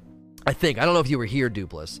 I don't know if you were here,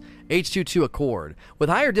 Dupless. H22 Accord. With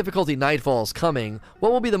higher difficulty Nightfalls coming,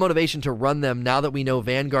 what will be the motivation to run them now that we know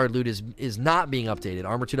Vanguard loot is not being updated?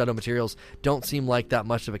 Armor 2.0 materials don't seem like that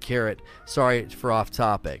much of a carrot. Sorry for off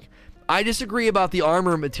topic. I disagree about the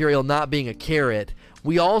armor material not being a carrot.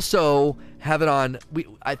 We also have it on...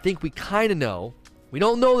 I think we kind of know. We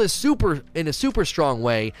don't know this in a super strong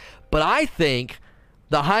way, but I think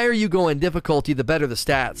the higher you go in difficulty, the better the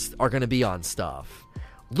stats are going to be on stuff.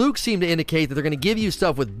 Luke seemed to indicate that they're going to give you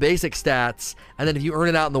stuff with basic stats, and then if you earn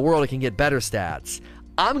it out in the world, it can get better stats.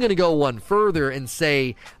 I'm going to go one further and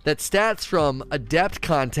say that stats from Adept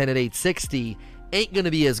content at 860 ain't going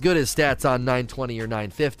to be as good as stats on 920 or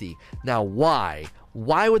 950. Now, why?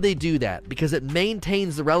 Why would they do that? Because it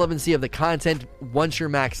maintains the relevancy of the content once you're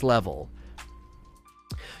max level.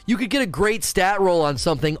 You could get a great stat roll on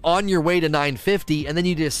something on your way to 950, and then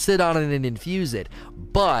you just sit on it and infuse it.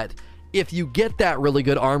 But if you get that really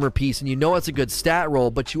good armor piece and you know it's a good stat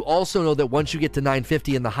roll, but you also know that once you get to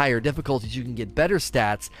 950 and the higher difficulties, you can get better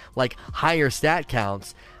stats, like higher stat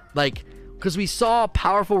counts, like, because we saw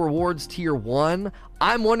powerful rewards tier 1.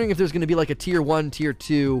 I'm wondering if there's going to be like a tier 1, tier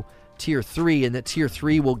 2, tier 3, and that tier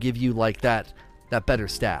 3 will give you like that better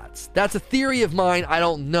stats. That's a theory of mine. I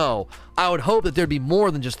don't know. I would hope that there'd be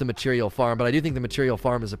more than just the material farm, but I do think the material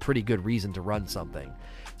farm is a pretty good reason to run something.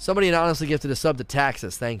 Somebody anonymously gifted a sub to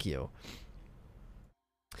Taxus. Thank you.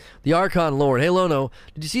 The Archon Lord. Hey, Lono,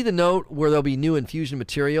 did you see the note where there'll be new infusion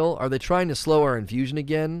material? Are they trying to slow our infusion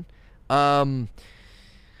again?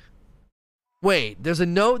 Wait, there's a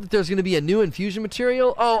note that there's going to be a new infusion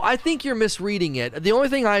material? Oh, I think you're misreading it. The only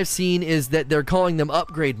thing I've seen is that they're calling them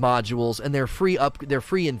upgrade modules, and they're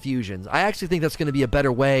free infusions. I actually think that's going to be a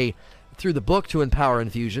better way through the book to empower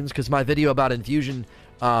infusions, because my video about infusion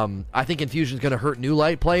I think Infusion is going to hurt new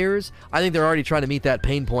light players. I think they're already trying to meet that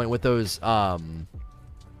pain point with those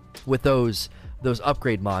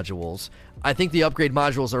upgrade modules. I think the upgrade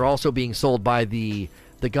modules are also being sold by the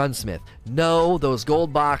gunsmith. No, those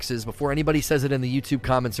gold boxes, before anybody says it in the YouTube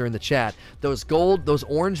comments or in the chat, those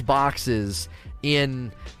orange boxes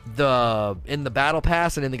in the battle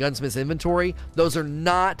pass and in the gunsmith's inventory, those are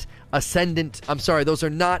not those are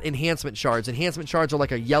not enhancement shards. Enhancement shards are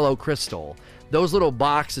like a yellow crystal. Those little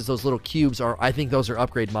boxes, those little cubes I think those are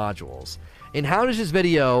upgrade modules. In Houndish's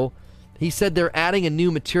video, he said they're adding a new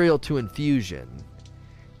material to Infusion.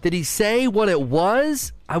 Did he say what it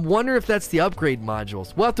was? I wonder if that's the upgrade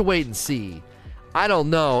modules. We'll have to wait and see. I don't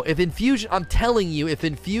know. If Infusion, I'm telling you, if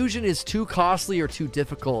Infusion is too costly or too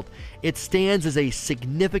difficult, it stands as a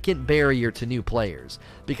significant barrier to new players.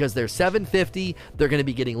 Because they're $750, they're going to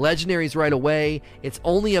be getting legendaries right away. It's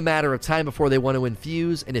only a matter of time before they want to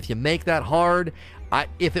infuse, and if you make that hard,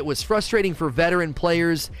 if it was frustrating for veteran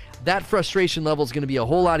players, that frustration level is going to be a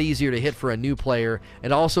whole lot easier to hit for a new player,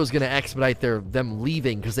 and also is going to expedite them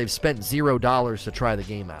leaving because they've spent $0 to try the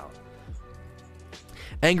game out.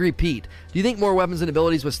 Angry Pete, do you think more weapons and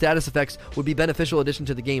abilities with status effects would be beneficial addition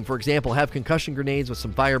to the game? For example, have concussion grenades with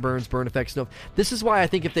some fire burns, burn effects. No, this is why I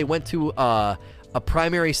think if they went to a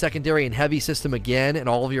primary, secondary, and heavy system again, and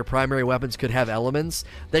all of your primary weapons could have elements,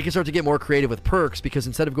 they can start to get more creative with perks, because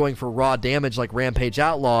instead of going for raw damage like Rampage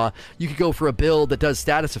Outlaw, you could go for a build that does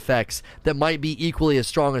status effects that might be equally as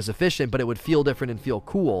strong as efficient, but it would feel different and feel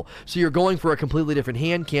cool. So you're going for a completely different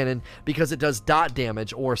hand cannon because it does dot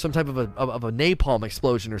damage, or some type of a napalm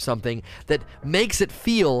explosion or something that makes it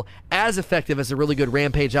feel as effective as a really good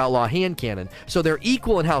Rampage Outlaw hand cannon. So they're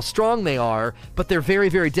equal in how strong they are, but they're very,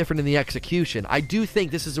 very different in the execution. I do think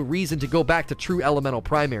this is a reason to go back to true elemental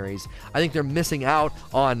primaries. I think they're missing out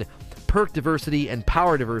on perk diversity and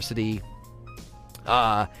power diversity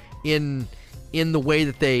in the way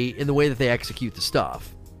that they execute the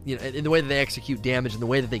stuff. You know, in the way that they execute damage, and the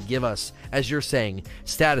way that they give us, as you're saying,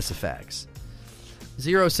 status effects.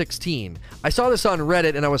 016. I saw this on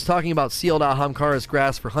Reddit, and I was talking about sealed Ahamkara's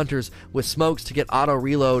grass for hunters with smokes to get auto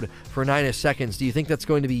reload for 9 seconds. Do you think that's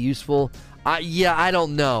going to be useful? Yeah, I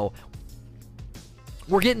don't know.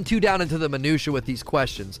 We're getting too down into the minutia with these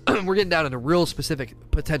questions. We're getting down into real specific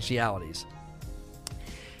potentialities.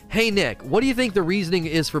 Hey Nick, what do you think the reasoning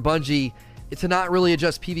is for Bungie to not really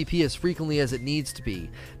adjust PvP as frequently as it needs to be?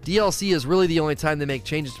 DLC is really the only time they make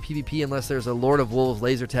changes to PvP unless there's a Lord of Wolves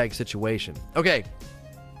laser tag situation. Okay,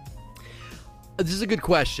 this is a good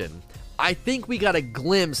question. I think we got a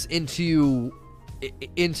glimpse into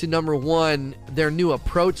number one, their new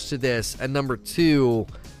approach to this, and number two,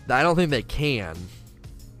 I don't think they can.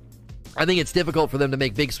 I think it's difficult for them to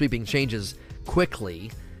make big sweeping changes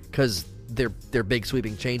quickly because they're big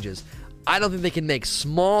sweeping changes. I don't think they can make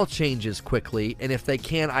small changes quickly, and if they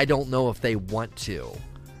can, I don't know if they want to.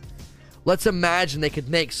 Let's imagine they could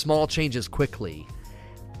make small changes quickly.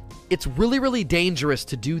 It's really, really dangerous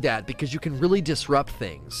to do that because you can really disrupt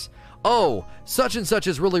things. Oh, such and such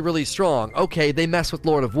is really, really strong. Okay, they mess with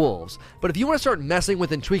Lord of Wolves. But if you want to start messing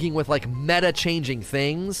with and tweaking with like meta-changing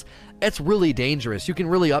things, it's really dangerous. You can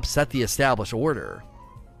really upset the established order.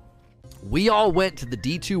 We all went to the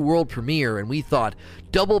D2 World Premiere and we thought,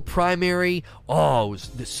 double primary, oh,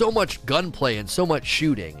 so much gunplay and so much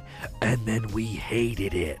shooting. And then we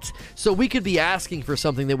hated it. So we could be asking for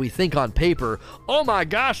something that we think on paper, oh my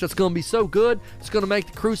gosh, that's going to be so good. It's going to make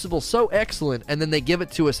the Crucible so excellent. And then they give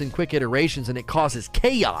it to us in quick iterations and it causes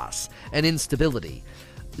chaos and instability.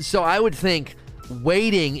 So I would think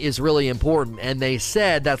waiting is really important, and they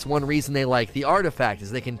said that's one reason they like the artifact,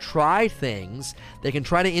 is they can try things, they can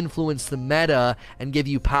try to influence the meta and give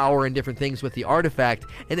you power and different things with the artifact,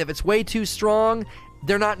 and if it's way too strong,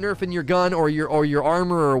 they're not nerfing your gun or your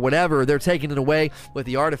armor or whatever, they're taking it away with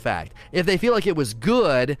the artifact. If they feel like it was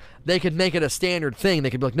good, they could make it a standard thing. They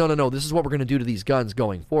could be like, no, this is what we're going to do to these guns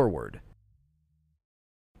going forward.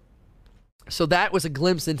 So that was a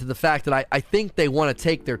glimpse into the fact that I think they want to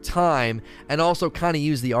take their time and also kind of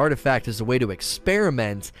use the artifact as a way to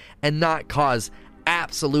experiment and not cause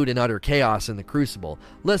absolute and utter chaos in the Crucible.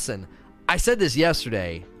 Listen, I said this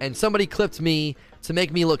yesterday, and somebody clipped me to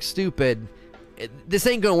make me look stupid. This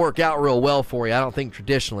ain't going to work out real well for you, I don't think,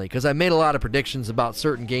 traditionally, because I made a lot of predictions about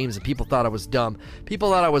certain games and people thought I was dumb. People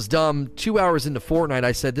thought I was dumb 2 hours into Fortnite.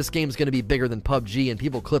 I said this game's going to be bigger than PUBG, and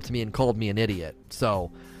people clipped me and called me an idiot.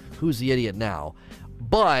 So who's the idiot now?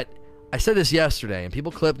 But I said this yesterday, and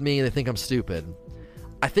people clipped me and they think I'm stupid.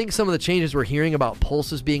 I think some of the changes we're hearing about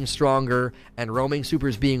pulses being stronger and roaming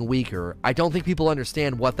supers being weaker, I don't think people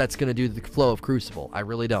understand what that's going to do to the flow of Crucible. I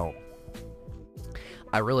really don't.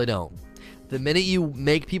 The minute you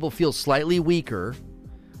make people feel slightly weaker,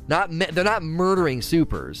 they're not murdering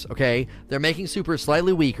supers, okay? They're making supers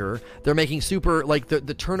slightly weaker. They're making super, like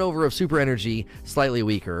the turnover of super energy slightly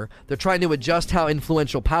weaker. They're trying to adjust how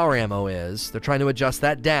influential power ammo is. They're trying to adjust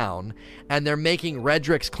that down. And they're making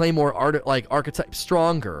Redrix's Claymore archetype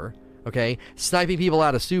stronger, okay? Sniping people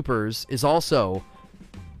out of supers is also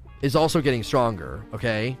getting stronger,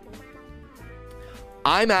 okay?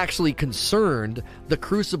 I'm actually concerned the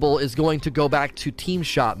Crucible is going to go back to team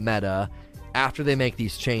shot meta after they make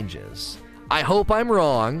these changes. I hope I'm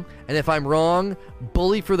wrong, and if I'm wrong,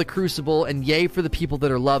 bully for the Crucible and yay for the people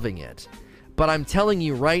that are loving it. But I'm telling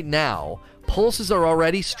you right now, pulses are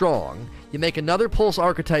already strong. You make another pulse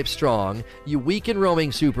archetype strong, you weaken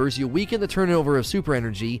roaming supers, you weaken the turnover of super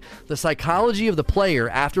energy. The psychology of the player,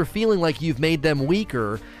 after feeling like you've made them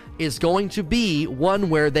weaker, is going to be one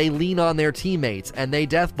where they lean on their teammates, and they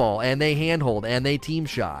deathball, and they handhold, and they team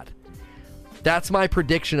shot. That's my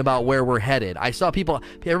prediction about where we're headed. I saw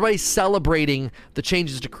everybody celebrating the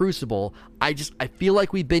changes to Crucible. I feel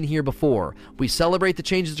like we've been here before. We celebrate the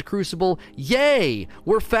changes to Crucible. Yay,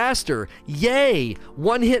 we're faster. Yay,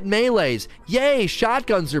 one-hit melees. Yay,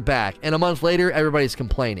 shotguns are back. And a month later, everybody's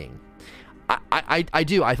complaining. I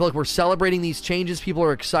do. I feel like we're celebrating these changes. People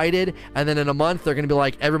are excited. And then in a month, they're going to be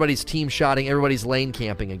like, everybody's team shotting, everybody's lane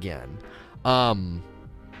camping again.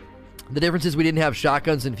 The difference is we didn't have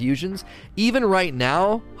shotguns and fusions. Even right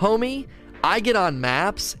now, homie, I get on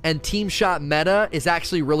maps and team shot meta is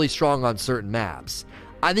actually really strong on certain maps.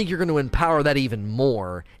 I think you're going to empower that even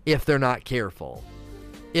more if they're not careful.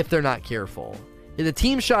 The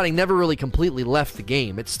team shotting never really completely left the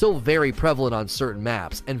game. It's still very prevalent on certain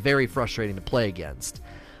maps and very frustrating to play against.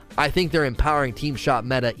 I think they're empowering team shot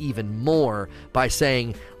meta even more by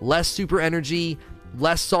saying less super energy,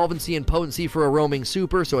 less solvency and potency for a roaming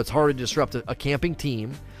super, so it's hard to disrupt a camping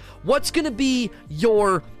team. What's going to be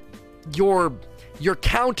your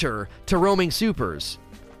counter to roaming supers?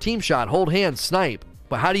 Team shot, hold hands, snipe.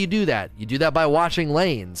 But how do you do that? You do that by watching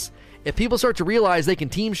lanes. If people start to realize they can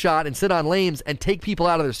team shot and sit on lanes and take people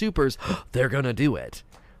out of their supers, they're going to do it.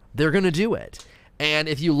 And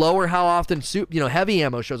if you lower how often heavy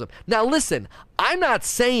ammo shows up. Now listen, I'm not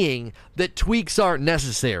saying that tweaks aren't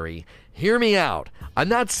necessary. Hear me out. I'm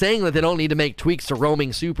not saying that they don't need to make tweaks to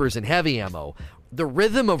roaming supers and heavy ammo. The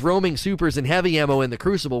rhythm of roaming supers and heavy ammo in the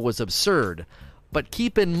Crucible was absurd. But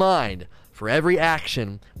keep in mind, for every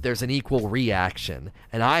action, there's an equal reaction.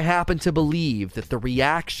 And I happen to believe that the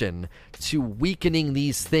reaction to weakening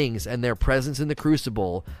these things and their presence in the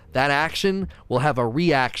Crucible, that action will have a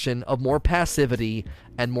reaction of more passivity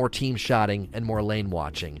and more team shotting and more lane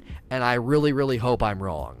watching. And I really, really hope I'm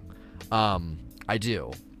wrong. I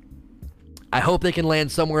do. I hope they can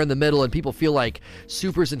land somewhere in the middle and people feel like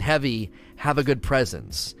supers and heavy have a good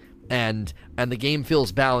presence and the game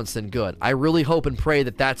feels balanced and good. I really hope and pray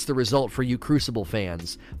that that's the result for you Crucible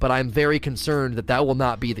fans, but I'm very concerned that that will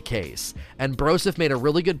not be the case. And Broseph made a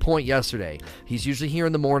really good point yesterday. He's usually here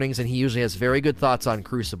in the mornings and he usually has very good thoughts on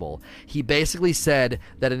Crucible. He basically said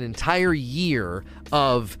that an entire year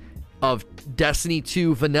of Destiny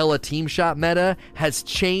 2 vanilla team shot meta has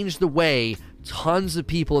changed the way tons of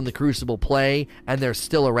people in the Crucible play, and they're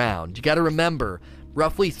still around. You got to remember,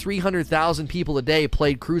 roughly 300,000 people a day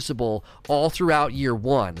played Crucible all throughout year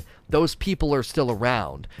one. Those people are still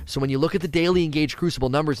around. So when you look at the daily engaged Crucible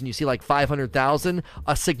numbers and you see like 500,000,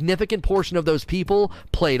 a significant portion of those people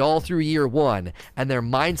played all through year one, and their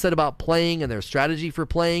mindset about playing and their strategy for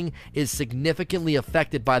playing is significantly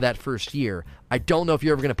affected by that first year. I don't know if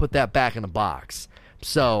you're ever going to put that back in a box.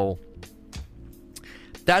 So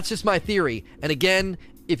that's just my theory. And again,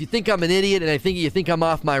 if you think I'm an idiot and you think I'm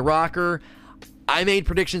off my rocker, I made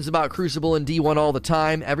predictions about Crucible and D1 all the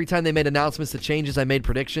time. Every time they made announcements to changes, I made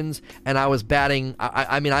predictions, and I was batting.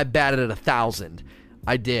 I batted at 1,000.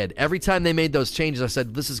 I did. Every time they made those changes, I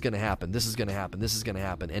said, this is going to happen, this is going to happen, this is going to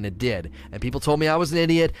happen, and it did. And people told me I was an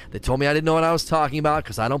idiot. They told me I didn't know what I was talking about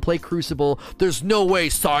because I don't play Crucible. There's no way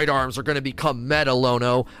sidearms are going to become meta,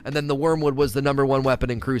 Lono. And then the Wormwood was the #1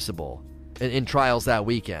 weapon in Crucible. In Trials that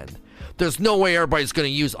weekend. There's no way everybody's going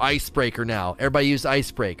to use Icebreaker now. Everybody used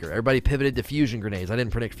Icebreaker. Everybody pivoted to fusion grenades. I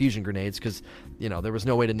didn't predict fusion grenades because, there was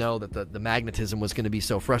no way to know that the magnetism was going to be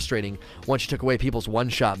so frustrating once you took away people's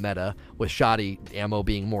one-shot meta with shoddy ammo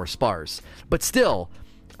being more sparse. But still,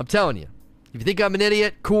 I'm telling you, if you think I'm an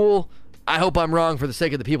idiot, cool. I hope I'm wrong for the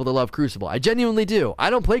sake of the people that love Crucible. I genuinely do. I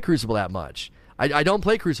don't play Crucible that much. I don't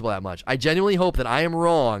play Crucible that much. I genuinely hope that I am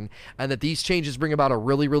wrong and that these changes bring about a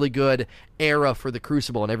really, really good era for the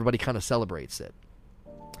Crucible and everybody kind of celebrates it.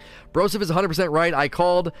 Broseph is 100% right. I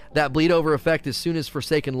called that bleed over effect as soon as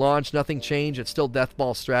Forsaken launched. Nothing changed. It's still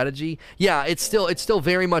Deathball strategy. Yeah, it's still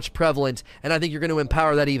very much prevalent, and I think you're going to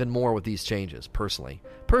empower that even more with these changes, personally.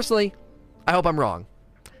 Personally, I hope I'm wrong.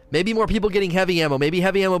 Maybe more people getting heavy ammo. Maybe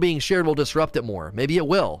heavy ammo being shared will disrupt it more. Maybe it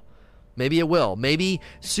will. Maybe it will. Maybe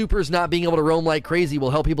supers not being able to roam like crazy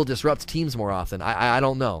will help people disrupt teams more often. I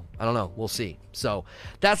don't know. I don't know. We'll see. So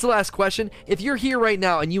that's the last question. If you're here right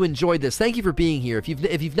now and you enjoyed this, thank you for being here. If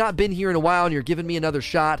you've not been here in a while and you're giving me another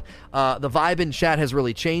shot, the vibe in chat has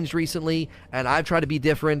really changed recently, and I've tried to be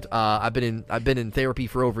different. I've been in therapy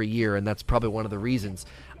for over a year, and that's probably one of the reasons.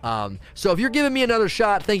 So if you're giving me another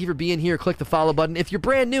shot, thank you for being here. Click the follow button. If you're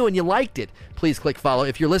brand new and you liked it, please click follow.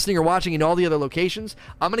 If you're listening or watching in all the other locations,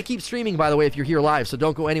 I'm going to keep streaming, by the way, if you're here live, so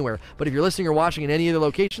don't go anywhere. But if you're listening or watching in any other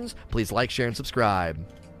locations, please like, share, and subscribe.